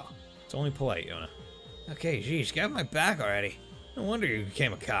McDowell. It's only polite, Yona. Okay, geez, get off my back already. No wonder you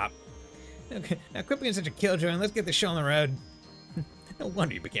became a cop. Okay, now quit being such a killjoy and let's get this show on the road. No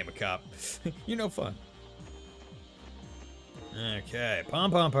wonder you became a cop. You're no fun. Okay,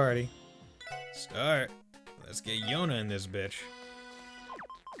 pom-pom party. Start. Let's get Yona in this bitch.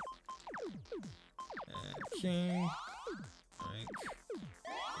 Okay.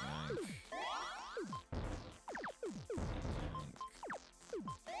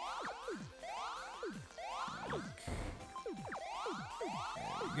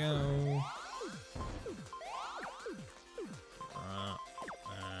 There we go.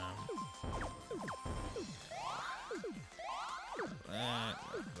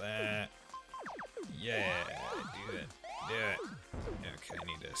 That. Yeah, do it. Do it. Okay, I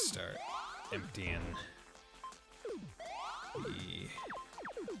need to start emptying the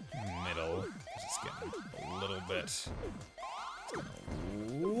middle because it's getting a little bit,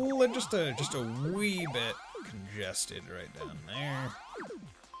 just a wee bit congested right down there.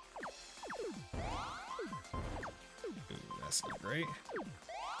 Ooh, that's not great.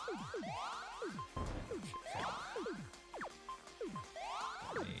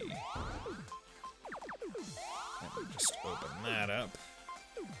 Let me just open that up.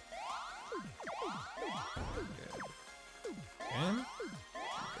 And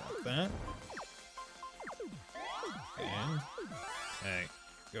got that. And hey,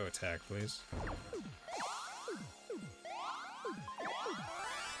 go attack, please.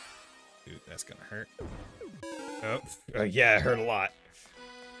 Dude, that's gonna hurt. Oh, yeah, it hurt a lot.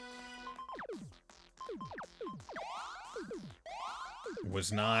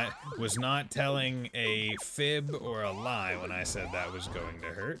 Was not telling a fib or a lie when I said that was going to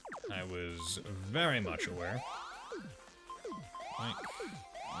hurt. I was very much aware. Okay,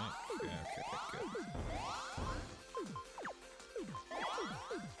 good.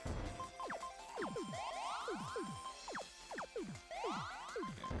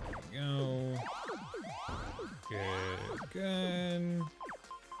 There we go. Good. Okay,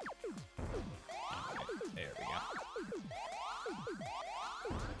 there we go.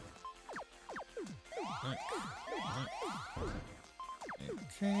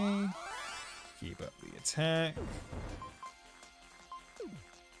 Okay. Keep up the attack.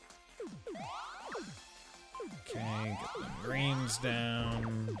 Okay, get the greens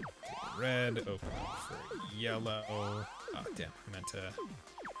down. Get red, open up for yellow. Oh, damn, I meant to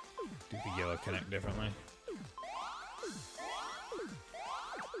do the yellow connect differently.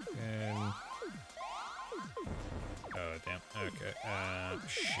 And oh, damn. Okay.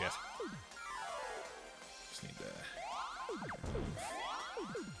 Shit. Just need to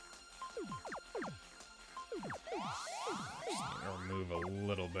remove a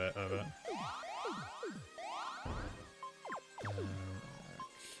little bit of it.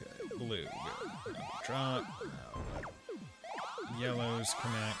 Okay, blue, good. Drop. Now let yellows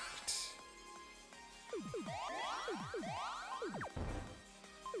connect.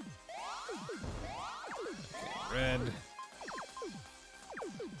 Okay, red.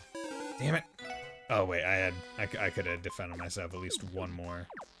 Damn it. Oh wait, I could have defended myself at least one more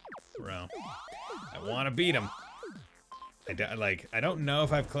row. I want to beat him. I don't know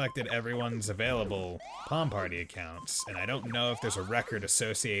if I've collected everyone's available Palm Party accounts, and I don't know if there's a record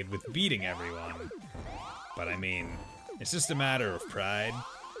associated with beating everyone. But I mean, it's just a matter of pride.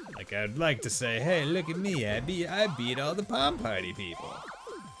 Like, I'd like to say, hey, look at me, I beat all the Palm Party people.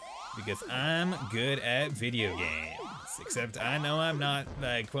 Because I'm good at video games. Except I know I'm not,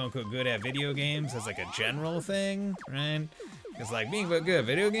 like, quote-unquote good at video games as, like, a general thing, right? Because, like, being good at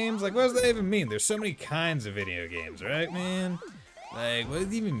video games, like, what does that even mean? There's so many kinds of video games, right, man? Like, what does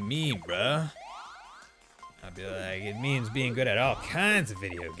it even mean, bruh? I'd be like, it means being good at all kinds of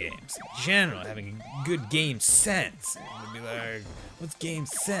video games. In general, having good game sense. And I'd be like, what's game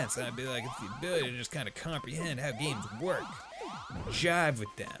sense? And I'd be like, it's the ability to just kind of comprehend how games work. And jive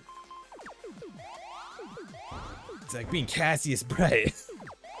with them. It's like being Cassius Bright.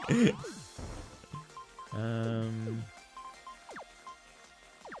 Shit.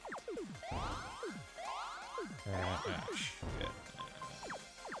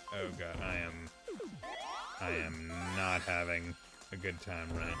 Oh god, I am not having a good time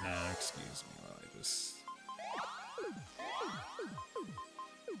right now. Excuse me while I just...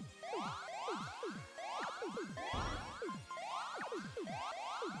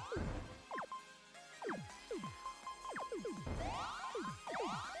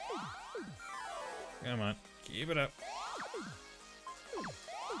 Come on, keep it up.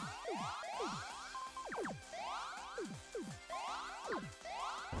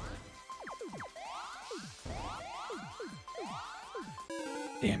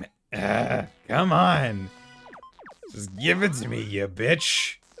 Damn it. Come on. Just give it to me, you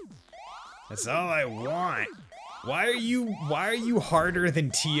bitch. That's all I want. Why are you harder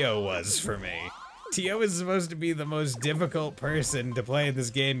than Tio was for me? Tio is supposed to be the most difficult person to play this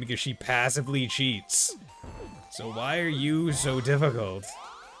game because she passively cheats. So why are you so difficult?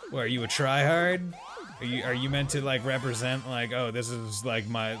 What, are you a tryhard? Are you meant to like represent like, oh, this is like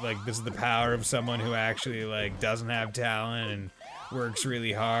this is the power of someone who actually like doesn't have talent and works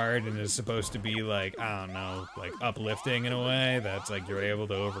really hard and is supposed to be like, I don't know, like uplifting in a way that's like you're able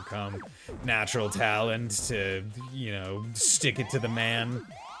to overcome natural talent to, you know, stick it to the man.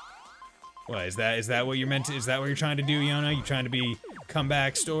 What, is that what you're meant to, is that what you're trying to do, Yona? You trying to be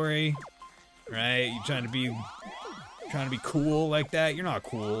comeback story? Right? You trying to be cool like that? You're not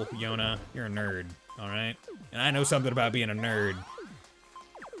cool, Yona. You're a nerd, alright? And I know something about being a nerd.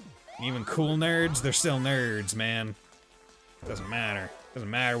 Even cool nerds, they're still nerds, man. Doesn't matter. Doesn't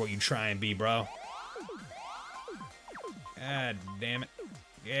matter what you try and be, bro. God damn it.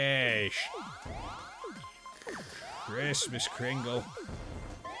 Gosh. Christmas Kringle.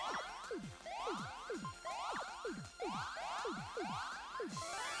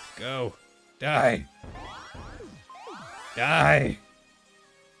 Go. Die. Die.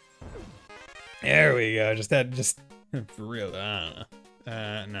 There we go. Just for real. I don't know.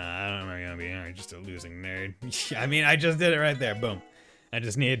 No, I don't know. Gonna be just a losing nerd. I mean, I just did it right there. Boom. I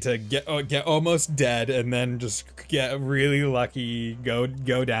just needed to get almost dead and then just get really lucky, go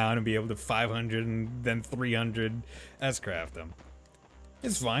down and be able to 500 and then 300 S-craft them.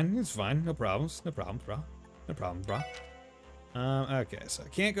 It's fine. It's fine. No problems. No problems, bro. No problems, bro. Okay, so I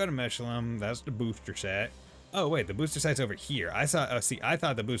can't go to Michelin. That's the booster site. Oh wait, the booster site's over here. I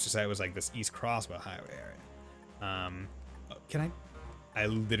thought the booster site was like this East Crossbow Highway area. Can I? I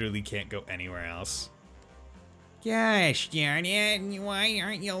literally can't go anywhere else. Gosh darn it, why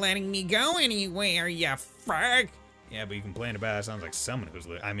aren't you letting me go anywhere, you fuck? Yeah, but you complain about it. Sounds like someone who's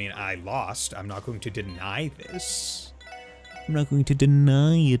I mean, I lost. I'm not going to deny this. I'm not going to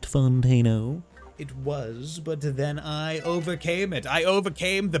deny it, Fontano. It was, but then I overcame it. I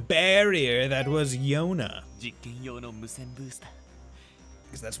overcame the barrier that was Yona. Because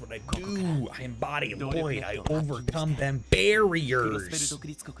that's what I do. I embody Lloyd. I overcome them barriers.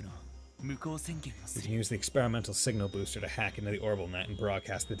 We can use the experimental signal booster to hack into the orbital net and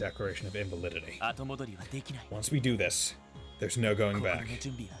broadcast the declaration of invalidity. Once we do this, there's no going back.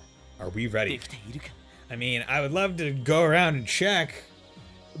 Are we ready? I mean, I would love to go around and check,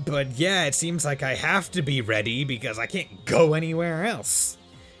 but yeah, it seems like I have to be ready because I can't go anywhere else.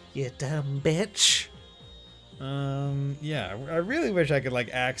 You dumb bitch. Yeah, I really wish I could, like,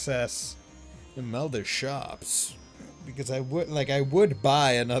 access Imelda's shops. Because I would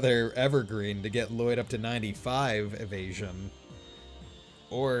buy another Evergreen to get Lloyd up to 95 evasion.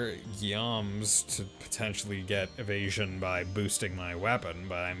 Or Yams to potentially get evasion by boosting my weapon.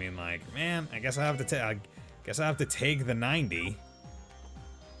 But I mean, like, man, I guess I have to take the 90.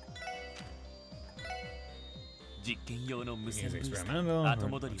 Experimental. No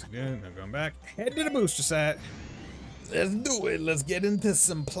going back. Head to the booster site. Let's do it. Let's get into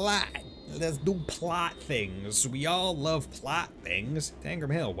some plot. Let's do plot things. We all love plot things.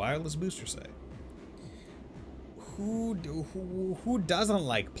 Tangram Hill, wireless booster site. Who doesn't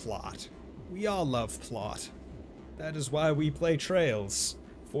like plot? We all love plot. That is why we play Trails.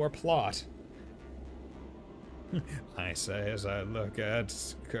 For plot. I say as I look at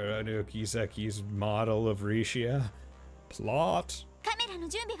Kuranuki Seki's model of Rishia. Plot.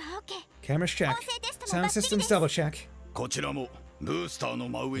 Cameras check. Sound systems double check. We are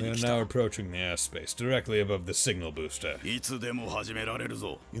now approaching the airspace, directly above the signal booster. You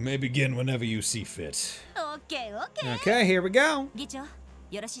may begin whenever you see fit. Okay, here we go. You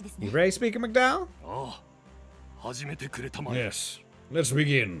ready, Speaker McDowell? Yes, let's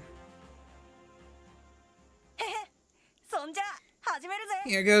begin.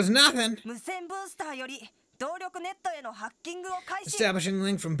 Here goes nothing. Establishing the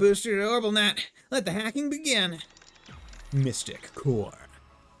link from booster to orbital net. Let the hacking begin. Mystic Core.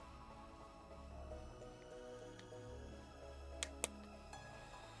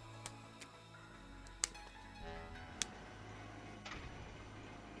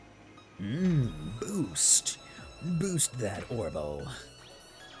 Boost. Boost that orbital.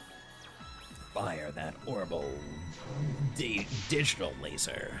 Fire that orbital digital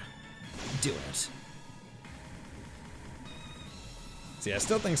laser. Do it. See, I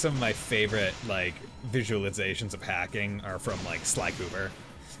still think some of my favorite, like, visualizations of hacking are from, like, Sly Cooper,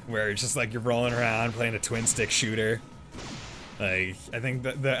 where it's just like you're rolling around playing a twin stick shooter. Like, I think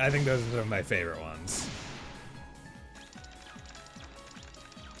those are some of my favorite ones.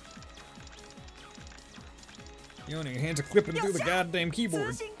 Your hands are clipping through the goddamn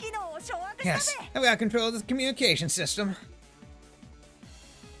keyboard. Yes, I've got control of the communication system.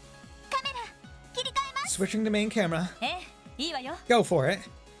 Switching to main camera. Go for it.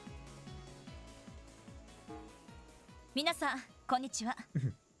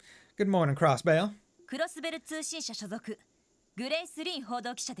 Good morning, Crossbell.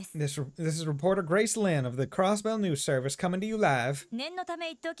 This is reporter Grace Lynn of the Crossbell News Service coming to you live.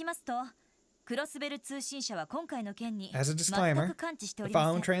 As a disclaimer, the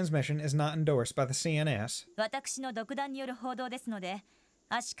following transmission is not endorsed by the CNS.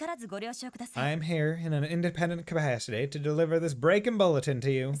 I am here in an independent capacity to deliver this breaking bulletin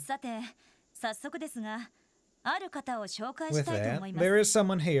to you. With that, there is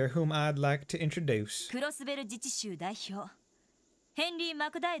someone here whom I'd like to introduce.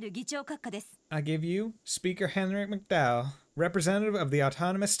 I give you Speaker Henry McDowell, representative of the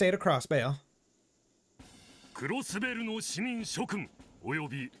autonomous state of Crossbell.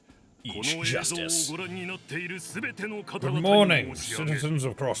 Each justice. Good morning, citizens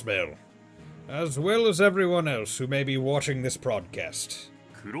of Crossbell, as well as everyone else who may be watching this broadcast.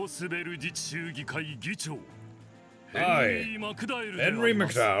 I, Henry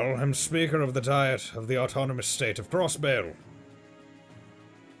McDowell, am Speaker of the Diet of the Autonomous State of Crossbale.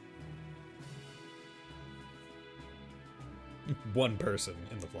 One person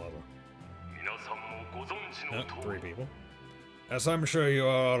in the plaza. No, 3 people. As I'm sure you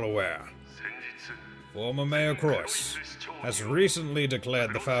are all aware, former Mayor Cross has recently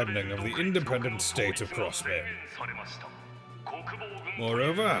declared the founding of the independent state of Crossbale.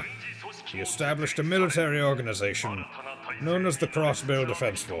 Moreover, he established a military organization known as the Crossbale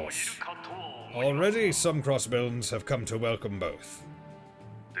Defense Force. Already, some Crossbaleans have come to welcome both.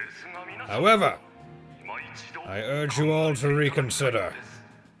 However, I urge you all to reconsider.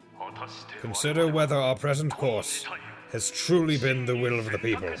 Consider whether our present course has truly been the will of the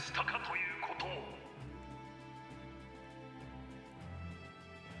people.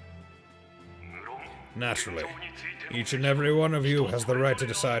 Naturally, each and every one of you has the right to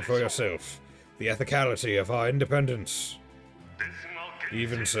decide for yourself the ethicality of our independence.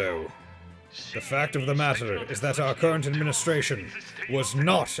 Even so, the fact of the matter is that our current administration was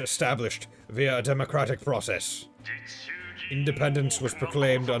not established via a democratic process. Independence was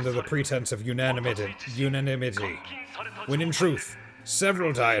proclaimed under the pretense of unanimity, when in truth,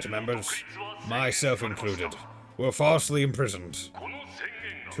 several Diet members, myself included, were falsely imprisoned.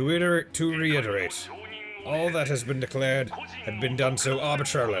 To reiterate, all that has been declared had been done so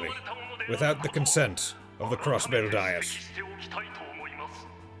arbitrarily, without the consent of the Crossbale Diet.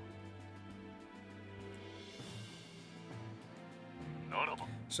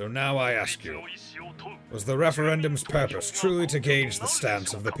 So now I ask you, was the referendum's purpose truly to gauge the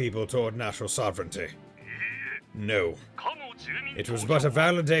stance of the people toward national sovereignty? No. It was but a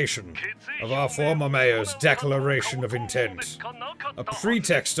validation of our former mayor's declaration of intent, a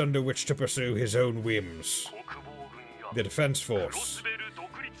pretext under which to pursue his own whims. The Defense Force,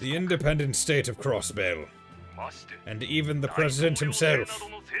 the independent state of Crossbale, and even the President himself,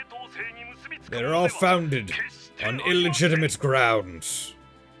 they're all founded on illegitimate grounds.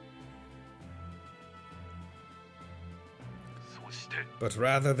 But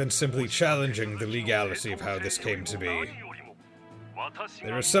rather than simply challenging the legality of how this came to be,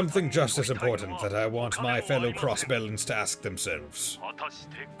 there is something just as important that I want my fellow Crossbaleans to ask themselves.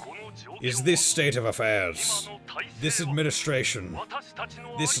 Is this state of affairs, this administration,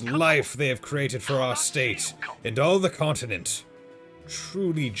 this life they have created for our state and all the continent,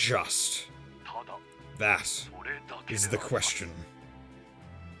 truly just? That is the question.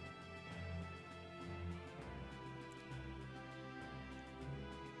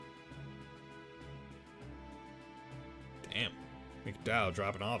 Damn, McDowell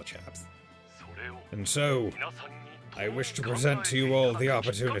dropping all the chaps. And so, I wish to present to you all the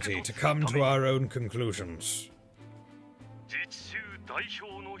opportunity to come to our own conclusions.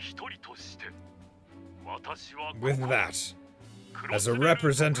 With that, as a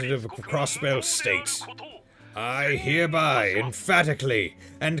representative of the Crossbale State, I hereby emphatically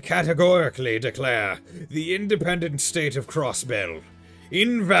and categorically declare the independent state of Crossbale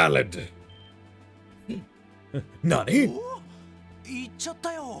invalid. Nani?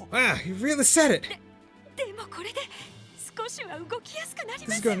 Ah, you really said it. This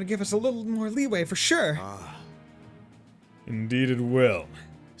is going to give us a little more leeway for sure. Indeed it will.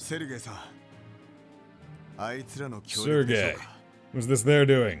 Sergei, what's this they're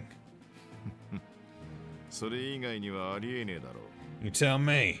doing? You tell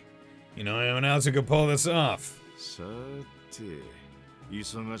me. You know anyone else who could pull this off?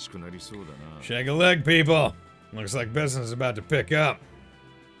 Shake a leg, people. Looks like business is about to pick up.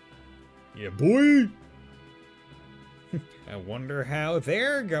 Yeah, boy. I wonder how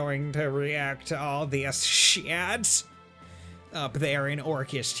they're going to react to all this shit up there in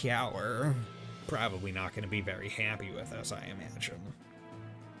Orcus Tower. Probably not going to be very happy with us, I imagine.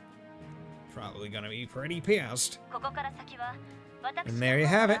 Probably going to be pretty pissed. And there you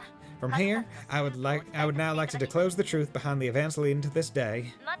have it. From here, I would now like to disclose the truth behind the events leading to this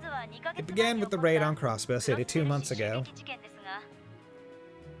day. It began with the raid on Crossbale City 2 months ago.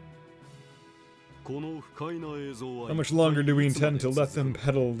 How much longer do we intend to let them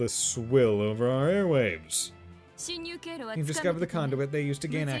peddle this swill over our airwaves? You've discovered the conduit they used to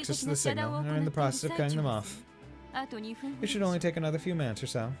gain access to the signal and are in the process of cutting them off. It should only take another few minutes or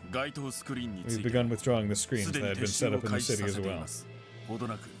so. We've begun withdrawing the screens that had been set up in the city as well.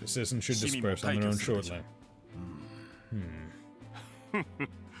 The citizens should disperse on their own shortly.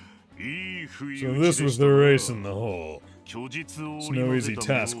 So this was the race in the hall. It's no easy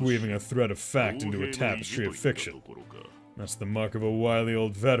task weaving a thread of fact into a tapestry of fiction. That's the mark of a wily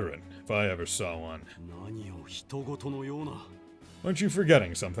old veteran, if I ever saw one. Aren't you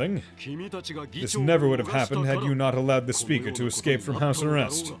forgetting something? This never would have happened had you not allowed the speaker to escape from house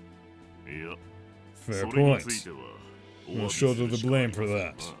arrest. Fair point. We'll shoulder the blame for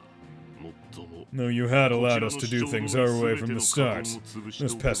that. No, you had allowed us to do things our way from the start.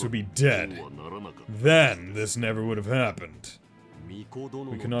 This pest would be dead. Then this never would have happened. We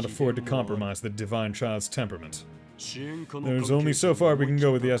cannot afford to compromise the divine child's temperament. There's only so far we can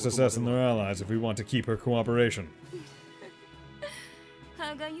go with the SSS and their allies if we want to keep her cooperation.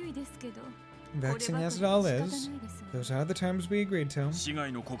 Vexing as it all is, those are the terms we agreed to.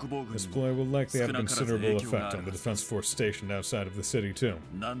 This ploy will likely have a considerable effect on the defense force stationed outside of the city too.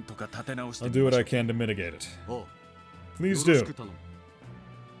 I'll do what I can to mitigate it. Please do.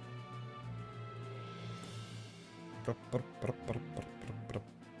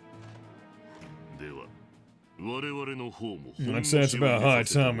 I'd say it's about high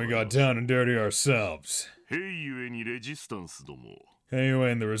time we got down and dirty ourselves. Heiyue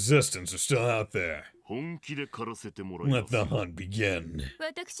and the Resistance are still out there. Let the hunt begin.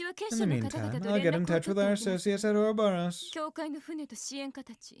 In the meantime, I'll get in touch with our associates at Ouroboros.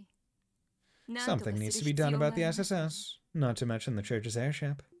 Something needs to be done about the SSS, not to mention the church's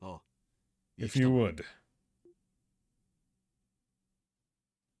airship. If you would.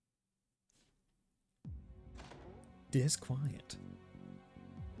 Disquiet.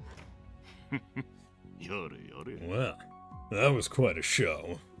 Well, that was quite a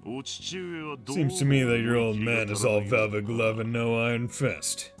show. Seems to me that your old man is all velvet glove and no iron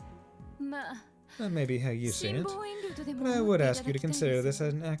fist. That may be how you see it, but I would ask you to consider this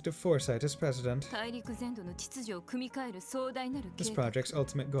as an act of foresight as president. This project's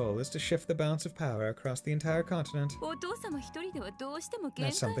ultimate goal is to shift the balance of power across the entire continent.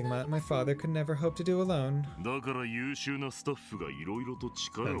 That's something my father could never hope to do alone. That's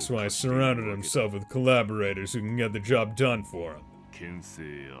why he surrounded himself with collaborators who can get the job done for him.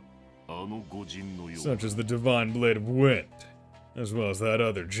 Such as the Divine Blade of Wind, as well as that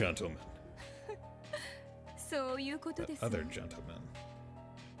other gentleman. The other gentleman.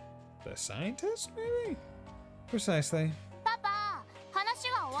 The scientist, maybe? Precisely.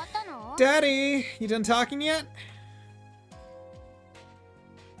 Daddy, you done talking yet?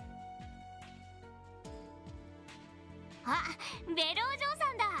 Oh,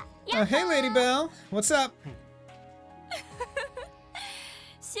 hey, Lady Belle. What's up?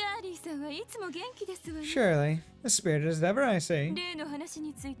 Surely, as spirited as ever, I say.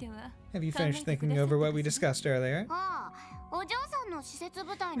 Have you finished thinking over what we discussed earlier?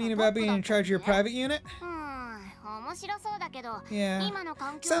 Mean about being in charge of your private unit? Yeah,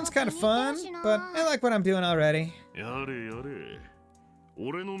 sounds kind of fun, but I like what I'm doing already. You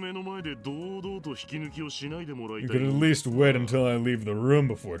could at least wait until I leave the room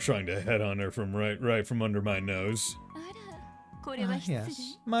before trying to head on her from right from under my nose.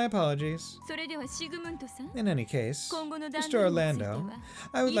 Yes, my apologies. In any case, Mr. Orlando,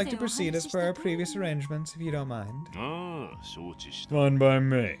 I would like to proceed as per our previous arrangements, if you don't mind. Fine by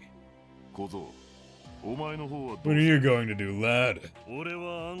me. What are you going to do, lad?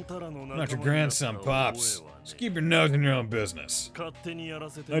 Not your grandson, Pops. Just keep your nose in your own business.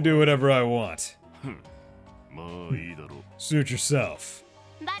 I do whatever I want. Suit yourself.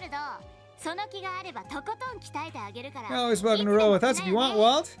 You're always welcome to roll with us if you want,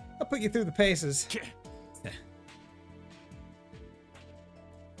 Walt. I'll put you through the paces.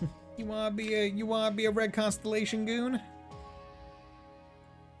 You wanna be a Red Constellation goon?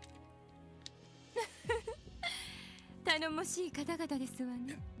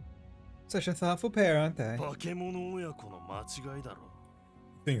 Such a thoughtful pair, aren't they?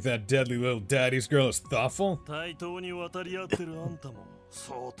 Think that deadly little daddy's girl is thoughtful?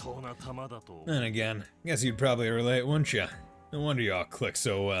 Then again, guess you'd probably relate, wouldn't ya? No wonder y'all click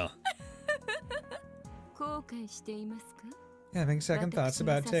so well. Having second thoughts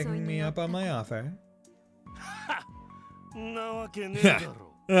about taking me up on my offer?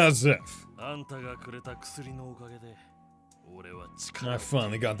 As if. I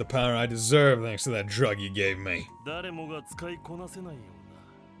finally got the power I deserve thanks to that drug you gave me.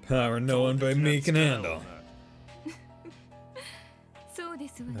 Power no one but me can handle.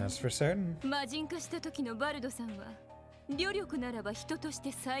 That's for certain.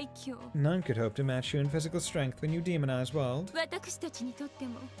 None could hope to match you in physical strength when you demonize Wald.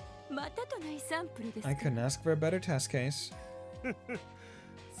 I couldn't ask for a better test case.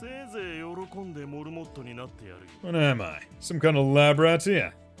 What am I? Some kind of lab rat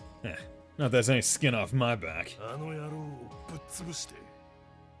here? Not there's any skin off my back.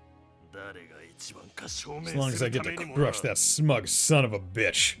 As long as I get to crush that smug son of a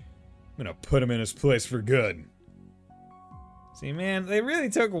bitch, I'm gonna put him in his place for good. See, man, they really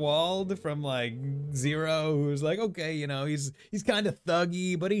took Wald from, like, Zero, who's like, okay, you know, he's kind of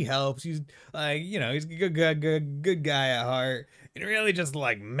thuggy, but he helps. He's, like, you know, he's a good guy at heart. And really just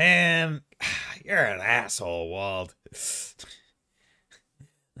like, man, you're an asshole, Wald.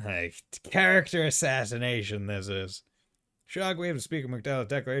 Like, character assassination, this is. Shockwaves of Speaker McDowell's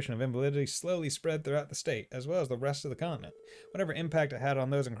declaration of invalidity slowly spread throughout the state, as well as the rest of the continent. Whatever impact it had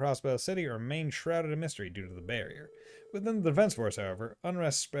on those in Crossbow City remained shrouded in mystery due to the barrier. Within the defense force, however,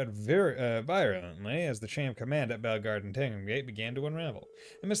 unrest spread virulently as the chain of command at Belgard and Tangham Gate began to unravel.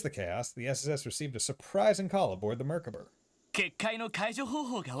 Amidst the chaos, the SSS received a surprising call aboard the Merkabah.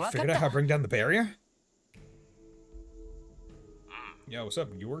 Figured out how to bring down the barrier? Yo, what's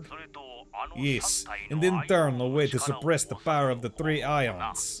up, Jorg? Yes, and in turn, a way to suppress the power of the three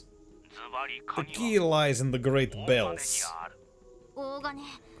ions. The key lies in the Great Bells.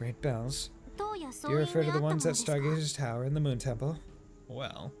 Great Bells? Do you refer to the ones at Stargazer's Tower and the Moon Temple?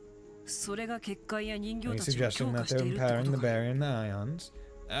 Well, are you suggesting that they're empowering the barrier and the ions?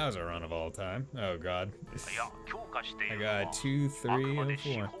 That was a run of all time. Oh god. I got 2, 3, and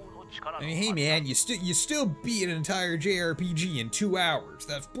 4. I mean, hey man, you still beat an entire JRPG in 2 hours.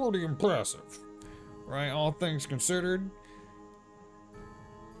 That's pretty impressive. Right, all things considered?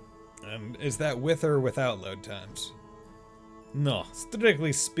 Is that with or without load times? No,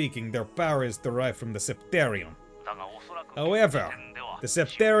 strictly speaking, their power is derived from the Septarion. However, the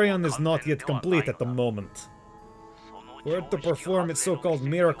Septarion is not yet complete at the moment. For it to perform its so-called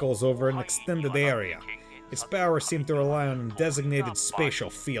miracles over an extended area, its powers seem to rely on designated spatial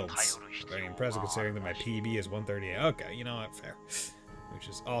fields. Very impressive considering that my PB is 138. Okay, you know what, fair. Which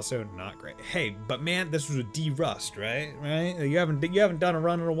is also not great. Hey, but man, this was a D-Rust, right? Right? You haven't done a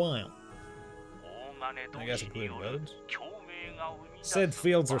run in a while. I guess including loads. Said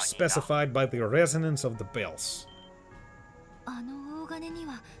fields are specified by the resonance of the bells. I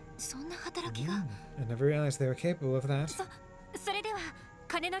never realized they were capable of that.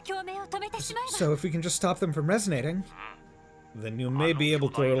 So if we can just stop them from resonating, then you may be able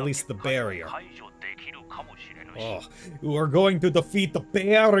to release the barrier. Oh, we're going to defeat the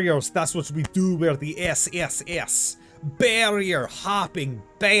barriers. That's what we do. We're the SSS. Barrier hopping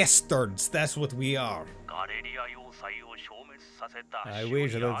bastards. That's what we are. I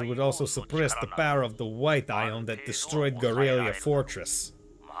wager that it would also suppress the power of the white ion that destroyed Gorelia Fortress.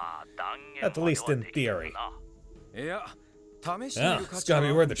 At least in theory. Yeah, it's gotta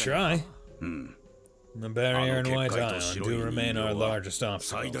be worth a try. The barrier and white ion do remain our largest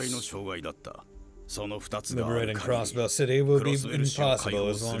obstacles. Liberating Crossbow City will be impossible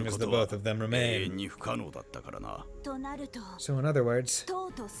as long as the both of them remain. So in other words,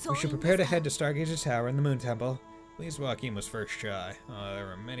 we should prepare to head to Stargazer's Tower and the Moon Temple. At least Joaquin was first try. There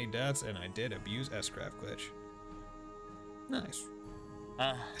were many deaths, and I did abuse S-Craft glitch. Nice.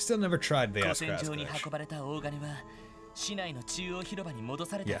 I still never tried the S-Craft glitch.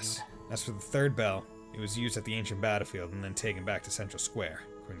 Yes, as for the third bell, it was used at the ancient battlefield and then taken back to Central Square,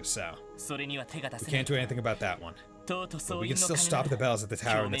 according to Sal. We can't do anything about that one. But we can still stop the bells at the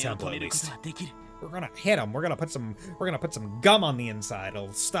tower and the temple at least. We're gonna hit them. We're gonna put some gum on the inside.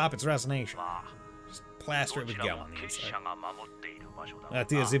 It'll stop its resonation. Just plaster it with gum on the inside.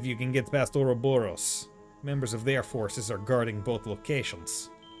 That is, if you can get past Ouroboros. Members of their forces are guarding both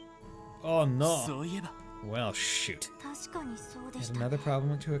locations. Oh no. Well, shoot. There's another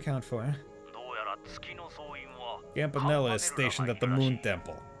problem to account for. Campanella is stationed at the Moon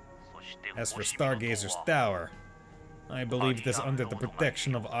Temple. As for Stargazer's Tower, I believe it is under the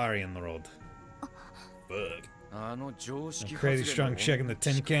protection of Aryan Road. Fuck. A crazy strong check in the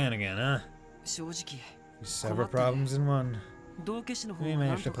tin can again, huh? Several problems in one. We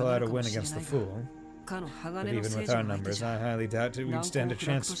managed to pull out a win against the Fool. But even with our numbers, I highly doubt we'd stand a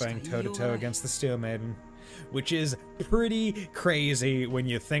chance fighting toe-to-toe against the Steel Maiden. Which is pretty crazy when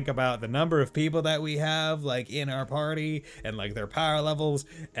you think about the number of people that we have, like, in our party, and, like, their power levels,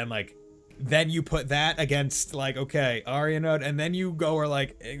 and, like, then you put that against, like, okay, Aryan Road, and then you go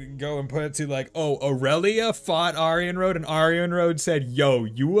and put it to, like, oh, Aurelia fought Aryan Road, and Aryan Road said, yo,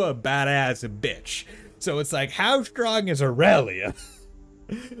 you a badass bitch. So it's like, how strong is Aurelia?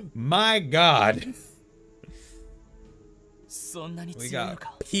 My god. We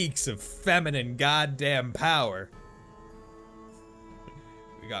got peaks of feminine goddamn power.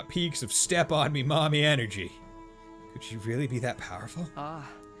 We got peaks of step on me mommy energy. Could she really be that powerful?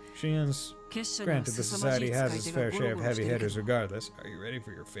 She is. Granted, the society has its fair share of heavy hitters regardless. Are you ready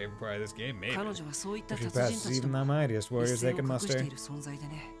for your favorite part of this game? Maybe. She passes even the mightiest warriors they can muster.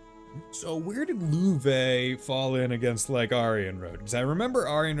 So where did Louve fall in against, like, Aryan Road? Because I remember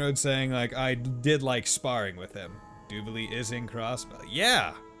Aryan Road saying, like, I did like sparring with him. Jubilee is in Crossbow.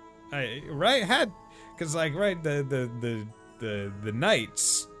 Yeah, right. Because like the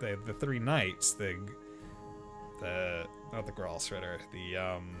knights, the 3 knights, the not the Gralsritter,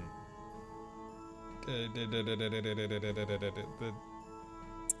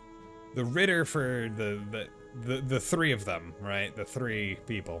 the Ritter for the 3 of them, right? The 3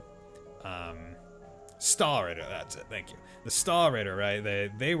 people. Star Ritter, that's it. Thank you. The Star Ritter, right?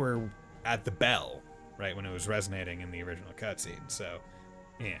 They were at the bell, right, when it was resonating in the original cutscene. So,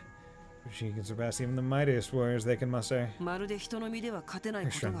 yeah. She can surpass even the mightiest warriors they can muster. Her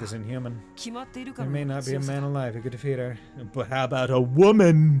strength is inhuman. There may not be a man alive who could defeat her. But how about a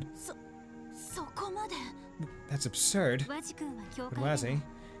woman? That's absurd. But Wazi,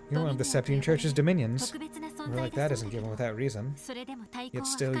 you're one of the Septian Church's dominions. More like that isn't given without reason. Yet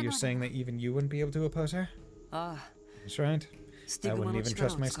still you're saying that even you wouldn't be able to oppose her? That's right. I wouldn't even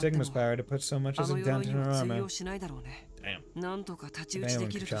trust my Stigma's power to put so much as a dent in her armor. Damn. If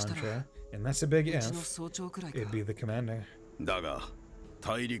anyone could challenge her, and that's a big if, it'd be the commander. Yes.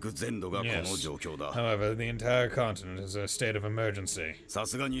 However, the entire continent is in a state of emergency. As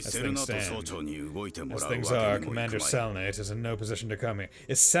things are, Commander Selnate is in no position to come here.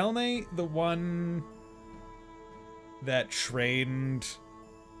 Is Selnate the one that trained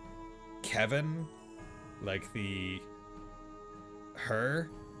Kevin? Like her?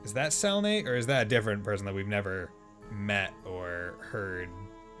 Is that Selnate, or is that a different person that we've never met or heard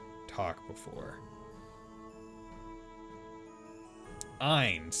talk before?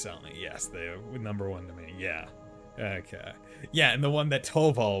 Ein Selnate, yes, the number 1 to me, yeah. Okay. Yeah, and the one that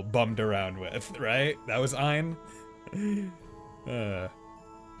Toval bummed around with, right? That was Ein? Yeah.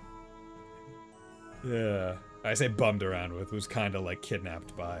 I say bummed around with, was kind of like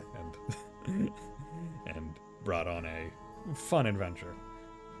kidnapped by and and brought on a fun adventure.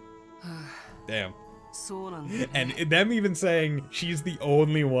 Damn. And them even saying she's the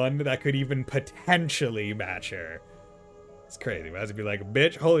only one that could even potentially match her. It's crazy. It has to be like,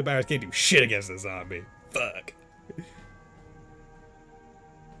 bitch, holy powers can't do shit against a zombie. Fuck.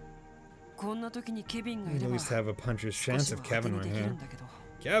 We'd at least have a puncher's chance if Kevin were here.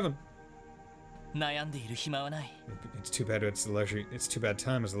 Kevin! It's too bad it's the luxury. It's too bad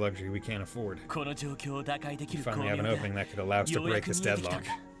time is the luxury we can't afford. We finally have an opening that could allow us to break this deadlock.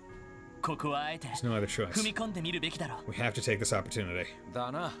 There's no other choice. We have to take this opportunity.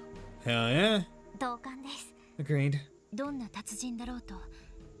 Hell yeah. Agreed. Doesn't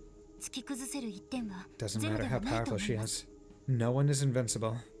matter how powerful she is. No one is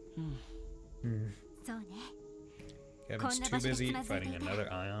invincible. Kevin's too busy fighting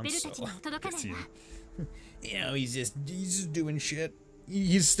another Ion Soul. You know, he's just doing shit.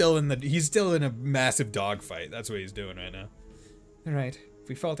 He's still in a massive dogfight. That's what he's doing right now. All right. If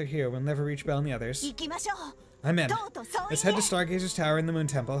we falter here, we'll never reach Bell and the others. I'm in. Let's head to Stargazer's Tower in the Moon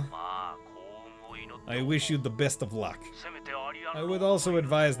Temple. I wish you the best of luck. I would also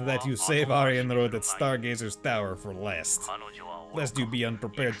advise that you save Ari and the road at Stargazer's Tower for last. Lest you be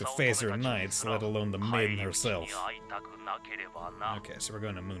unprepared to face her knights, let alone the maiden herself. Okay, so we're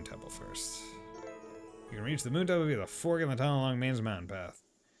going to Moon Temple first. You can reach the Moon Temple via the fork in the tunnel along Maine's mountain path.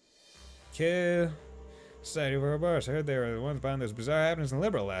 Okay. Society of Ouroboros. I heard they were the ones behind those bizarre happenings in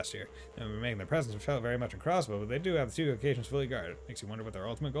Liberal last year. They were making their presence felt very much in Crossbow, but they do have the 2 locations fully guarded. Makes you wonder what their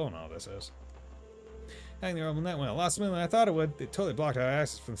ultimate goal in all this is. I think the Orbital Net went a lot smoother than I thought it would. They totally blocked our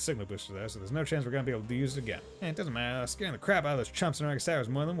access from the signal booster there, so there's no chance we're going to be able to use it again. It doesn't matter. Scaring the crap out of those chumps in Argus Tower is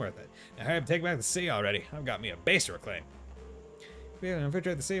more than worth it. Now hurry up and take back the city already. I've got me a base to reclaim. We have to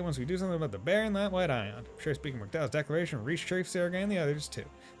infiltrate the city once we do something about the bear and that white ion. I'm sure speaking of McDowell's declaration will reach Trafe, Saragay, and the others too.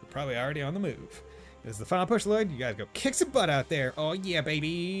 They're probably already on the move. This is the final push, Lloyd. You guys go kick some butt out there. Oh yeah,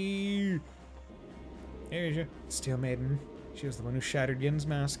 baby! Here's your Steel Maiden. She was the one who shattered Yin's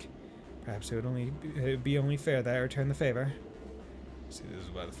mask. Perhaps it would be only fair that I return the favor. See, this is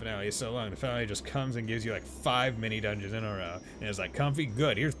why the finale is so long. The finale just comes and gives you like 5 mini dungeons in a row. And it's like, comfy,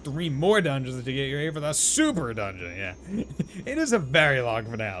 good. Here's 3 more dungeons to get you here for the super dungeon. Yeah. It is a very long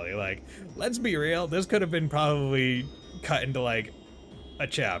finale. Like, let's be real. This could have been probably cut into like a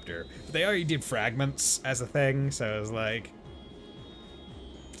chapter. But they already did fragments as a thing. So it was like,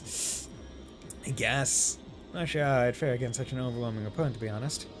 I guess. Not sure how I'd fare against such an overwhelming opponent, to be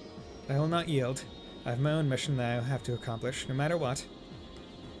honest. I will not yield. I have my own mission that I have to accomplish, no matter what.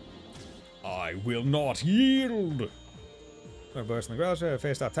 I will not yield! Our boys in the garage have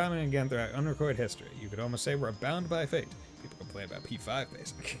faced off time and again throughout unrecorded history. You could almost say we're bound by fate. People complain about P5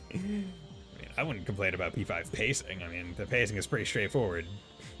 pacing. I mean, I wouldn't complain about P5 pacing. I mean, the pacing is pretty straightforward.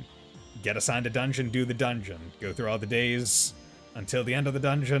 Get assigned a dungeon, do the dungeon. Go through all the days until the end of the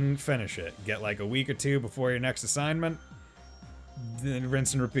dungeon, finish it. Get like a week or two before your next assignment, then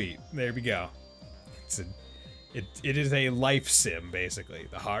rinse and repeat. There we go. It is a life sim, basically.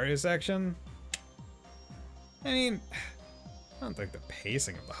 The Haru section, I mean, I don't think the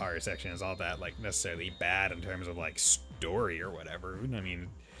pacing of the Haru section is all that, like, necessarily bad in terms of, like, story or whatever. I mean,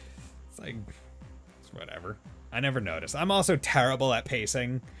 it's like, it's whatever. I never noticed. I'm also terrible at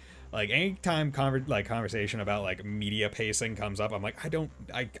pacing. Like, anytime conversation about, like, media pacing comes up, I'm like, I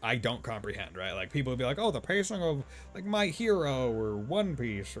don't comprehend, right? Like, people would be like, oh, the pacing of, like, My Hero or One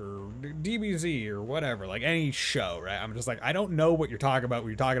Piece or DBZ or whatever, like, any show, right? I'm just like, I don't know what you're talking about when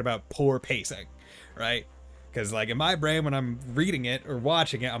you're talking about poor pacing, right? Because, like, in my brain, when I'm reading it or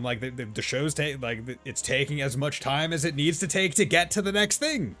watching it, I'm like, the show's it's taking as much time as it needs to take to get to the next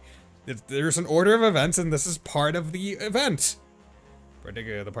thing. There's an order of events, and this is part of the event.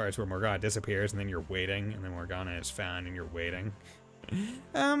 Particularly the parts where Morgana disappears, and then you're waiting, and then Morgana is found, and you're waiting.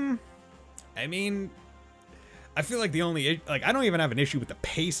 I mean, I feel like the only, like, I don't even have an issue with the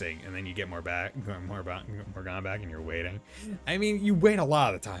pacing, and then you get Morgana back, and you're waiting. I mean, you wait a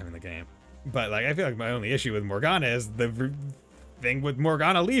lot of the time in the game. But, like, I feel like my only issue with Morgana is the thing with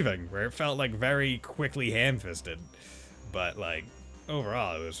Morgana leaving, where it felt, like, very quickly ham-fisted. But, like,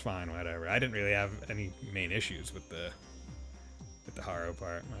 overall, it was fine, whatever. I didn't really have any main issues with the Haru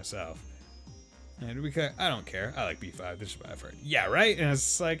part myself. And I don't care. I like B5. This is my favorite. Yeah, right? And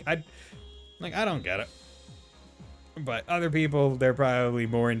it's like, I don't get it. But other people, they're probably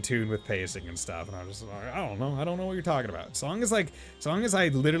more in tune with pacing and stuff, and I'm just like, I don't know what you're talking about. As long as I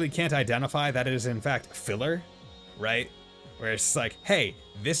literally can't identify that it is in fact filler, right? Where it's like, hey,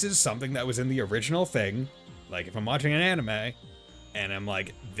 this is something that was in the original thing. Like, if I'm watching an anime, and I'm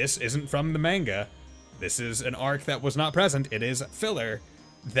like, this isn't from the manga, this is an arc that was not present, it is filler,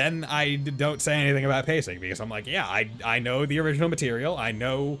 then I don't say anything about pacing, because I'm like, yeah, I know the original material, I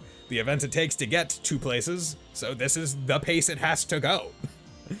know the events it takes to get to places, so this is the pace it has to go.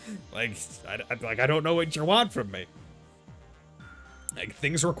 Like, I don't know what you want from me. Like,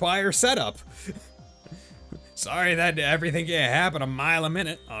 things require setup. Sorry that everything can't happen a mile a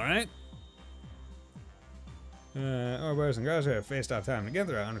minute, alright? Boys and girls who have faced off time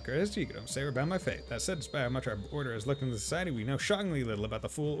together out of courtesy, you could say we're bound by fate. That said, despite how much our order has looked into society, we know shockingly little about the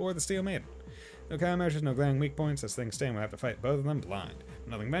Fool or the Steel Maiden. No countermeasures, no glaring weak points. As things stand, we'll have to fight both of them blind.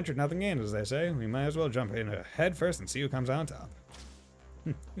 Nothing ventured, nothing gained, as they say. We might as well jump in head first and see who comes out on top.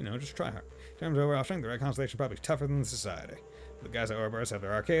 You know, just try hard. In terms of overall strength, the Red Constellation is probably tougher than the Society. The guys at Ouroboros have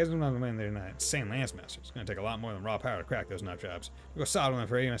their arcades, and none of them they're not insane lance masters. It's going to take a lot more than raw power to crack those nut jobs. We'll go solid one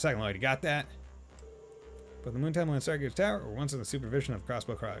for you in a second, Lloyd. You got that? But the Moon Temple and Stargate's Tower were once in the supervision of the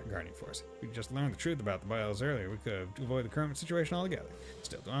Crossbow Guardian Force. If we could just learned the truth about the battles earlier, we could avoid the current situation altogether.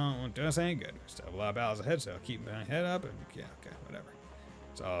 Still, don't do us any good. We still have a lot of battles ahead, so I'll keep my head up, and yeah, okay, whatever.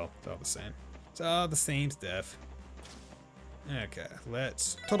 It's all the same. It's all the same stuff. Okay,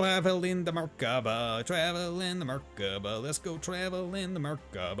 let's travel in the Merkaba, travel in the Merkaba, let's go travel in the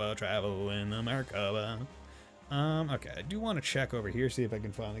Merkaba, travel in the Merkaba. Okay, I do want to check over here, see if I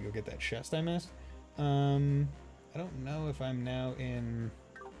can finally go get that chest I missed. I don't know if I'm now in...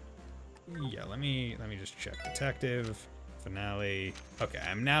 Yeah, let me just check. Detective, finale. Okay,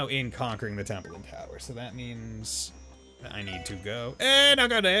 I'm now in Conquering the Temple and Tower, so that means that I need to go... Hey,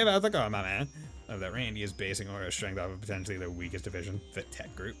 Uncle Dave, how's it going, my man? Oh, that Randy is basing Aura's strength off of potentially their weakest division, the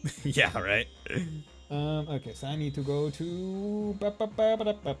tech group. Yeah, right? Okay, so I need to go to... Before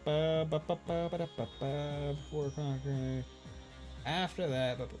conquering... After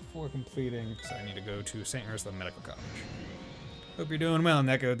that, but before completing, so I need to go to St. Ursula Medical College. Hope you're doing well,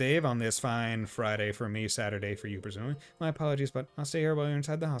 Neko Dave, on this fine Friday for me, Saturday for you, presumably. My apologies, but I'll stay here while you're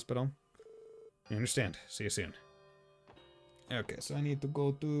inside the hospital. You understand. See you soon. Okay, so I need to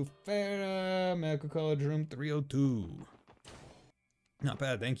go to Farah Medical College, room 302. Not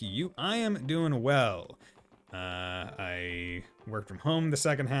bad, thank you. I am doing well. I worked from home the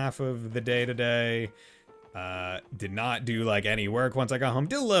second half of the day today. Did not do like any work once I got home.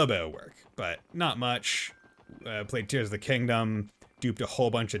 Did a little bit of work, but not much. Played Tears of the Kingdom, duped a whole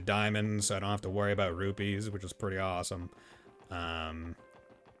bunch of diamonds, so I don't have to worry about rupees, which was pretty awesome.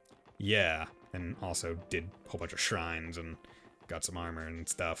 Yeah, and also did a whole bunch of shrines and got some armor and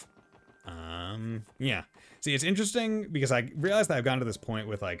stuff. Yeah. See, it's interesting because I realized that I've gotten to this point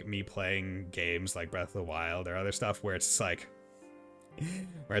with like me playing games like Breath of the Wild or other stuff where it's like,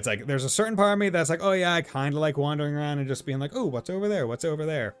 there's a certain part of me that's like, oh yeah, I kind of like wandering around and just being like, oh, what's over there? What's over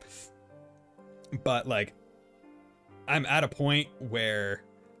there? But like, I'm at a point where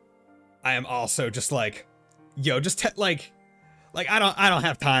I am also just like, yo, just like I don't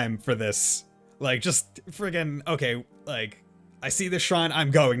have time for this. Like, just friggin', okay, like, I see this shrine,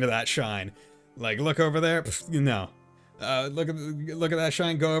 I'm going to that shrine. Like, look over there, no. Look at that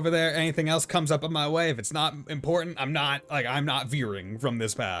shrine, go over there, anything else comes up in my way, if it's not important, I'm not veering from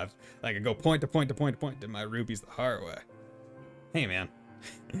this path. Like, I go point to point to point to point, to my rupees the hard way. Hey, man.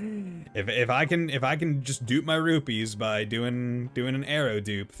 If I can just dupe my rupees by doing an arrow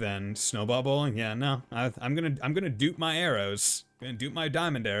dupe, then snowball bowling, yeah, no. I'm gonna dupe my arrows. I'm gonna dupe my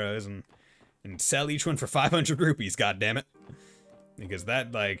diamond arrows and sell each one for 500 rupees, goddammit. Because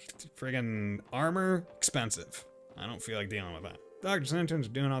that, like, friggin' armor, expensive. I don't feel like dealing with that. Doctors and interns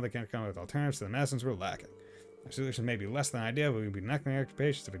are doing all they can to come up with alternatives to the medicines we're lacking. Our solution may be less than ideal, but we'd be necking our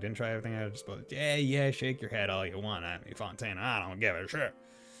patients if we didn't try everything at our disposal. Yeah, shake your head all you want at me, Fontaine. I don't give a shit.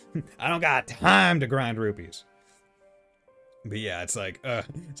 I don't got time to grind rupees. But yeah, it's like,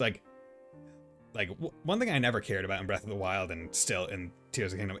 one thing I never cared about in Breath of the Wild and still in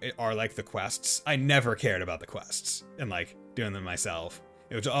Tears of the Kingdom are, like, the quests. I never cared about the quests and, like, doing them myself.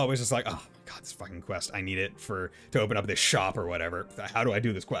 It was always just like, oh my god, this fucking quest, I need it to open up this shop or whatever. How do I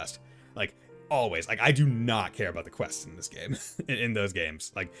do this quest? Like, always. Like, I do not care about the quests in this game, in those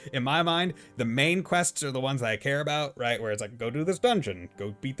games. Like, in my mind, the main quests are the ones that I care about, right? Where it's like, go do this dungeon,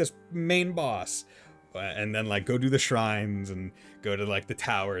 go beat this main boss, and then, like, go do the shrines and go to, like, the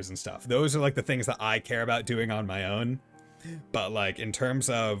towers and stuff. Those are, like, the things that I care about doing on my own. But, like, in terms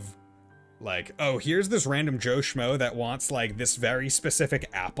of, like, oh, here's this random Joe Schmo that wants, like, this very specific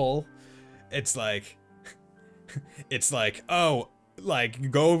apple. It's like, oh, like,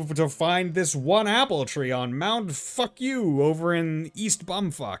 go to find this one apple tree on Mount Fuck You over in East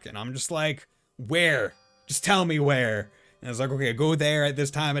Bumfuck. And I'm just like, where? Just tell me where. And it's like, okay, go there at this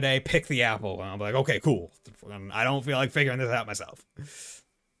time of day, pick the apple. And I'm like, okay, cool. I don't feel like figuring this out myself.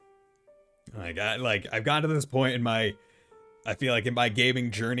 I've gotten to this point in my, I feel like in my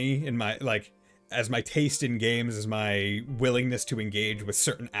gaming journey, in my, like, as my taste in games, as my willingness to engage with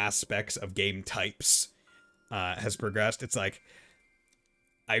certain aspects of game types has progressed, it's like,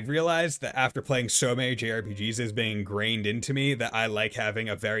 I realized that after playing so many JRPGs, it's been ingrained into me that I like having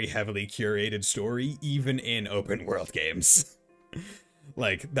a very heavily curated story, even in open world games.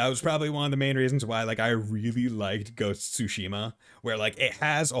 Like, that was probably one of the main reasons why, like, I really liked Ghost of Tsushima, where, like, it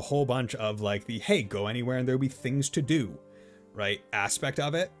has a whole bunch of, like, the, hey, go anywhere and there'll be things to do, right, aspect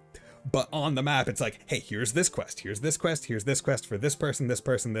of it. But on the map, it's like, hey, here's this quest, here's this quest, here's this quest for this person, this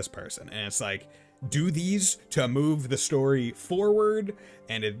person, this person. And it's like, do these to move the story forward,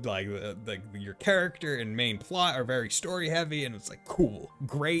 and it, like, your character and main plot are very story heavy, and it's like, cool,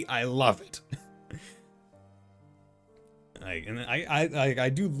 great, I love it. Like, and I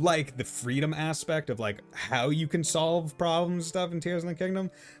do like the freedom aspect of, like, how you can solve problems and stuff in Tears of the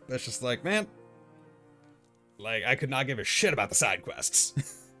Kingdom, but it's just like, man, like, I could not give a shit about the side quests.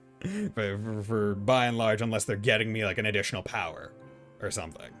 for by and large, unless they're getting me, like, an additional power or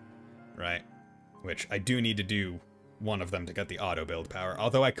something, right? Which I do need to do one of them to get the auto build power,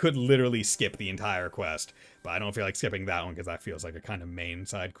 although I could literally skip the entire quest, but I don't feel like skipping that one because that feels like a kind of main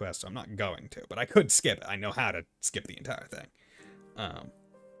side quest, so I'm not going to, but I could skip it. I know how to skip the entire thing.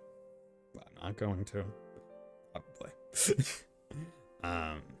 But I'm not going to, probably.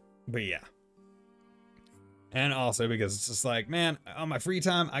 But yeah. And also because it's just like, man, on my free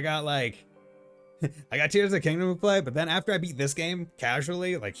time, I got, like, I got Tears of the Kingdom to play, but then after I beat this game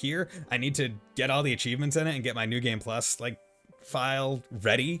casually, like here, I need to get all the achievements in it and get my New Game Plus, like, file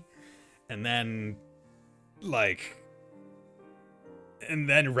ready. And then, like, and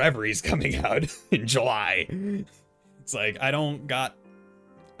then Reverie's coming out in July. It's like, I don't got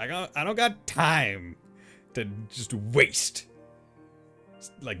time to just waste,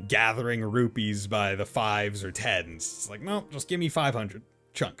 like, gathering rupees by the 5s or 10s. It's like, no, just give me 500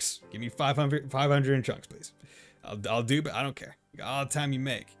 chunks. Give me 500 in chunks, please. I'll do, but I don't care. All the time you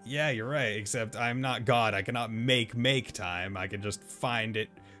make. Yeah, you're right, except I'm not God. I cannot make time. I can just find it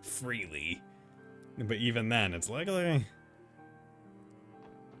freely. But even then, it's like, 302,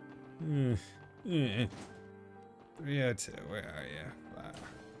 where are you? Wow.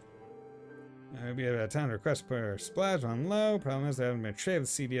 Maybe a time to request per splash on low. Problem is they haven't been traded with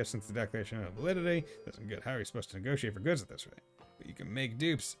CDF since the declaration of validity. Doesn't good. How are you supposed to negotiate for goods at this rate? But you can make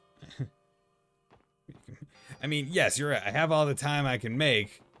dupes. I mean, yes, you're right. I have all the time I can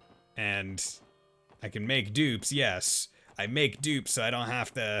make, and I can make dupes. Yes, I make dupes, so I don't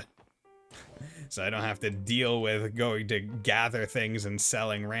have to. So I don't have to deal with going to gather things and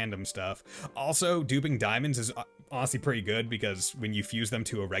selling random stuff. Also, duping diamonds is honestly pretty good because when you fuse them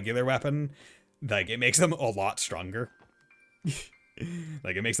to a regular weapon, like, it makes them a lot stronger.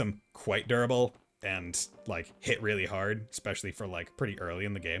 Like, it makes them quite durable and, like, hit really hard, especially for, like, pretty early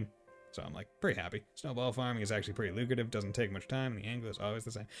in the game. So I'm like pretty happy. Snowball farming is actually pretty lucrative, doesn't take much time, and the angle is always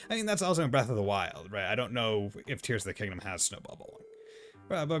the same. I mean, that's also in Breath of the Wild, right? I don't know if Tears of the Kingdom has snowball bowling.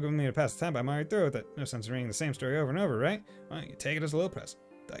 Well, a book with me to pass the time, but I'm already through with it. No sense in reading the same story over and over, right? Why don't you take it as a little present?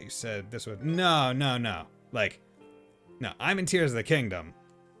 Thought you said this would... No. Like, no, I'm in Tears of the Kingdom.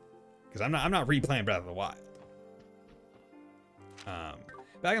 Because I'm not replaying Breath of the Wild.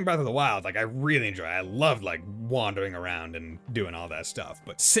 Back in Breath of the Wild, like, I really enjoy it. I loved, like, wandering around and doing all that stuff.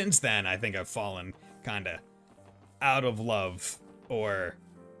 But since then, I think I've fallen kind of out of love, or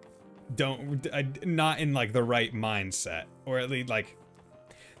not in, like, the right mindset. Or at least, like,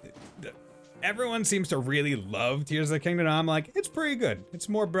 everyone seems to really love Tears of the Kingdom, and I'm like, it's pretty good. It's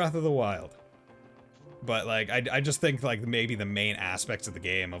more Breath of the Wild. But, like, I just think, like, maybe the main aspects of the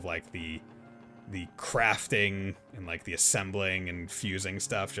game of, like, the crafting and, like, the assembling and fusing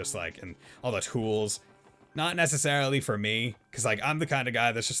stuff, just, like, and all the tools, not necessarily for me, because, like, I'm the kind of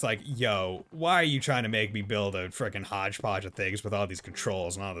guy that's just like, yo, why are you trying to make me build a freaking hodgepodge of things with all these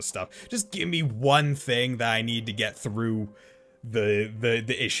controls and all this stuff? Just give me one thing that I need to get through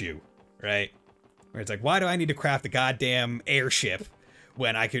the issue, right? Where it's like, why do I need to craft a goddamn airship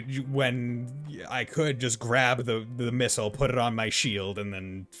when I could just grab the missile, put it on my shield, and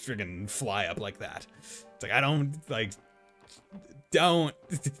then friggin' fly up like that? It's like, I don't, like, don't,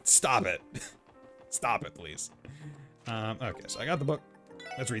 stop it. Stop it, please. Okay, so I got the book.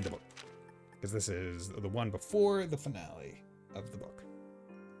 Let's read the book. Because this is the one before the finale of the book.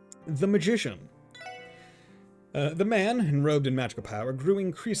 The Magician. The man, enrobed in magical power, grew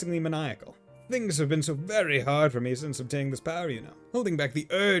increasingly maniacal. Things have been so very hard for me since obtaining this power, you know. Holding back the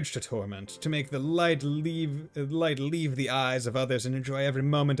urge to torment, to make the light leave the eyes of others and enjoy every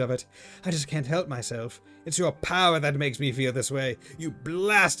moment of it. I just can't help myself. It's your power that makes me feel this way. You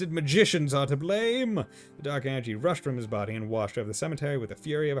blasted magicians are to blame. The dark energy rushed from his body and washed over the cemetery with the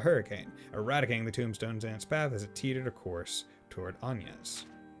fury of a hurricane, eradicating the tombstones in its path as it teetered a course toward Anya's.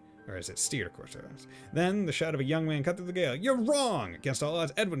 Or as it steered, of course. Then the shout of a young man cut through the gale. You're wrong! Against all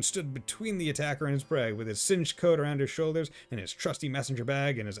odds, Edwin stood between the attacker and his prey, with his singed coat around his shoulders and his trusty messenger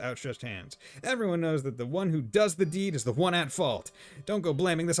bag in his outstretched hands. Everyone knows that the one who does the deed is the one at fault. Don't go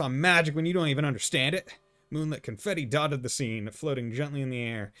blaming this on magic when you don't even understand it. Moonlit confetti dotted the scene, floating gently in the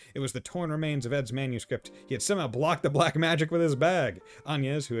air. It was the torn remains of Ed's manuscript. He had somehow blocked the black magic with his bag.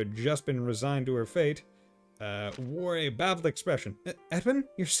 Anya's, who had just been resigned to her fate, wore a baffled expression. Edwin,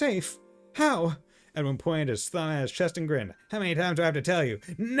 you're safe. How? Edwin pointed his thumb at his chest and grinned. How many times do I have to tell you?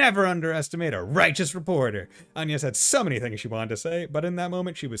 Never underestimate a righteous reporter. Anya's had so many things she wanted to say, but in that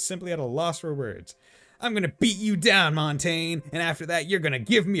moment she was simply at a loss for words. I'm gonna beat you down, Montaigne, and after that you're gonna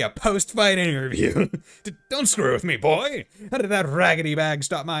give me a post-fight interview. Don't screw with me, boy! How did that raggedy bag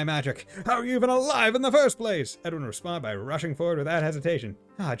stop my magic? How are you even alive in the first place? Edwin responded by rushing forward without hesitation.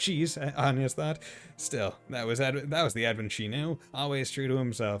 Ah, jeez, Anya's thought. Still, that was the Edwin she knew, always true to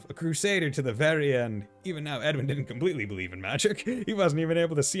himself, a crusader to the very end. Even now, Edwin didn't completely believe in magic. He wasn't even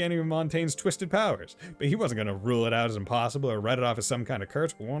able to see any of Montaigne's twisted powers. But he wasn't gonna rule it out as impossible or write it off as some kind of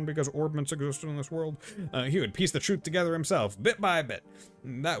curse, one, because orbments existed in this world. He would piece the truth together himself, bit by bit.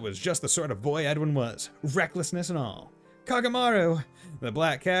 That was just the sort of boy Edwin was, recklessness and all. Kagamaru! The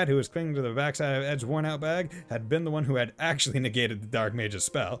black cat who was clinging to the backside of Ed's worn-out bag had been the one who had actually negated the Dark Mage's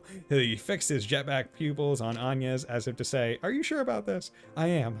spell. He fixed his jetback pupils on Anya's as if to say, Are you sure about this? I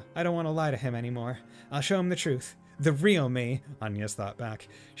am. I don't want to lie to him anymore. I'll show him the truth. The real me, Anya's thought back.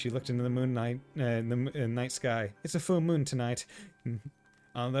 She looked into the night sky. It's a full moon tonight.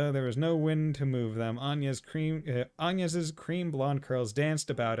 Although there was no wind to move them, Anya's cream blonde curls danced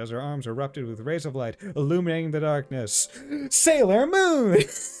about as her arms erupted with rays of light, illuminating the darkness. Sailor Moon!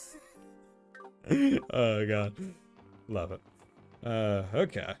 Oh god. Love it.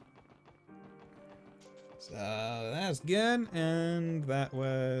 Okay. So that's good, and that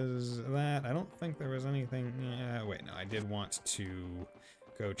was that. I don't think there was anything... wait, no, I did want to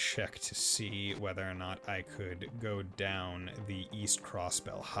go check to see whether or not I could go down the East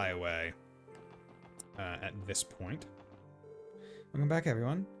Crossbell Highway at this point. Welcome back,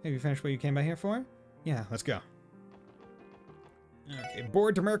 everyone. Have you finished what you came by here for? Yeah, let's go. Okay,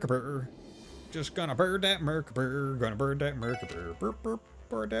 board to Merkabur. Just gonna bird that Merkabur. Gonna bird that Merkabur. Burp, burp,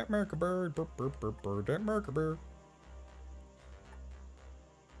 bird that Merkabur. Burp, burp, burp, bird that Merkabur.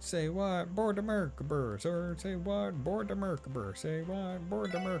 Say what? Board the Merkabur, sir. Say what? Board the Merkabur. Say what?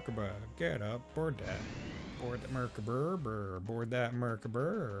 Board the Merkabur. Get up. Board that. Board the Merkabur. Board that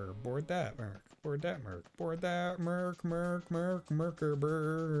Merkabur. Board that Merk. Board that Merk. Board that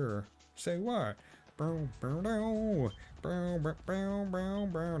Merkabur. Say what?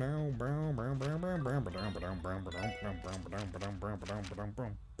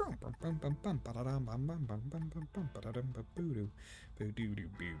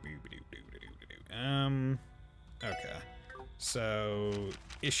 Okay. So,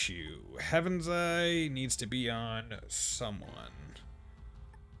 issue. Heaven's Eye needs to be on someone.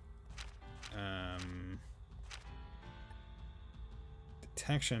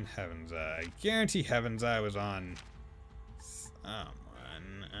 Detection, Heaven's Eye. Guarantee Heaven's Eye was on someone.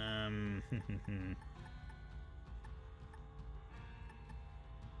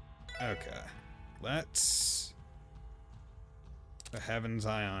 Okay. Let's put Heaven's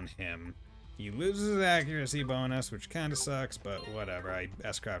Eye on him. He loses his accuracy bonus, which kind of sucks, but whatever. I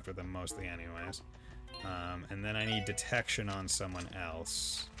S-crafted them mostly anyways. And then I need detection on someone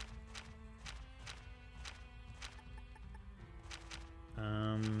else.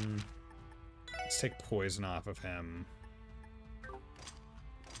 Let's take poison off of him.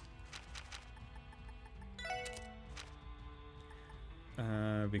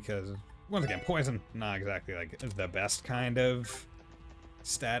 Because, once again, poison, not exactly like the best kind of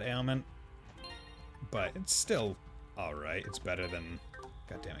stat ailment. But it's still alright. It's better than...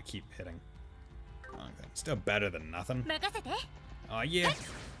 God damn, I keep hitting. It's still better than nothing. Oh yeah.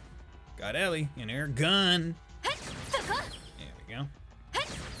 Got Ellie in her gun. There we go.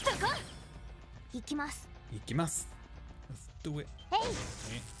 Ikimasu. Let's do it. Hey.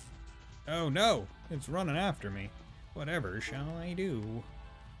 Oh no! It's running after me. Whatever shall I do?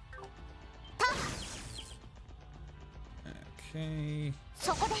 Okay.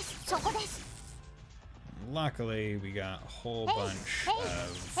 Luckily, we got a whole bunch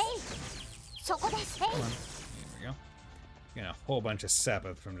of... Come on. There we go. We got a whole bunch of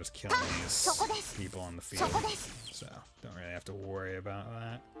Sepith from just killing these people on the field. So, don't really have to worry about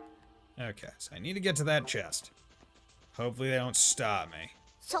that. Okay, so I need to get to that chest. Hopefully they don't stop me.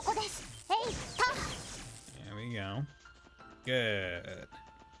 There we go. Good.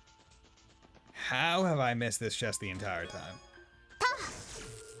 How have I missed this chest the entire time?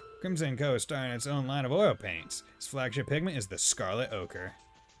 Crimson Co. is starting its own line of oil paints. Its flagship pigment is the Scarlet Ochre.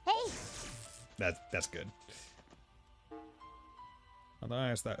 That's good. Although I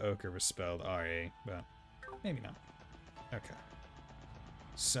guess that ochre was spelled R-A, but maybe not. Okay.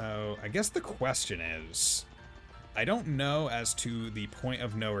 So, I guess the question is, I don't know as to the point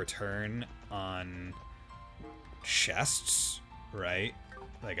of no return on chests, right?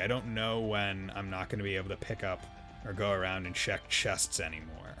 Like, I don't know when I'm not going to be able to pick up or go around and check chests anymore.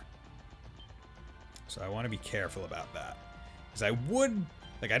 So I want to be careful about that. Because I would,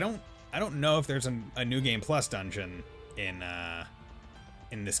 like, I don't know if there's a New Game Plus dungeon in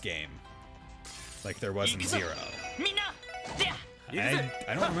this game. Like there was in Zero.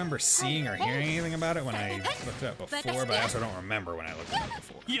 I don't remember seeing or hearing anything about it when I looked it up before, but I also don't remember when I looked it up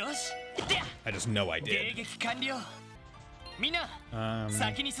before. I just know I did. Okay.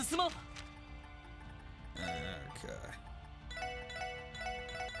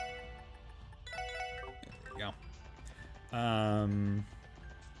 There we go.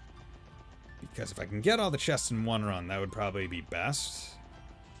 Because if I can get all the chests in one run, that would probably be best.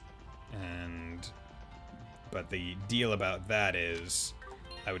 But the deal about that is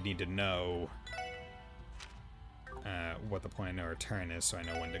I would need to know what the point of no return is so I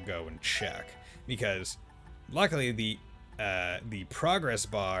know when to go and check. Because luckily the progress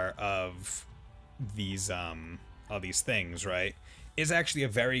bar of these all these things, right, is actually a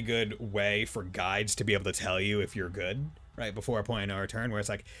very good way for guides to be able to tell you if you're good, right, before a point of no return, where it's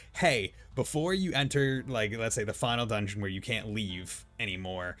like, hey, before you enter, like, let's say the final dungeon where you can't leave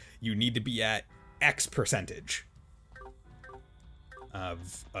anymore, you need to be at X percentage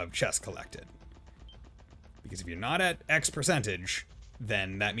of chests collected. Because if you're not at X percentage,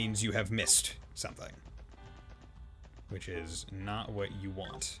 then that means you have missed something. Which is not what you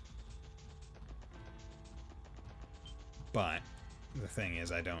want. But the thing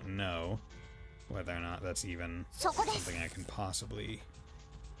is, I don't know whether or not that's even something I can possibly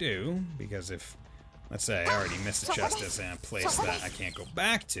do, because if, let's say, I already missed a chest that's in a place that I can't go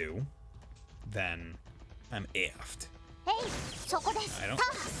back to, then I'm effed.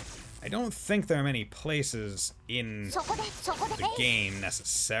 I don't think there are many places in the game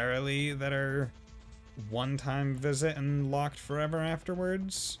necessarily that are one-time visit and locked forever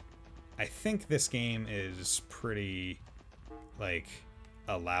afterwards. I think this game is pretty, like,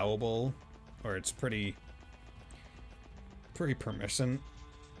 allowable, or it's pretty permission.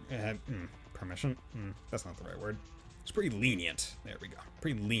 Permission? That's not the right word. It's pretty lenient. There we go.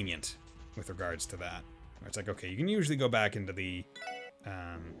 Pretty lenient with regards to that. Where it's like, okay, you can usually go back into the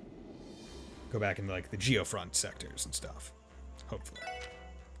go back into like the geofront sectors and stuff. Hopefully.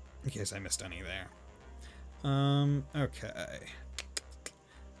 In case I missed any there. Okay.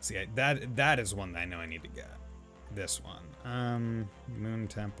 See, that is one that I know I need to get. This one. Moon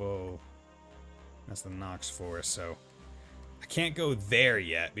Temple. That's the Nox Forest, so I can't go there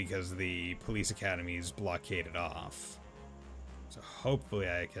yet because the police academy is blockaded off. So hopefully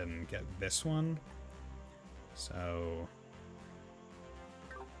I can get this one. So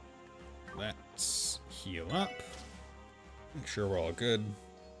let's heal up. Make sure we're all good.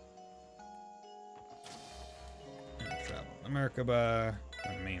 And travel to Merkaba,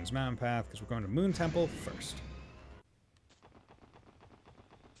 on Main's Mountain Path, because we're going to Moon Temple first.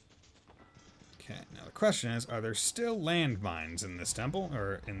 Okay, now the question is, are there still landmines in this temple,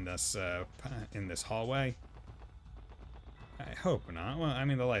 or in this hallway? I hope not. Well, I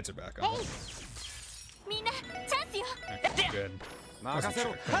mean, the lights are back on. Okay, good. Wasn't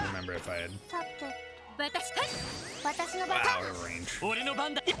sure. Couldn't remember if I had... Wow, her range. There you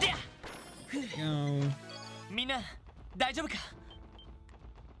go.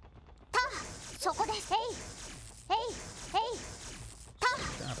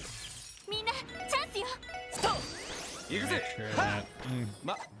 Stop it. Make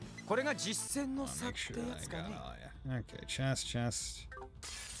sure that I got all, yeah. Okay, chest.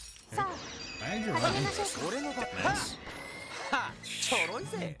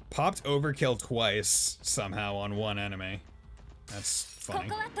 Popped overkill twice somehow on one enemy. That's funny.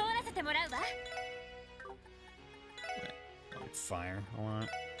 Wait, fire. I want.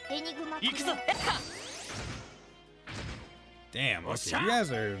 Damn, okay, you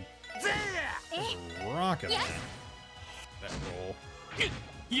guys are rocking that roll.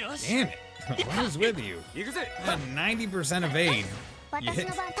 Damn it! What is with you? 90% evade.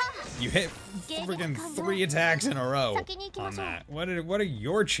 You hit freaking 3 attacks in a row on that. What are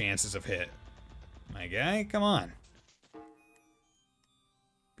your chances of hit? My guy, come on.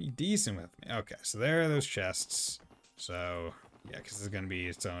 Be decent with me. Okay, so there are those chests. So, yeah, because this is going to be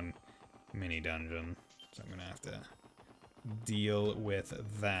its own mini dungeon. So I'm going to have to deal with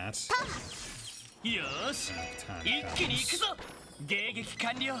that. Okay.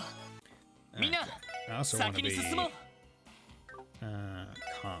 I also want to be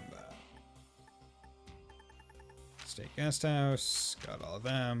combat. State guest house, got all of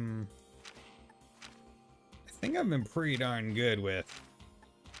them. I think I've been pretty darn good with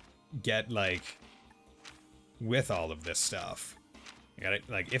with all of this stuff. I got it,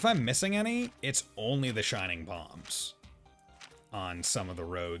 like, if I'm missing any, it's only the Shining Palms on some of the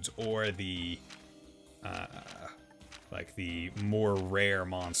roads, or the like the more rare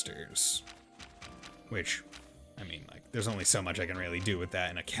monsters, which, I mean, like, there's only so much I can really do with that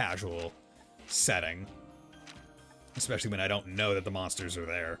in a casual setting, especially when I don't know that the monsters are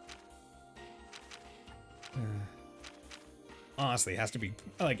there. Honestly, it has to be,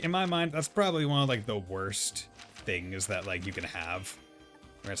 like, in my mind, that's probably one of, like, the worst things that, like, you can have,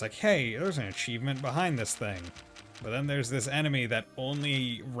 where it's like, hey, there's an achievement behind this thing, but then there's this enemy that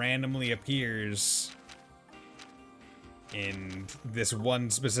only randomly appears in this one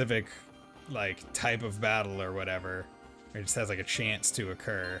specific, like, type of battle or whatever. It just has, like, a chance to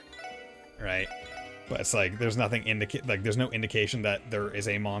occur, right? But it's like, there's nothing there's no indication that there is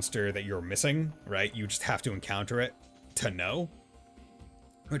a monster that you're missing, right? You just have to encounter it to know,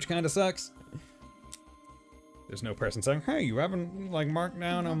 which kind of sucks. There's no person saying, hey, you haven't, like, marked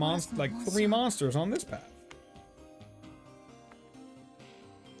down a monster, like, 3 monsters on this path.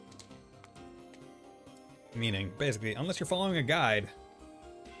 Meaning, basically, unless you're following a guide,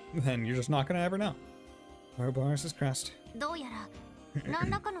 then you're just not gonna ever know. Ouroboros' crest. The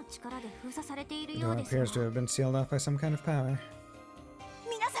door appears to have been sealed off by some kind of power.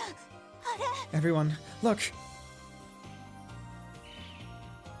 Everyone, look!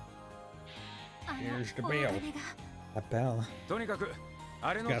 Here's the bell. That bell.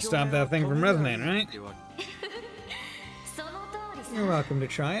 Gotta stop that thing from resonating, right? You're welcome to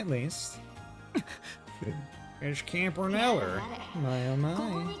try at least. There's Camp Orneller. My oh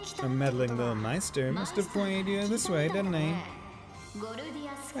my. A meddling little Meister must have pointed you this way, didn't he?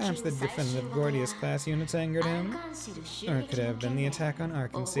 Perhaps the definitive Gordius class units angered him? Or it could have been the attack on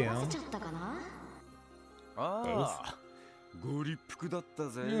Arkansas. Both.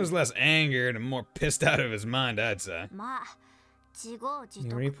 He was less angered and more pissed out of his mind, I'd say. You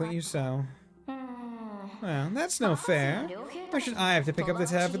reap what you sow. Well, that's no fair. Why should I have to pick up the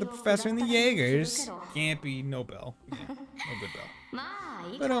tab for the professor and the Jaegers? Can't be no bell. Yeah, no good bell.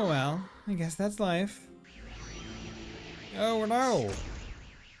 But oh well, I guess that's life. Oh no!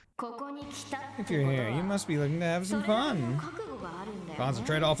 If you're here, you must be looking to have some fun.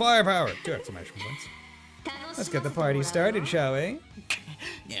 Concentrate all firepower! 2 exclamation points. Let's get the party started, shall we?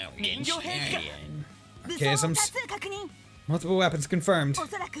 Yeah, we can start. Okay, multiple weapons confirmed.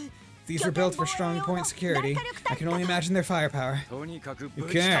 These were built for strong point security. I can only imagine their firepower. Who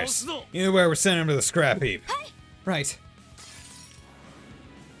cares? Either way, we're sending them to the scrap heap. Right.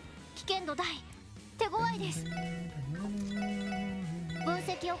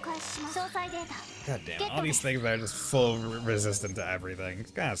 God damn, all these things are just full resistant to everything.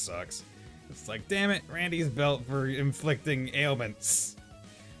 It kinda sucks. It's like, damn it, Randy's built for inflicting ailments.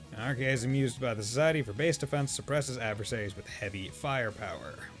 An archaism used by the society for base defense suppresses adversaries with heavy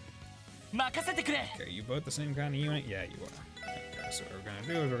firepower. Okay, you both the same kind of unit? Yeah, you are. Okay, so what we're gonna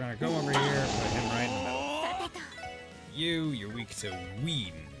do is we're gonna go over here, put him right in the middle. You're weak to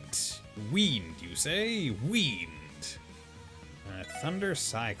wind. Wind, you say? Wind. Thunder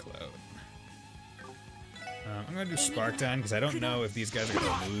Cyclone. I'm gonna do Sparkdown because I don't know if these guys are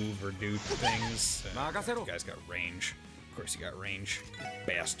gonna move or do things. You guys got range. Of course you got range. You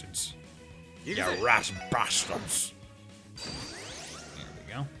bastards. You rat bastards. There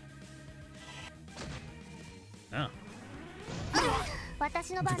we go. Oh.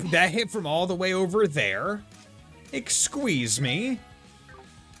 That hit from all the way over there? Excuse me?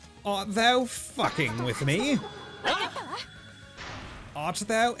 Art thou fucking with me? Art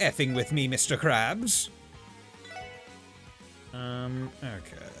thou effing with me, Mr. Krabs?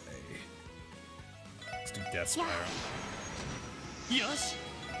 Okay. Let's do Death Spiral.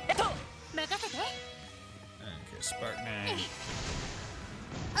 Okay, Spark 9.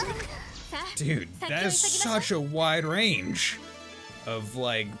 Dude, that is such a wide range of,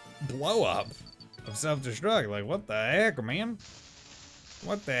 like, blow-up of self-destruct. Like, what the heck, man?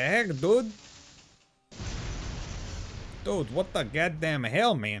 What the heck, dude? Dude, what the goddamn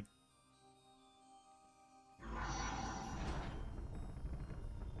hell, man?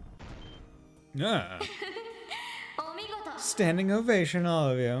 Ah. Standing ovation, all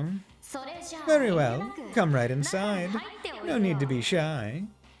of you. Very well. Come right inside. No need to be shy.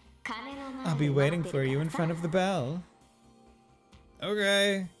 I'll be waiting for you in front of the bell.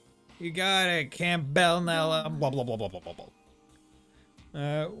 Okay. You got it, Camp Bellnella. Blah, blah, blah, blah, blah, blah, blah.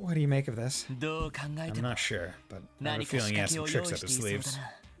 What do you make of this? I'm not sure, but I have a feeling he has some tricks up his sleeves.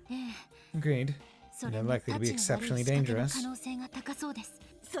 Agreed. And they're likely to be exceptionally dangerous.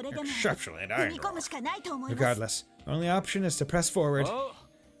 Exceptionally dangerous. Regardless, our only option is to press forward.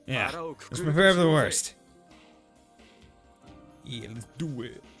 Yeah, let's prepare for the worst. Yeah, let's do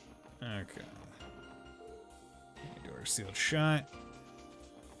it. Okay. Do our sealed shot.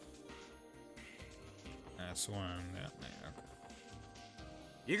 That's one down there.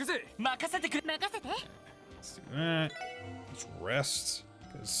 Let's do that. Let's rest,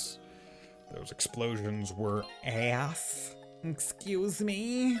 because those explosions were ass. Excuse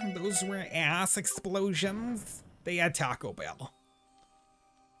me? Those were ass explosions? They had Taco Bell.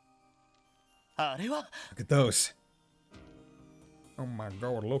 Look at those. Oh my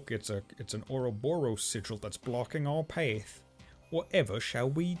god, look, it's an Ouroboros sigil that's blocking our path. Whatever shall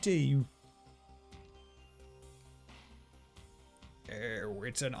we do? Oh,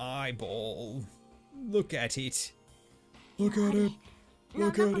 it's an eyeball. Look at it. Look at it.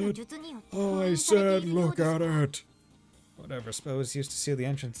 Look at it. I said look at it. Whatever, suppose used to seal the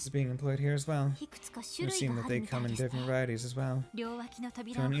entrance is being employed here as well. It would seem that they come in different varieties as well.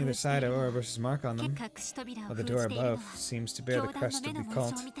 On either side of Ouroboros' mark on them, while the door above seems to bear the crest of the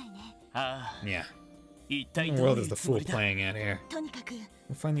cult. Yeah. What in the world is the fool playing at here? We'll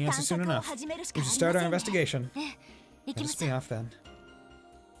find the answer soon enough. We should start our investigation. Let us be off then.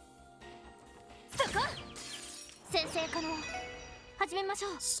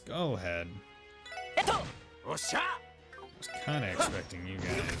 Skullhead. I was kind of expecting you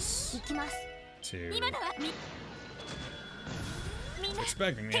guys to...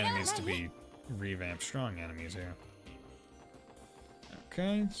 expecting the enemies to be revamped strong enemies here.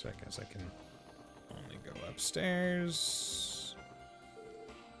 Okay, so I guess I can only go upstairs.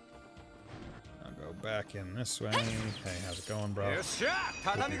 I'll go back in this way. Hey, how's it going, bro?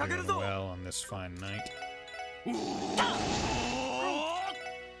 Hope you're doing well on this fine night.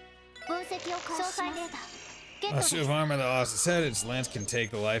 Master of Armor the Awesome said its lance can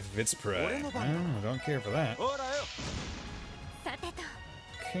take the life of its prey. I don't care for that.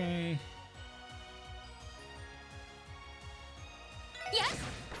 Okay.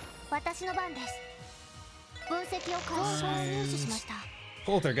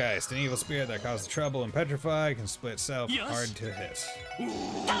 Poltergeist, an evil spirit that causes trouble and petrify, can split self, hard to hit.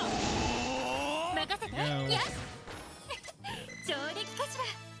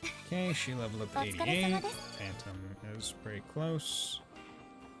 Okay, she leveled up to 88. Phantom is pretty close.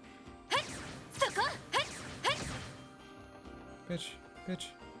 Bitch, bitch,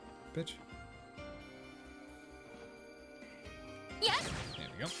 bitch. There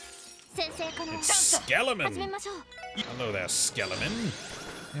we go. It's Skeleman! Hello there, Skeleman.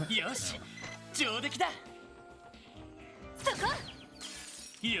 Yosh! Jōdeki da!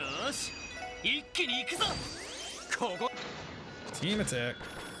 Yosh! Ikki ni iku zo! Team attack.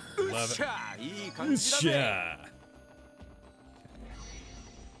 Love it. Usha!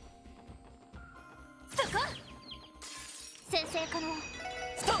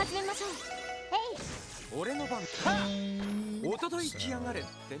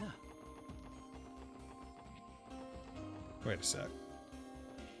 Wait a sec.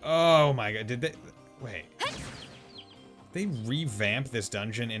 Oh my god, did they... Wait. They revamp this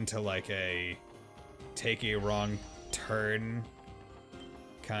dungeon into like a... take a wrong turn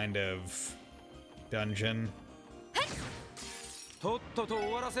kind of dungeon.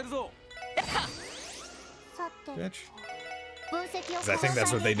 Bitch. 'Cause I think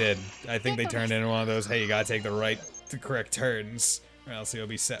that's what they did. I think they turned into one of those, hey, you gotta take the correct turns, or else you'll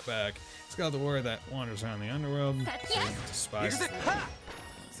be set back. It's called the war that wanders around the underworld. So despise the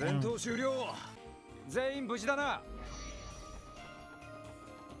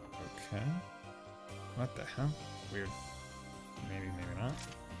Okay. What the hell? Weird. Maybe, maybe not.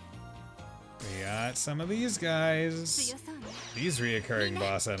 We got some of these guys. These reoccurring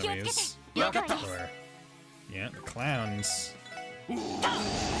boss enemies. Or, yeah, the clowns. Good.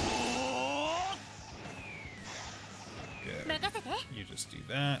 You just do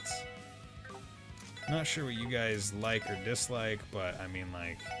that. Not sure what you guys like or dislike, but I mean,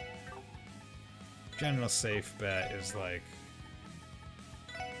 like, general safe bet is like,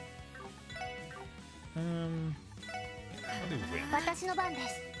 I'll do win.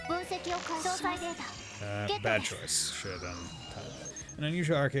 Bad choice. Should have done time. An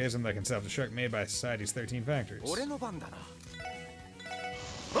unusual archaism that can self-destruct, made by society's 13 factories.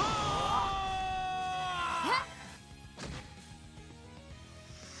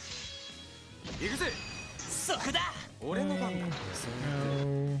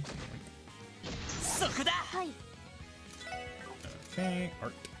 Okay,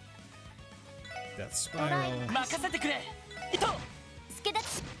 art. Death Spiral.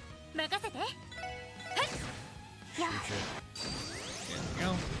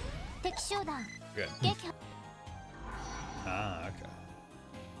 Good. Ah, okay.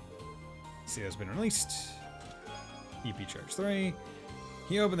 See, has been released. EP Charge 3.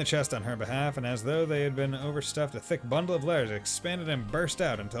 He opened the chest on her behalf, and as though they had been overstuffed, a thick bundle of letters expanded and burst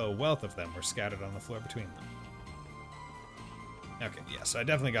out until a wealth of them were scattered on the floor between them. Okay, yeah, so I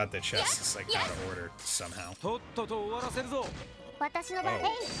definitely got the chests, like, out of order somehow. Oh, you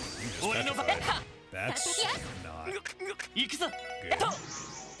just petrified. That's not good. You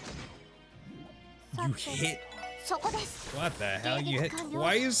hit? What the hell? You hit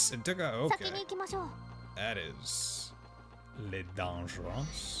twice? It took a... Okay. That is... Le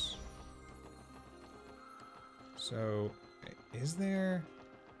Dangerous. So, is there...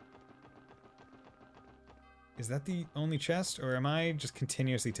 Is that the only chest, or am I just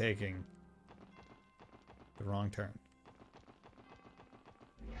continuously taking the wrong turn?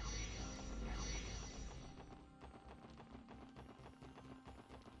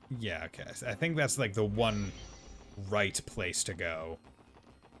 Yeah, okay. I think that's like the one right place to go.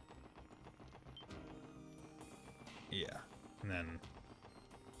 Yeah. And then...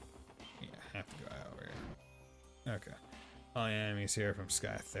 Yeah, I have to go out over here. Okay. All the enemies here from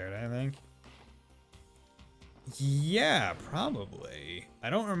Sky Third, I think. Yeah, probably.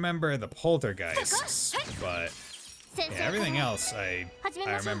 I don't remember the poltergeists, but yeah, everything else I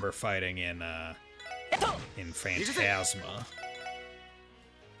remember fighting in Phantasma.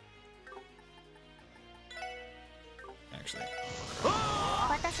 Actually.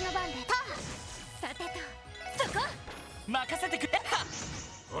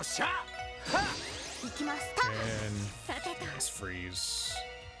 And nice freeze.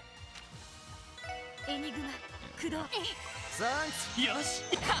 There we go.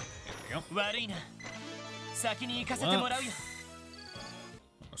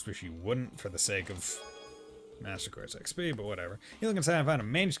 Almost wish you wouldn't for the sake of Master Course XP, but whatever. You look inside and find a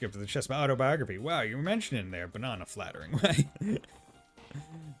manuscript of the chest my autobiography. Wow, you mentioned it in there, but not in a flattering way.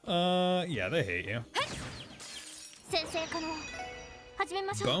 Yeah, they hate you.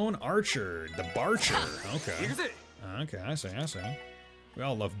 Bone Archer, the Barcher. Okay. Okay, I see, I see. We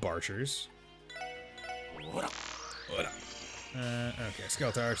all love Barchers. What up? What up? Okay,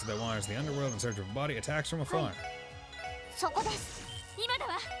 skeletal archer that wanders the underworld in search of a body, attacks from afar. There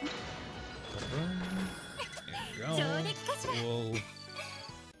we go. Cool.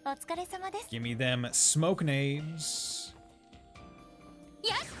 Give me them smoke nades.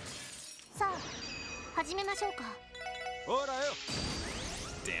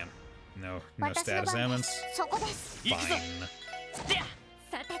 Damn. No status ailments. Fine.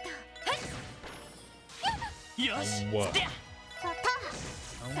 What?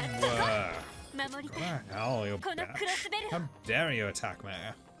 Hell, you bitch. How dare you attack me?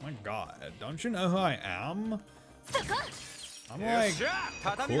 My god, don't you know who I am? I'm like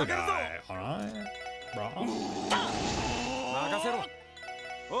a cool guy, alright? Bro. Out of here.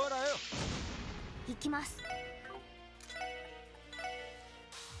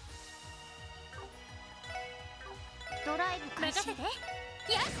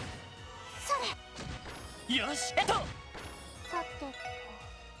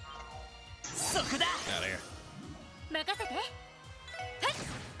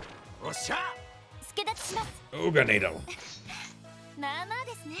 Oganito.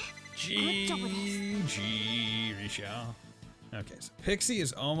 GG, Risha. Okay, so Pixie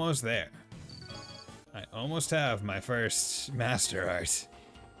is almost there. I almost have my first master art.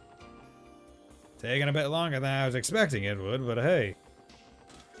 Taking a bit longer than I was expecting it would, but hey.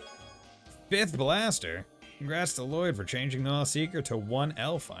 5th blaster. Congrats to Lloyd for changing the L Seeker to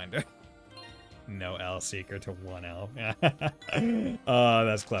 1L Finder. No L Seeker to 1L. Oh,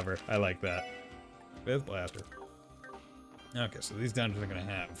 that's clever. I like that. 5th blaster. Okay, so these dungeons are gonna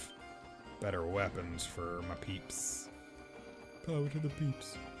have better weapons for my peeps. Power to the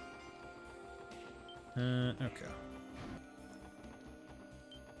peeps. Okay.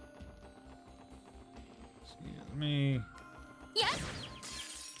 Excuse me.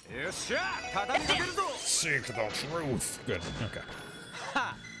 Seek the truth. Good. Okay.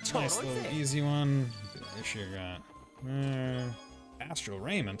 Nice little easy one. This you got. Astral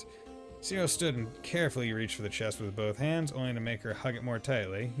raiment. Zero stood and carefully reached for the chest with both hands, only to make her hug it more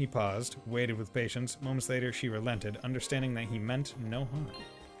tightly. He paused, waited with patience. Moments later, she relented, understanding that he meant no harm.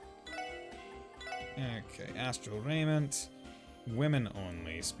 Okay, astral raiment. Women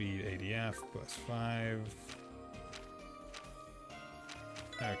only. Speed ADF +5.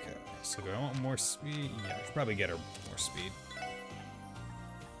 Okay, so do I want more speed? Yeah, I should probably get her more speed.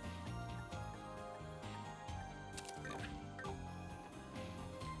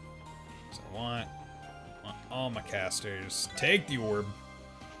 I want all my casters. Take the orb.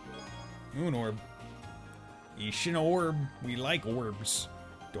 Moon orb. Ishin orb. We like orbs.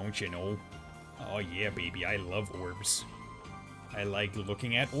 Don't you know? Oh yeah, baby. I love orbs. I like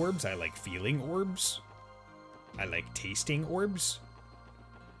looking at orbs. I like feeling orbs. I like tasting orbs.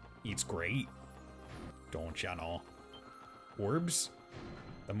 It's great. Don't you know? Orbs?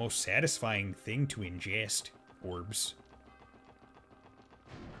 The most satisfying thing to ingest. Orbs.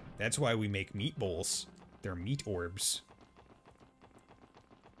 That's why we make meatballs. They're meat orbs.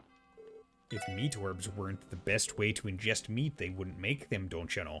 If meat orbs weren't the best way to ingest meat, they wouldn't make them,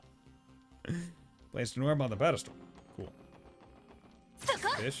 don't you know? Placed an orb on the pedestal. Cool.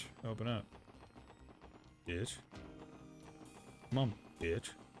 Bitch, open up. Bitch. Come on,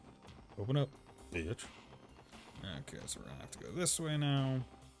 bitch. Open up, bitch. Okay, so we're gonna have to go this way now.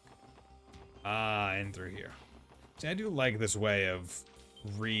 Ah, and through here. See, I do like this way of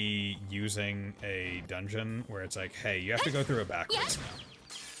reusing a dungeon where it's like, hey, you have to go through it backwards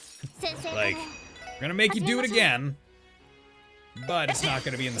now. Like, we're gonna make you do it again, but it's not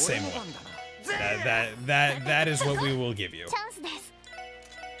gonna be in the same way. That is what we will give you.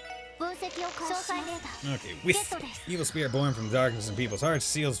 Okay, with evil spirit born from the darkness in people's hearts,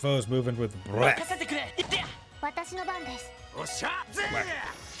 seals foes movement with breath.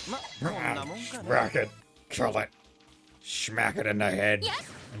 Whack it, kill it, smack it in the head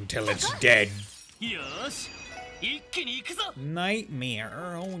until it's dead.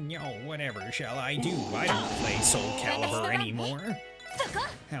 Nightmare, oh no, whatever shall I do? I don't play Soul Calibur anymore.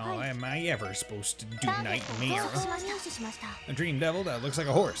 How am I ever supposed to do Nightmare? A dream devil that looks like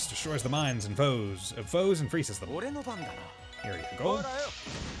a horse destroys the minds and foes and freezes them. Here you go.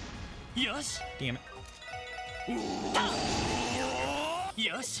 Damn it.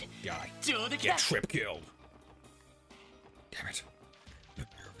 Die. Get trip killed. Damn it.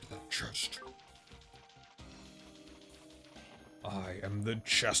 Let me over to that chest. I am the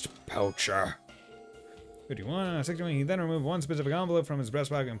chest poucher. 51. He then removed one specific envelope from his breast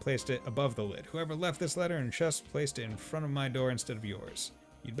pocket and placed it above the lid. Whoever left this letter and chest placed it in front of my door instead of yours.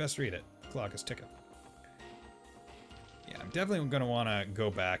 You'd best read it. The clock is ticking. Yeah, I'm definitely going to want to go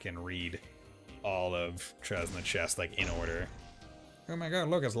back and read all of Trez in the Chest, like, in order. Oh my god,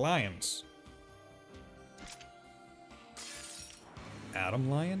 look, it's lions. Adam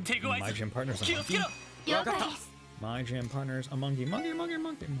Lion? My gym partner's on the team. My gym partner's a monkey. Monkey, monkey,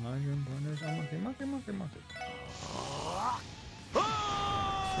 monkey. My gym partner's a monkey. Monkey, monkey, monkey.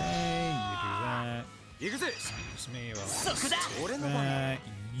 Okay, you do that. Excuse me. Well, that.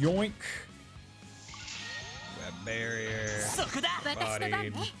 Yoink. Web barrier.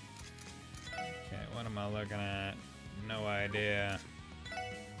 Bodied. Okay, what am I looking at? No idea.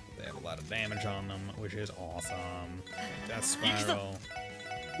 They have a lot of damage on them, which is awesome. Death spiral.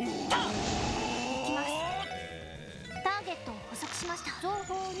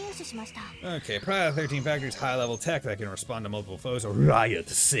 Okay, Pride 13 Factory's high level tech that can respond to multiple foes. A Riot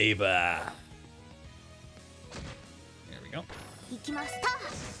Saber. There we go.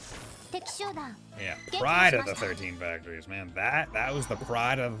 Yeah, Pride of the 13 Factories, man. That was the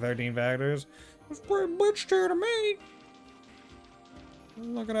Pride of the 13 Factories. It was pretty much to me.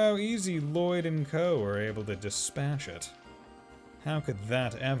 Look at how easy Lloyd and Co. were able to dispatch it. How could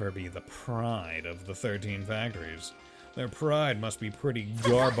that ever be the pride of the 13 Factories? Their pride must be pretty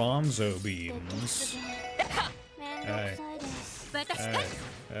garbanzo beans. Hey. Hey. Hey.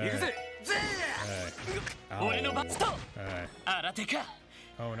 Hey.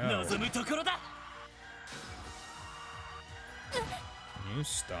 Oh no. Can you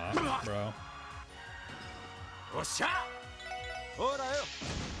stop, bro?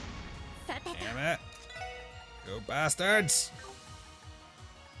 Damn it. Go bastards!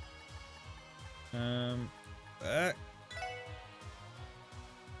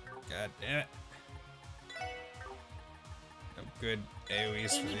 God damn it. No good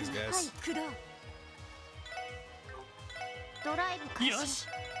AoEs for these guys. Yosh.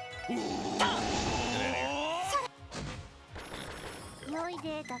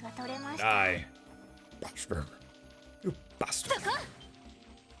 Die. Bastard. You bastard.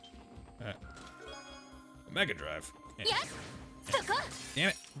 Mega Drive. Yeah. Damn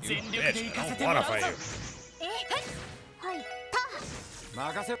it. You bitch. I don't wanna fight you.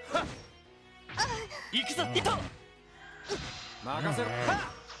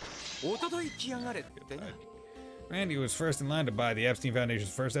 Randy was first in line to buy the Epstein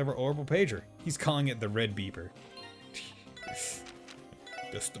Foundation's first ever orbital pager. He's calling it the Red Beeper.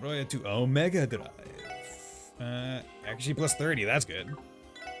 Destroy it to Omega Drive. Accuracy plus 30, that's good.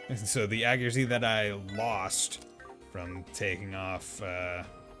 So the accuracy that I lost from taking off the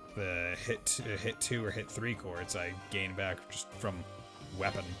hit 2 or hit 3 chords, I gained back just from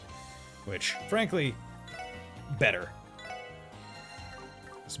weapon, which frankly, better.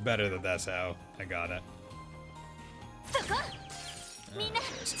 It's better that that's how I got it.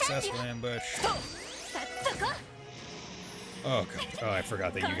 Successful ambush. Oh, okay. Oh, I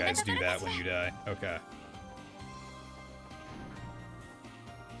forgot that you guys do that when you die. Okay.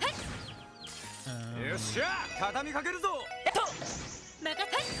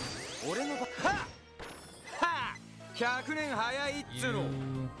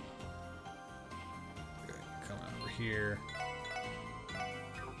 Come over here.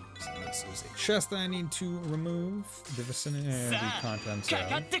 So this is a chest that I need to remove. The vicinity, the contents of.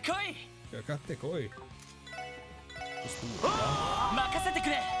 Kakatte koi. Just do it.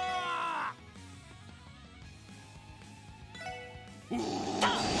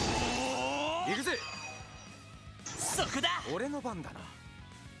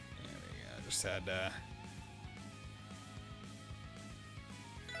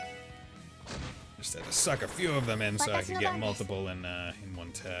 Just had to suck a few of them in so I could get multiple in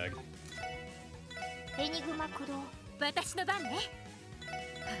one tag.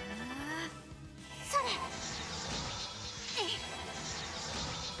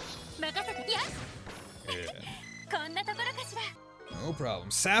 No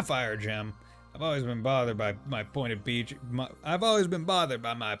problem. Sapphire gem. I've always been bothered by my pointed features.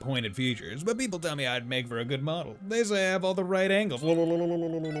 But people tell me I'd make for a good model. They say I have all the right angles.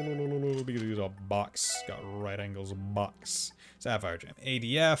 Because he's a box. Got right angles box. Sapphire gem.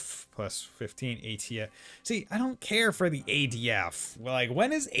 ADF plus 15 ATF. See, I don't care for the ADF. Like,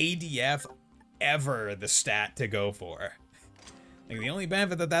 when is ADF ever the stat to go for? Like, the only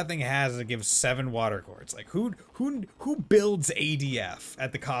benefit that that thing has is it gives 7 water quartz. Like, who builds ADF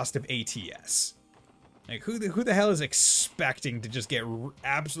at the cost of ATS? Like, who the hell is expecting to just get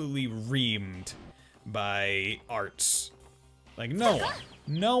absolutely reamed by arts? Like, no one.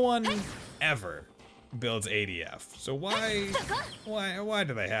 No one ever builds ADF. So why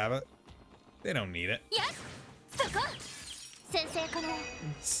do they have it? They don't need it. It's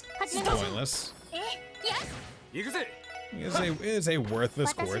pointless. It is a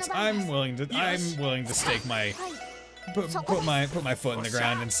worthless quartz. I'm willing to stake my put my foot in the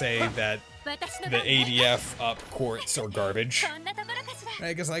ground and say that the ADF up quartz are garbage.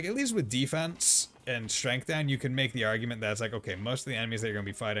 Right? Because like at least with defense, and strength down, you can make the argument that's like, okay, most of the enemies that you're going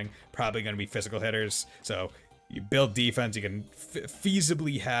to be fighting probably going to be physical hitters. So you build defense, you can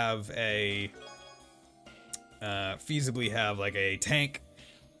feasibly have like a tank,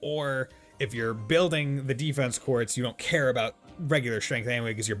 or if you're building the defense courts, you don't care about regular strength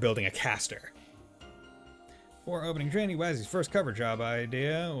anyway because you're building a caster. Before opening training, Wazzy's first cover job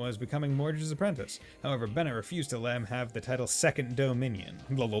idea was becoming Mordred's apprentice. However, Bennett refused to let him have the title Second Dominion.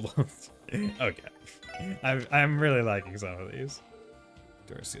 Okay. I'm really liking some of these.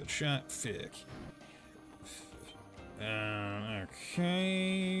 Door sealed shut. Fick.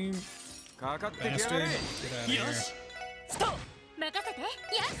 Okay. Bastard. Get out of here. Stop! No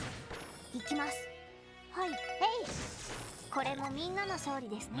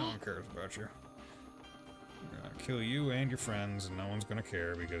one cares about you. I'm gonna kill you and your friends, and no one's gonna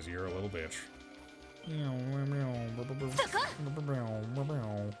care because you're a little bitch.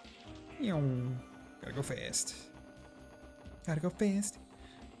 Gotta go fast. Gotta go fast.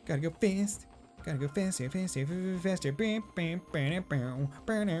 Gotta go fast. Gotta go faster, faster, faster.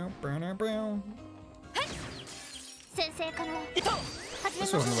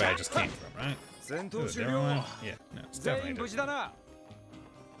 This wasn't the way I just came from, right? Is it a different one? Yeah, no, it's definitely different.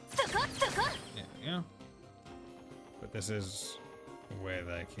 Yeah. But this is the way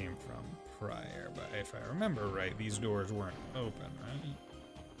that I came from prior. But if I remember right, these doors weren't open, right?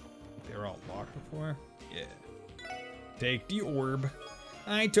 They were all locked before? Yeah. Take the orb.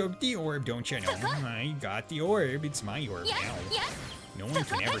 I took the orb, don't you know? I got the orb. It's my orb now. No one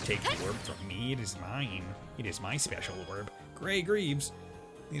can ever take the orb from me. It is mine. It is my special orb. Grey Greaves.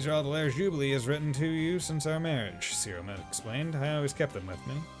 These are all the letters Jubilee has written to you since our marriage, Cyril explained. I always kept them with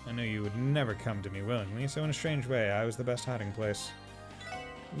me. I knew you would never come to me willingly, so in a strange way, I was the best hiding place.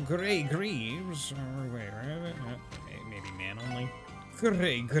 Grey Greaves. Wait, maybe man only.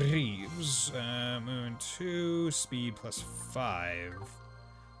 Grey Greaves. Movement 2, speed +5.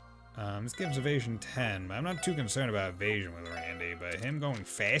 This gives evasion 10, but I'm not too concerned about evasion with Randy, but him going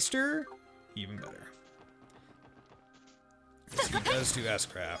faster? Even better. He does do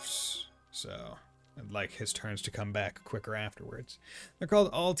S-crafts, so I'd like his turns to come back quicker afterwards. They're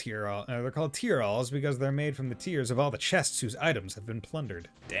called they're called tier-alls because they're made from the tiers of all the chests whose items have been plundered.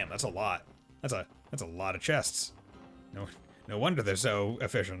 Damn, that's a lot. That's a lot of chests. No wonder they're so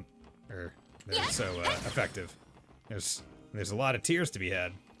efficient, or they're so effective. There's a lot of tiers to be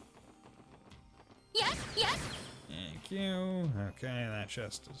had. Thank you. Okay, that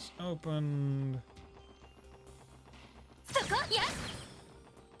chest is opened.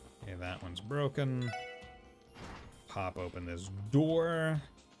 Okay, that one's broken. Pop open this door.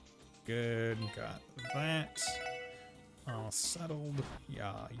 Good, got that. All settled.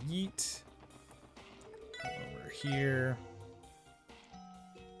 Yeah, yeet. Over here.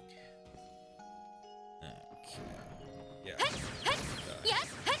 Okay. Yeah.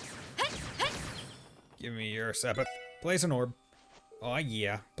 Give me your Sabbath. Place an orb. Oh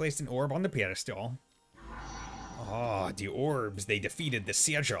yeah, place an orb on the pedestal. Oh, the orbs, they defeated the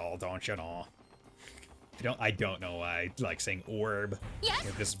sigil, don't you know? I don't know why I like saying orb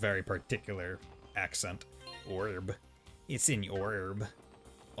with this very particular accent. Orb. It's an orb.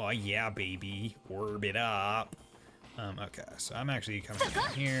 Oh yeah, baby. Orb it up. Okay, so I'm actually coming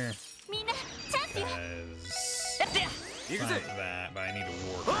in here. Because like that, but I need a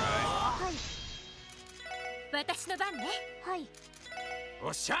war cry.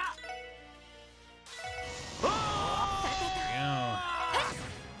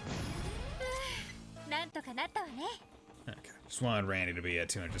 Okay, just wanted Randy to be at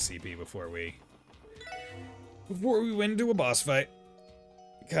 200 CP before we went into a boss fight.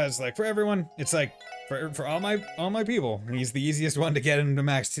 Because like for everyone, it's like for all my people, he's the easiest one to get into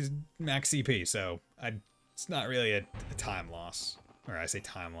max CP. So it's not really a time loss, or I say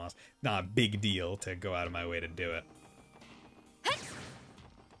time loss, not a big deal to go out of my way to do it.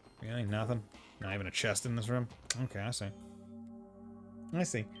 Really, nothing. Not even a chest in this room? Okay, I see. I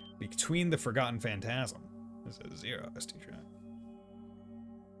see. Between the Forgotten Phantasm. This is 0 ST trap.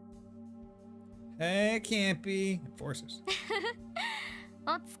 It can't be. Forces.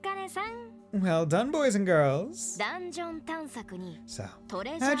 Well done, boys and girls. So,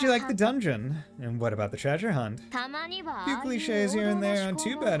 how'd you like the dungeon? And what about the treasure hunt? Few cliches here and there aren't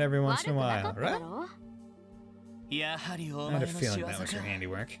too bad every once in a while, right? I had a feeling that was your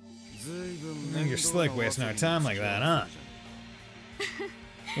handiwork. You're slick wasting our time like that, huh?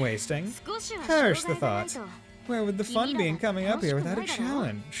 Wasting? Perish the thought. Where would the fun be in coming up here without a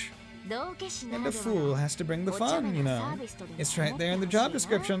challenge? And a fool has to bring the fun, you know. It's right there in the job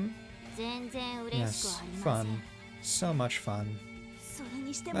description. Yes, fun. So much fun.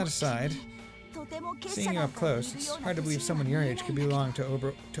 That aside, Seeing you up close, it's hard to believe someone your age could belong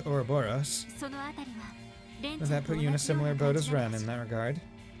to Ouroboros. Does that put you in a similar boat as Ren in that regard?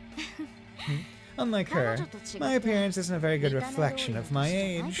 Unlike her, my appearance isn't a very good reflection of my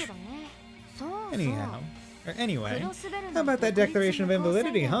age. Anyway, how about that declaration of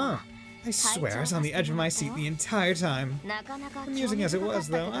invalidity, huh? I swear I was on the edge of my seat the entire time. Amusing as it was,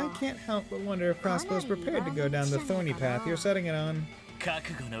 though, I can't help but wonder if Crossbow's prepared to go down the thorny path you're setting it on.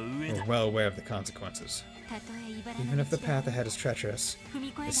 We're well aware of the consequences. Even if the path ahead is treacherous,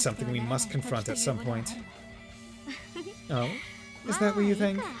 it's something we must confront at some point. Oh? Is that what you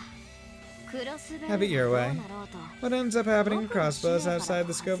think? Have it your way. What ends up happening to Crossbow is outside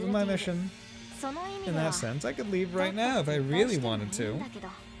the scope of my mission. In that sense, I could leave right now if I really wanted to.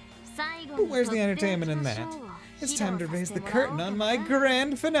 But where's the entertainment in that? It's time to raise the curtain on my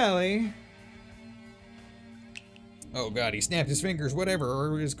grand finale! Oh god, he snapped his fingers,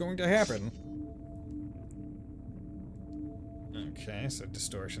 whatever is going to happen. Okay, so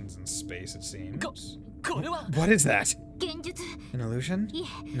distortions in space, it seems. What is that? An illusion?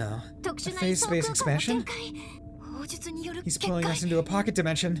 No. A phase space expansion? He's pulling us into a pocket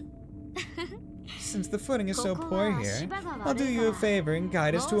dimension. Since the footing is so poor here, I'll do you a favor and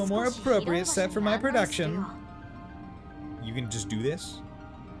guide us to a more appropriate set for my production. You can just do this?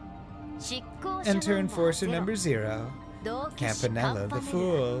 Enter Enforcer number 0, Campanello the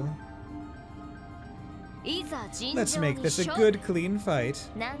Fool. Let's make this a good, clean fight.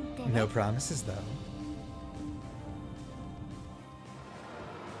 No promises, though.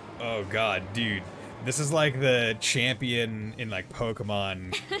 Oh god, dude. This is like the champion in like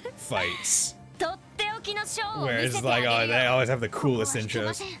Pokemon fights. Where it's like, oh, they always have the coolest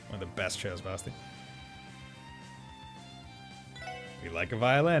intros. One of the best shows, Basti. We like a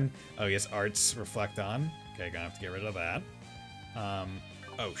violin. Oh yes, arts reflect on. Okay, gonna have to get rid of that.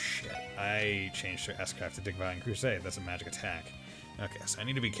 Oh shit. I changed to S-Craft to Divine Crusade. That's a magic attack. Okay, so I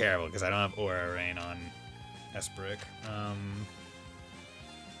need to be careful because I don't have Aura Rain on S-Brick.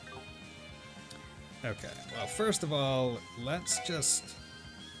 Okay, well, first of all, let's just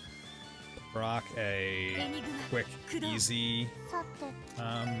rock a quick, easy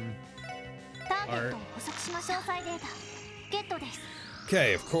art.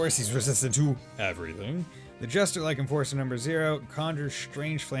 Okay, of course he's resistant to everything. The Jester-like Enforcer number 0 conjures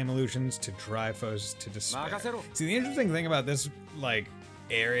strange flame illusions to drive foes to despair. See, the interesting thing about this, like,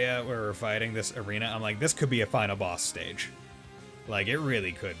 area where we're fighting, this arena, I'm like, this could be a final boss stage. Like, it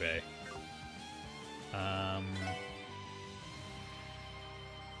really could be.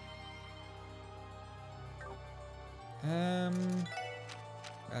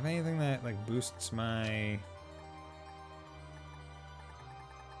 Have anything that like boosts my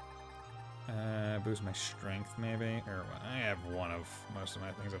strength maybe? Or I have one of most of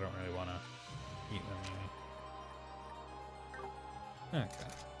my things. I don't really want to eat them.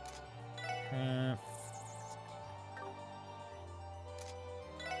 Okay.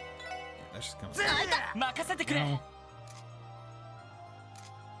 Let's just come. No.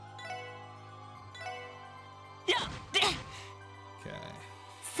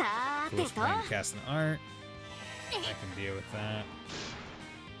 Cool spring to cast an art. I can deal with that.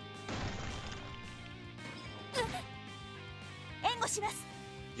 Okay, I'm gonna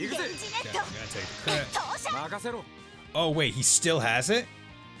take the crit. Oh wait, he still has it?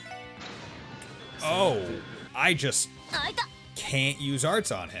 Oh, I just can't use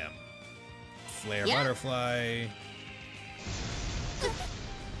arts on him. Flare Butterfly.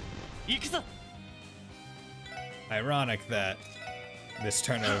 Ironic that this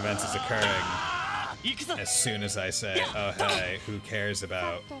turn of events is occurring as soon as I say, oh hey, who cares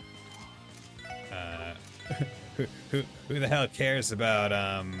about who the hell cares about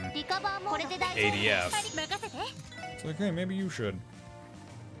ADF? It's like, hey, maybe you should.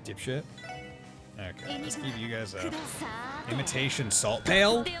 Dipshit. Okay, let's give you guys a imitation salt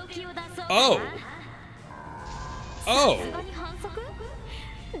pail. Oh! Oh!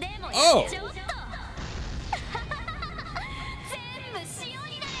 Oh!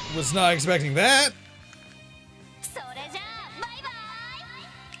 Was not expecting that.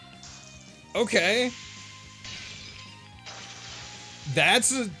 Okay.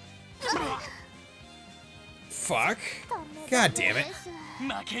 That's a... Fuck. God damn it.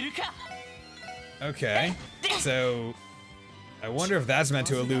 Okay. So... I wonder if that's meant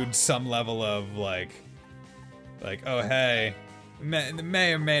to elude some level of, like, oh hey,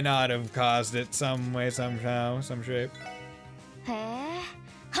 may or may not have caused it some way, somehow, some shape. Out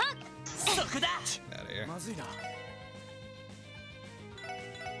of here.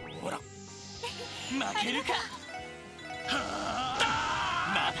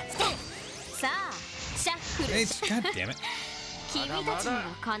 God damn it.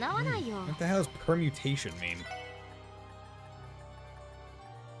 What the hell does permutation mean?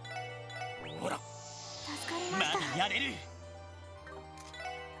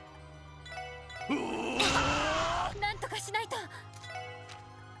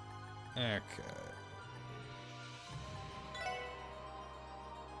 Okay.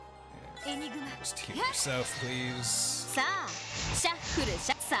 Just heal yourself, please.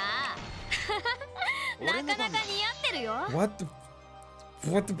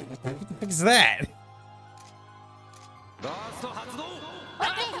 What the heck is that?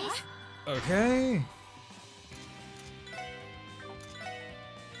 Okay.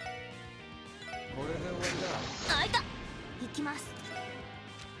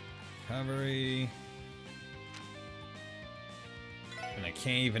 Recovery. And I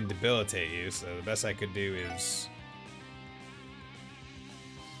can't even debilitate you, so the best I could do is...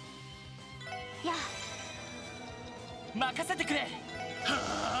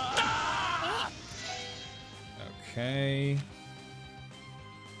 Okay.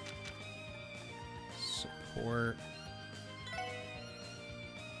 Support.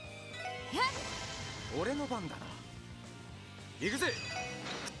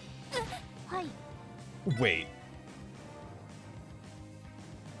 Wait.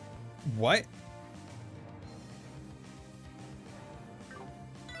 What?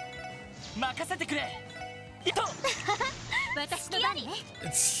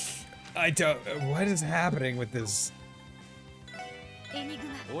 It's... I don't... What is happening with this?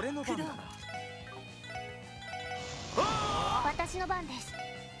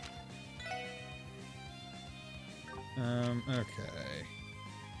 Okay.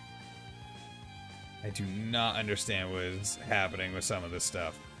 I do not understand what is happening with some of this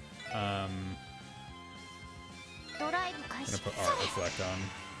stuff. I'm gonna put Art Reflect on.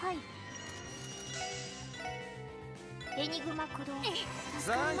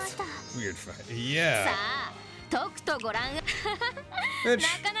 Weird fight. Yeah. Bitch.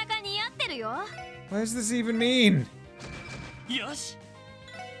 What does this even mean?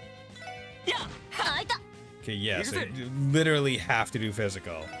 Okay, yeah, so you literally have to do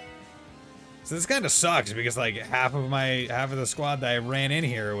physical. So this kind of sucks because like half of the squad that I ran in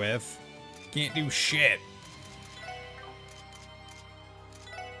here with can't do shit.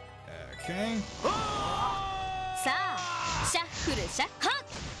 Okay.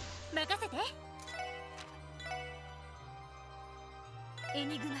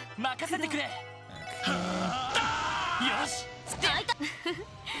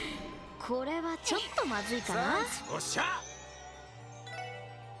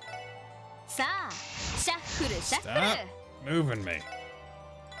 Stop moving me.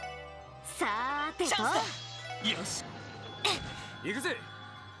 Okay.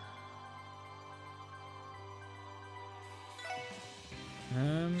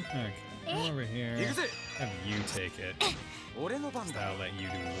 Come over here. Have you take it. So I'll let you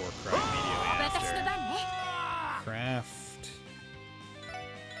do Warcry immediately after. Craft.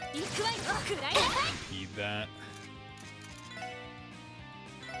 Impede that.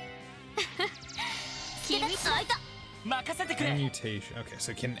 Mutation. Okay,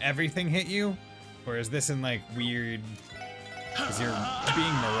 so can everything hit you? Or is this in like weird... Because you're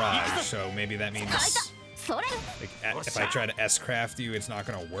being Mirage, so maybe that means... Like, if I try to S-craft you, it's not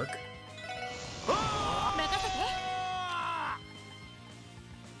gonna work?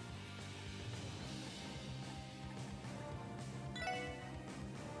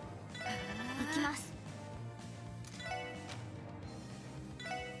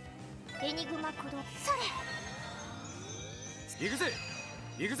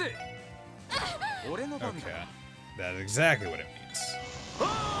 Okay, that's exactly what it means.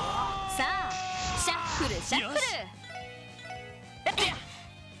 Okay,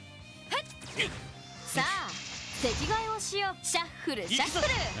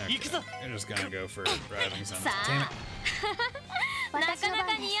 you're just gonna go for Rising Sun. Damn it.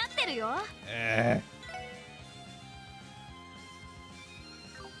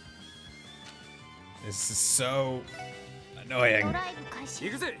 This is so annoying.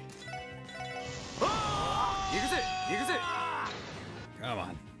 Come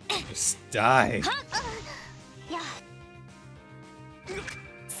on. Just die.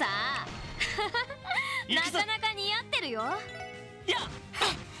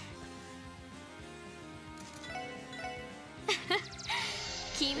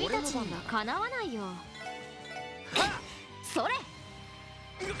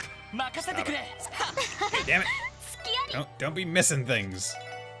 Damn it. Don't be missing things.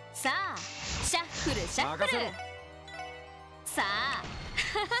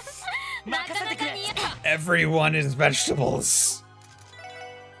 Everyone is vegetables.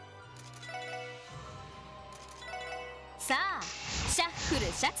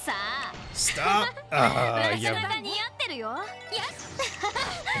 Stop.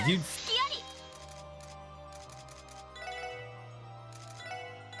 You.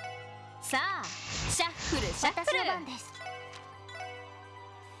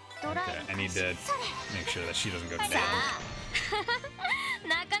 Okay, I need to make sure that she doesn't go down.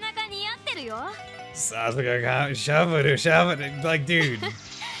 Sasuke, shove it, like, dude.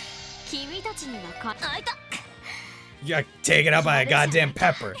 You got taken out by a goddamn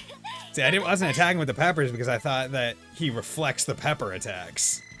pepper. See, I wasn't attacking with the peppers because I thought that he reflects the pepper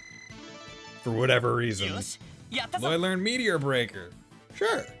attacks. For whatever reason. Well, I learned Meteor Breaker.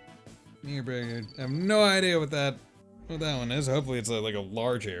 Sure. Meteor Breaker. I have no idea what that one is. Hopefully it's like a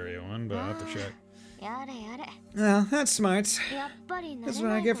large area one, but I'll have to check. Well, that's smart. That's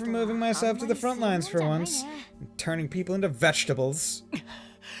what I get for moving myself to the front lines for once. Turning people into vegetables.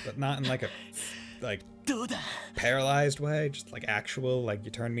 But not in like a paralyzed way, just like actual, like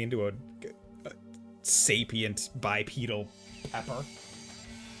you turned me into a sapient bipedal pepper.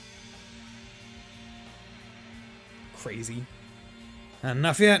 Crazy.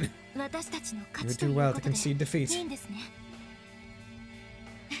 Enough yet. You would do well to concede defeat.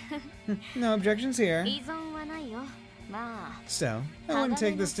 No objections here. So, I wouldn't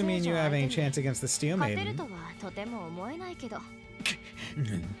take this to mean you have any chance against the Steel Maiden.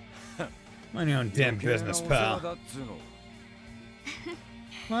 Mind your own damn business, pal.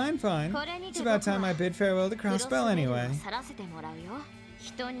 Fine, fine. It's about time I bid farewell to Crossbell anyway.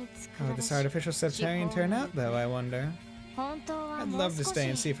 How would this artificial sectarian turn out, though, I wonder? I'd love to stay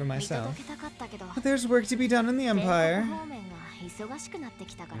and see for myself. But there's work to be done in the Empire.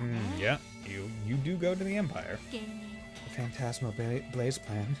 Yeah, you do go to the Empire. The Phantasmal Blaze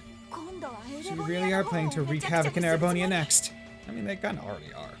plan. So you really are planning to wreak havoc in Erebonia next. I mean, they kinda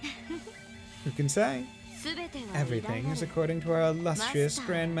already are. Who can say? Everything is according to our illustrious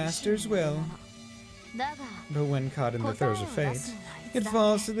Grand Master's will. But when caught in the throes of fate, it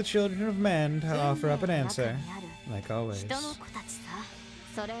falls to the children of man to offer up an answer, like always.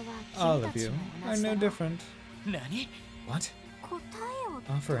 All of you are no different. What?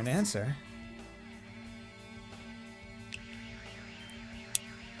 Offer an answer?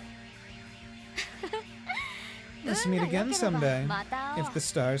 Let's meet again someday, if the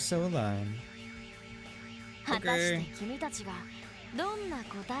stars so align. Okay.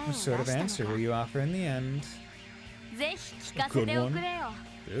 What sort of answer will you offer in the end? A good one,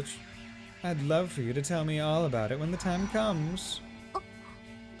 bitch. I'd love for you to tell me all about it when the time comes.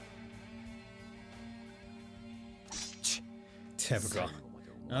 Typical.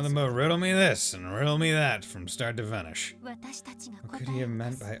 Nothing but riddle me this and riddle me that from start to finish. What could he have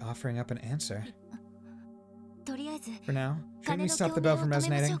meant by offering up an answer? For now, shouldn't we stop the bell from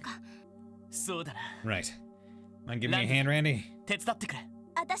resonating? Right. Mind giving me a hand, Randy?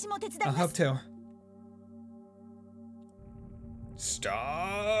 I'll help too.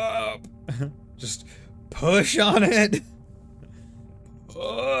 Stop! Just push on it!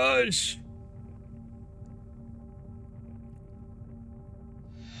 Push!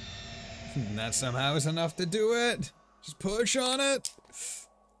 And that somehow is enough to do it! Just push on it!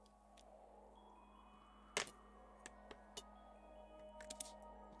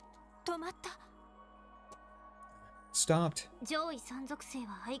 Stopped.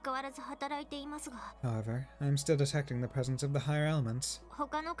 However, I am still detecting the presence of the higher elements.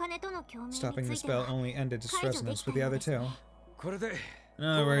 Stopping the spell only ended its resonance with the other two. In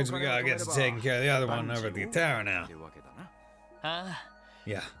other words, we gotta get to taking care of the other one over at the tower now.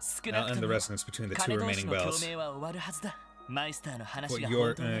 Yeah, I'll end the resonance between the two remaining bells. What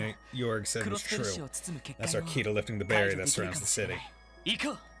Jorg said was true. That's our key to lifting the barrier that surrounds the city.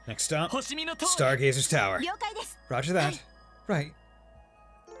 Next stop, Stargazer's Tower. Roger that. Right.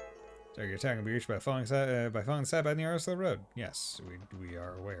 Target attack can be reached by following the side by the Arrowslow Road. Yes, we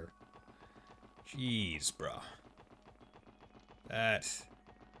are aware. Jeez, bro. That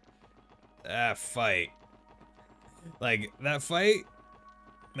fight. Like, that fight,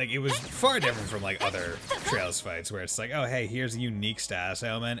 like, it was far different from, like, other Trails fights where it's like, oh, hey, here's a unique status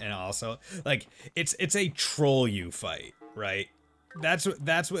element, and also, like, it's a troll you fight, right? That's what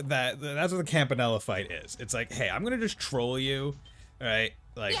the Campanella fight is. It's like, hey, I'm gonna just troll you, right?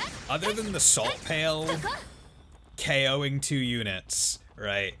 Like, other than the Salt Pail KOing 2 units,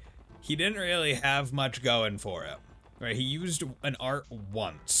 right? He didn't really have much going for him, right? He used an art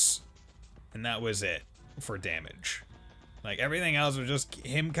once, and that was it for damage. Like, everything else was just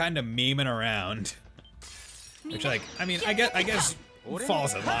him kind of memeing around. Which, like, I mean, I guess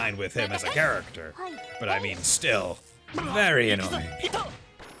falls in line with him as a character. But I mean, still, very annoying.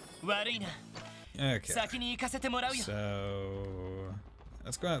 Okay. So,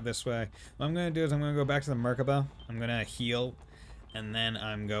 let's go out this way. What I'm going to do is I'm going to go back to the Merkaba. I'm going to heal. And then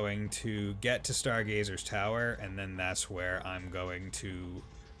I'm going to get to Stargazer's Tower. And then that's where I'm going to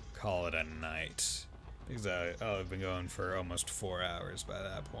call it a night. Because I've been going for almost 4 hours by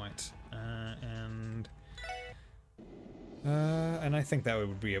that point. And I think that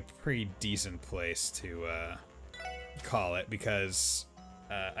would be a pretty decent place to call it, because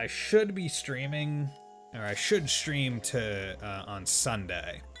I should be streaming, or I should stream to on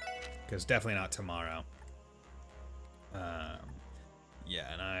Sunday, because definitely not tomorrow.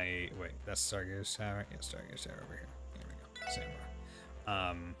 Yeah, and wait, that's Stargazer's Tower? Yeah, Stargazer's Tower over here. Here we go, same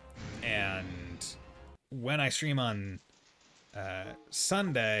bar. And when I stream on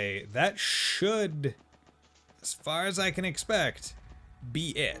Sunday, that should, as far as I can expect, be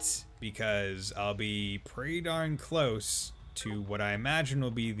it, because I'll be pretty darn close to what I imagine will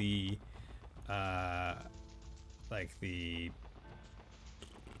be the like the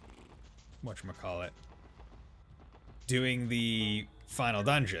whatchamacallit, doing the final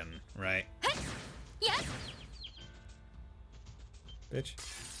dungeon, right? Bitch.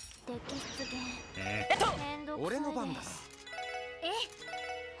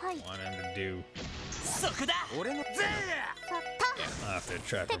 Want him to do. I'll have to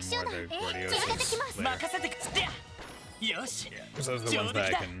try for more of the Gordioses later. Yeah, because those are the ones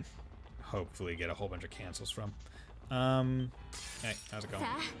that I can hopefully get a whole bunch of cancels from. Hey, how's it going?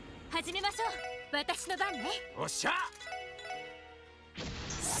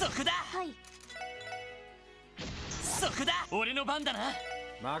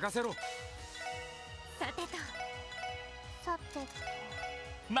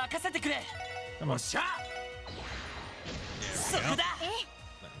 Come on. There we go.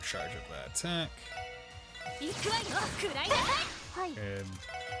 Let him charge up that attack. Good.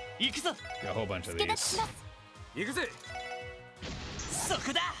 Got a whole bunch of these.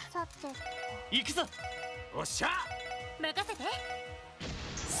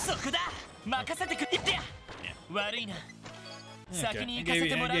 Okay, I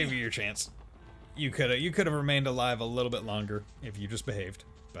gave you your chance. You could have remained alive a little bit longer if you just behaved,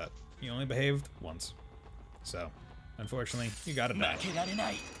 but you only behaved once. So, unfortunately, you gotta die.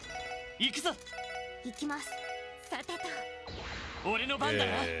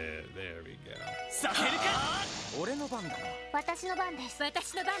 There we go.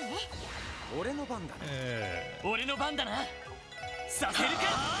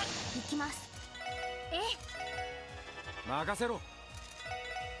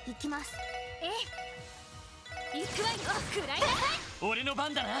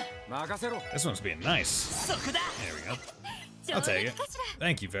 This one's being nice. There we go. I'll take it.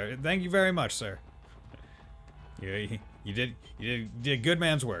 Thank you very much, sir. You did good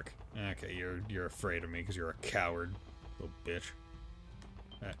man's work. Okay, you're afraid of me because you're a coward, little bitch.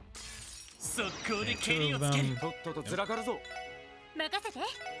 Right. Two of them.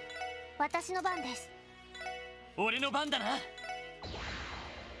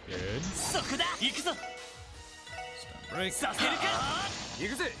 Good. Stun break.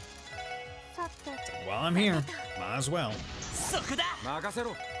 While I'm here, might as well.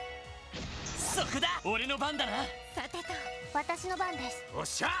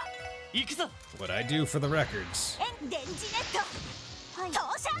 What I do for the records.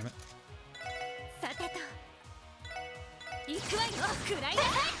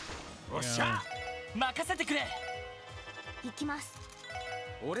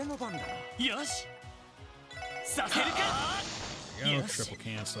 Go, triple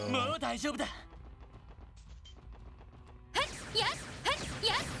cancel.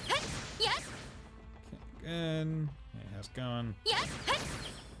 Good. Hey, how's it going?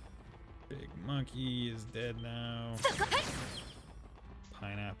 Big monkey is dead now.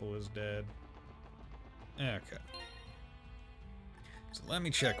 Pineapple is dead. Okay. So let me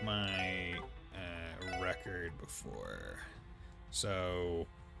check my record before. So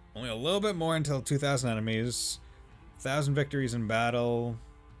only a little bit more until 2,000 enemies. 1,000 victories in battle.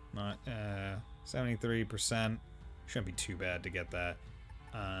 Not 73%. Shouldn't be too bad to get that.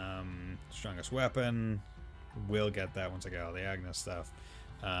 Strongest weapon. Will get that once I get all the Agnes stuff.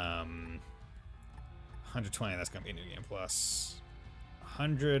 120, that's gonna be a new game plus.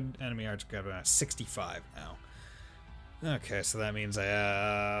 100 enemy arts got about 65 now. Okay, so that means I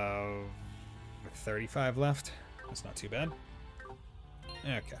have 35 left. That's not too bad.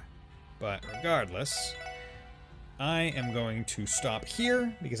 Okay, but regardless, I am going to stop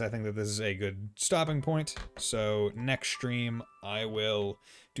here because I think that this is a good stopping point. So next stream, I will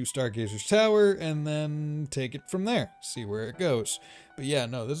do Stargazer's Tower and then take it from there, see where it goes. But yeah,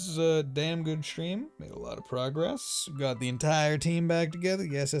 no, this is a damn good stream. Made a lot of progress. Got the entire team back together,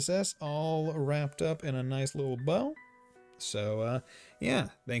 the SSS, all wrapped up in a nice little bow. So, yeah,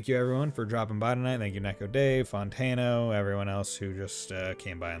 thank you everyone for dropping by tonight. Thank you Neko Dave, Fontano, everyone else who just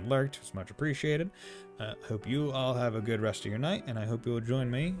came by and lurked. It was much appreciated. Hope you all have a good rest of your night, and I hope you will join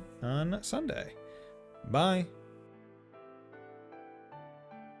me on Sunday. Bye.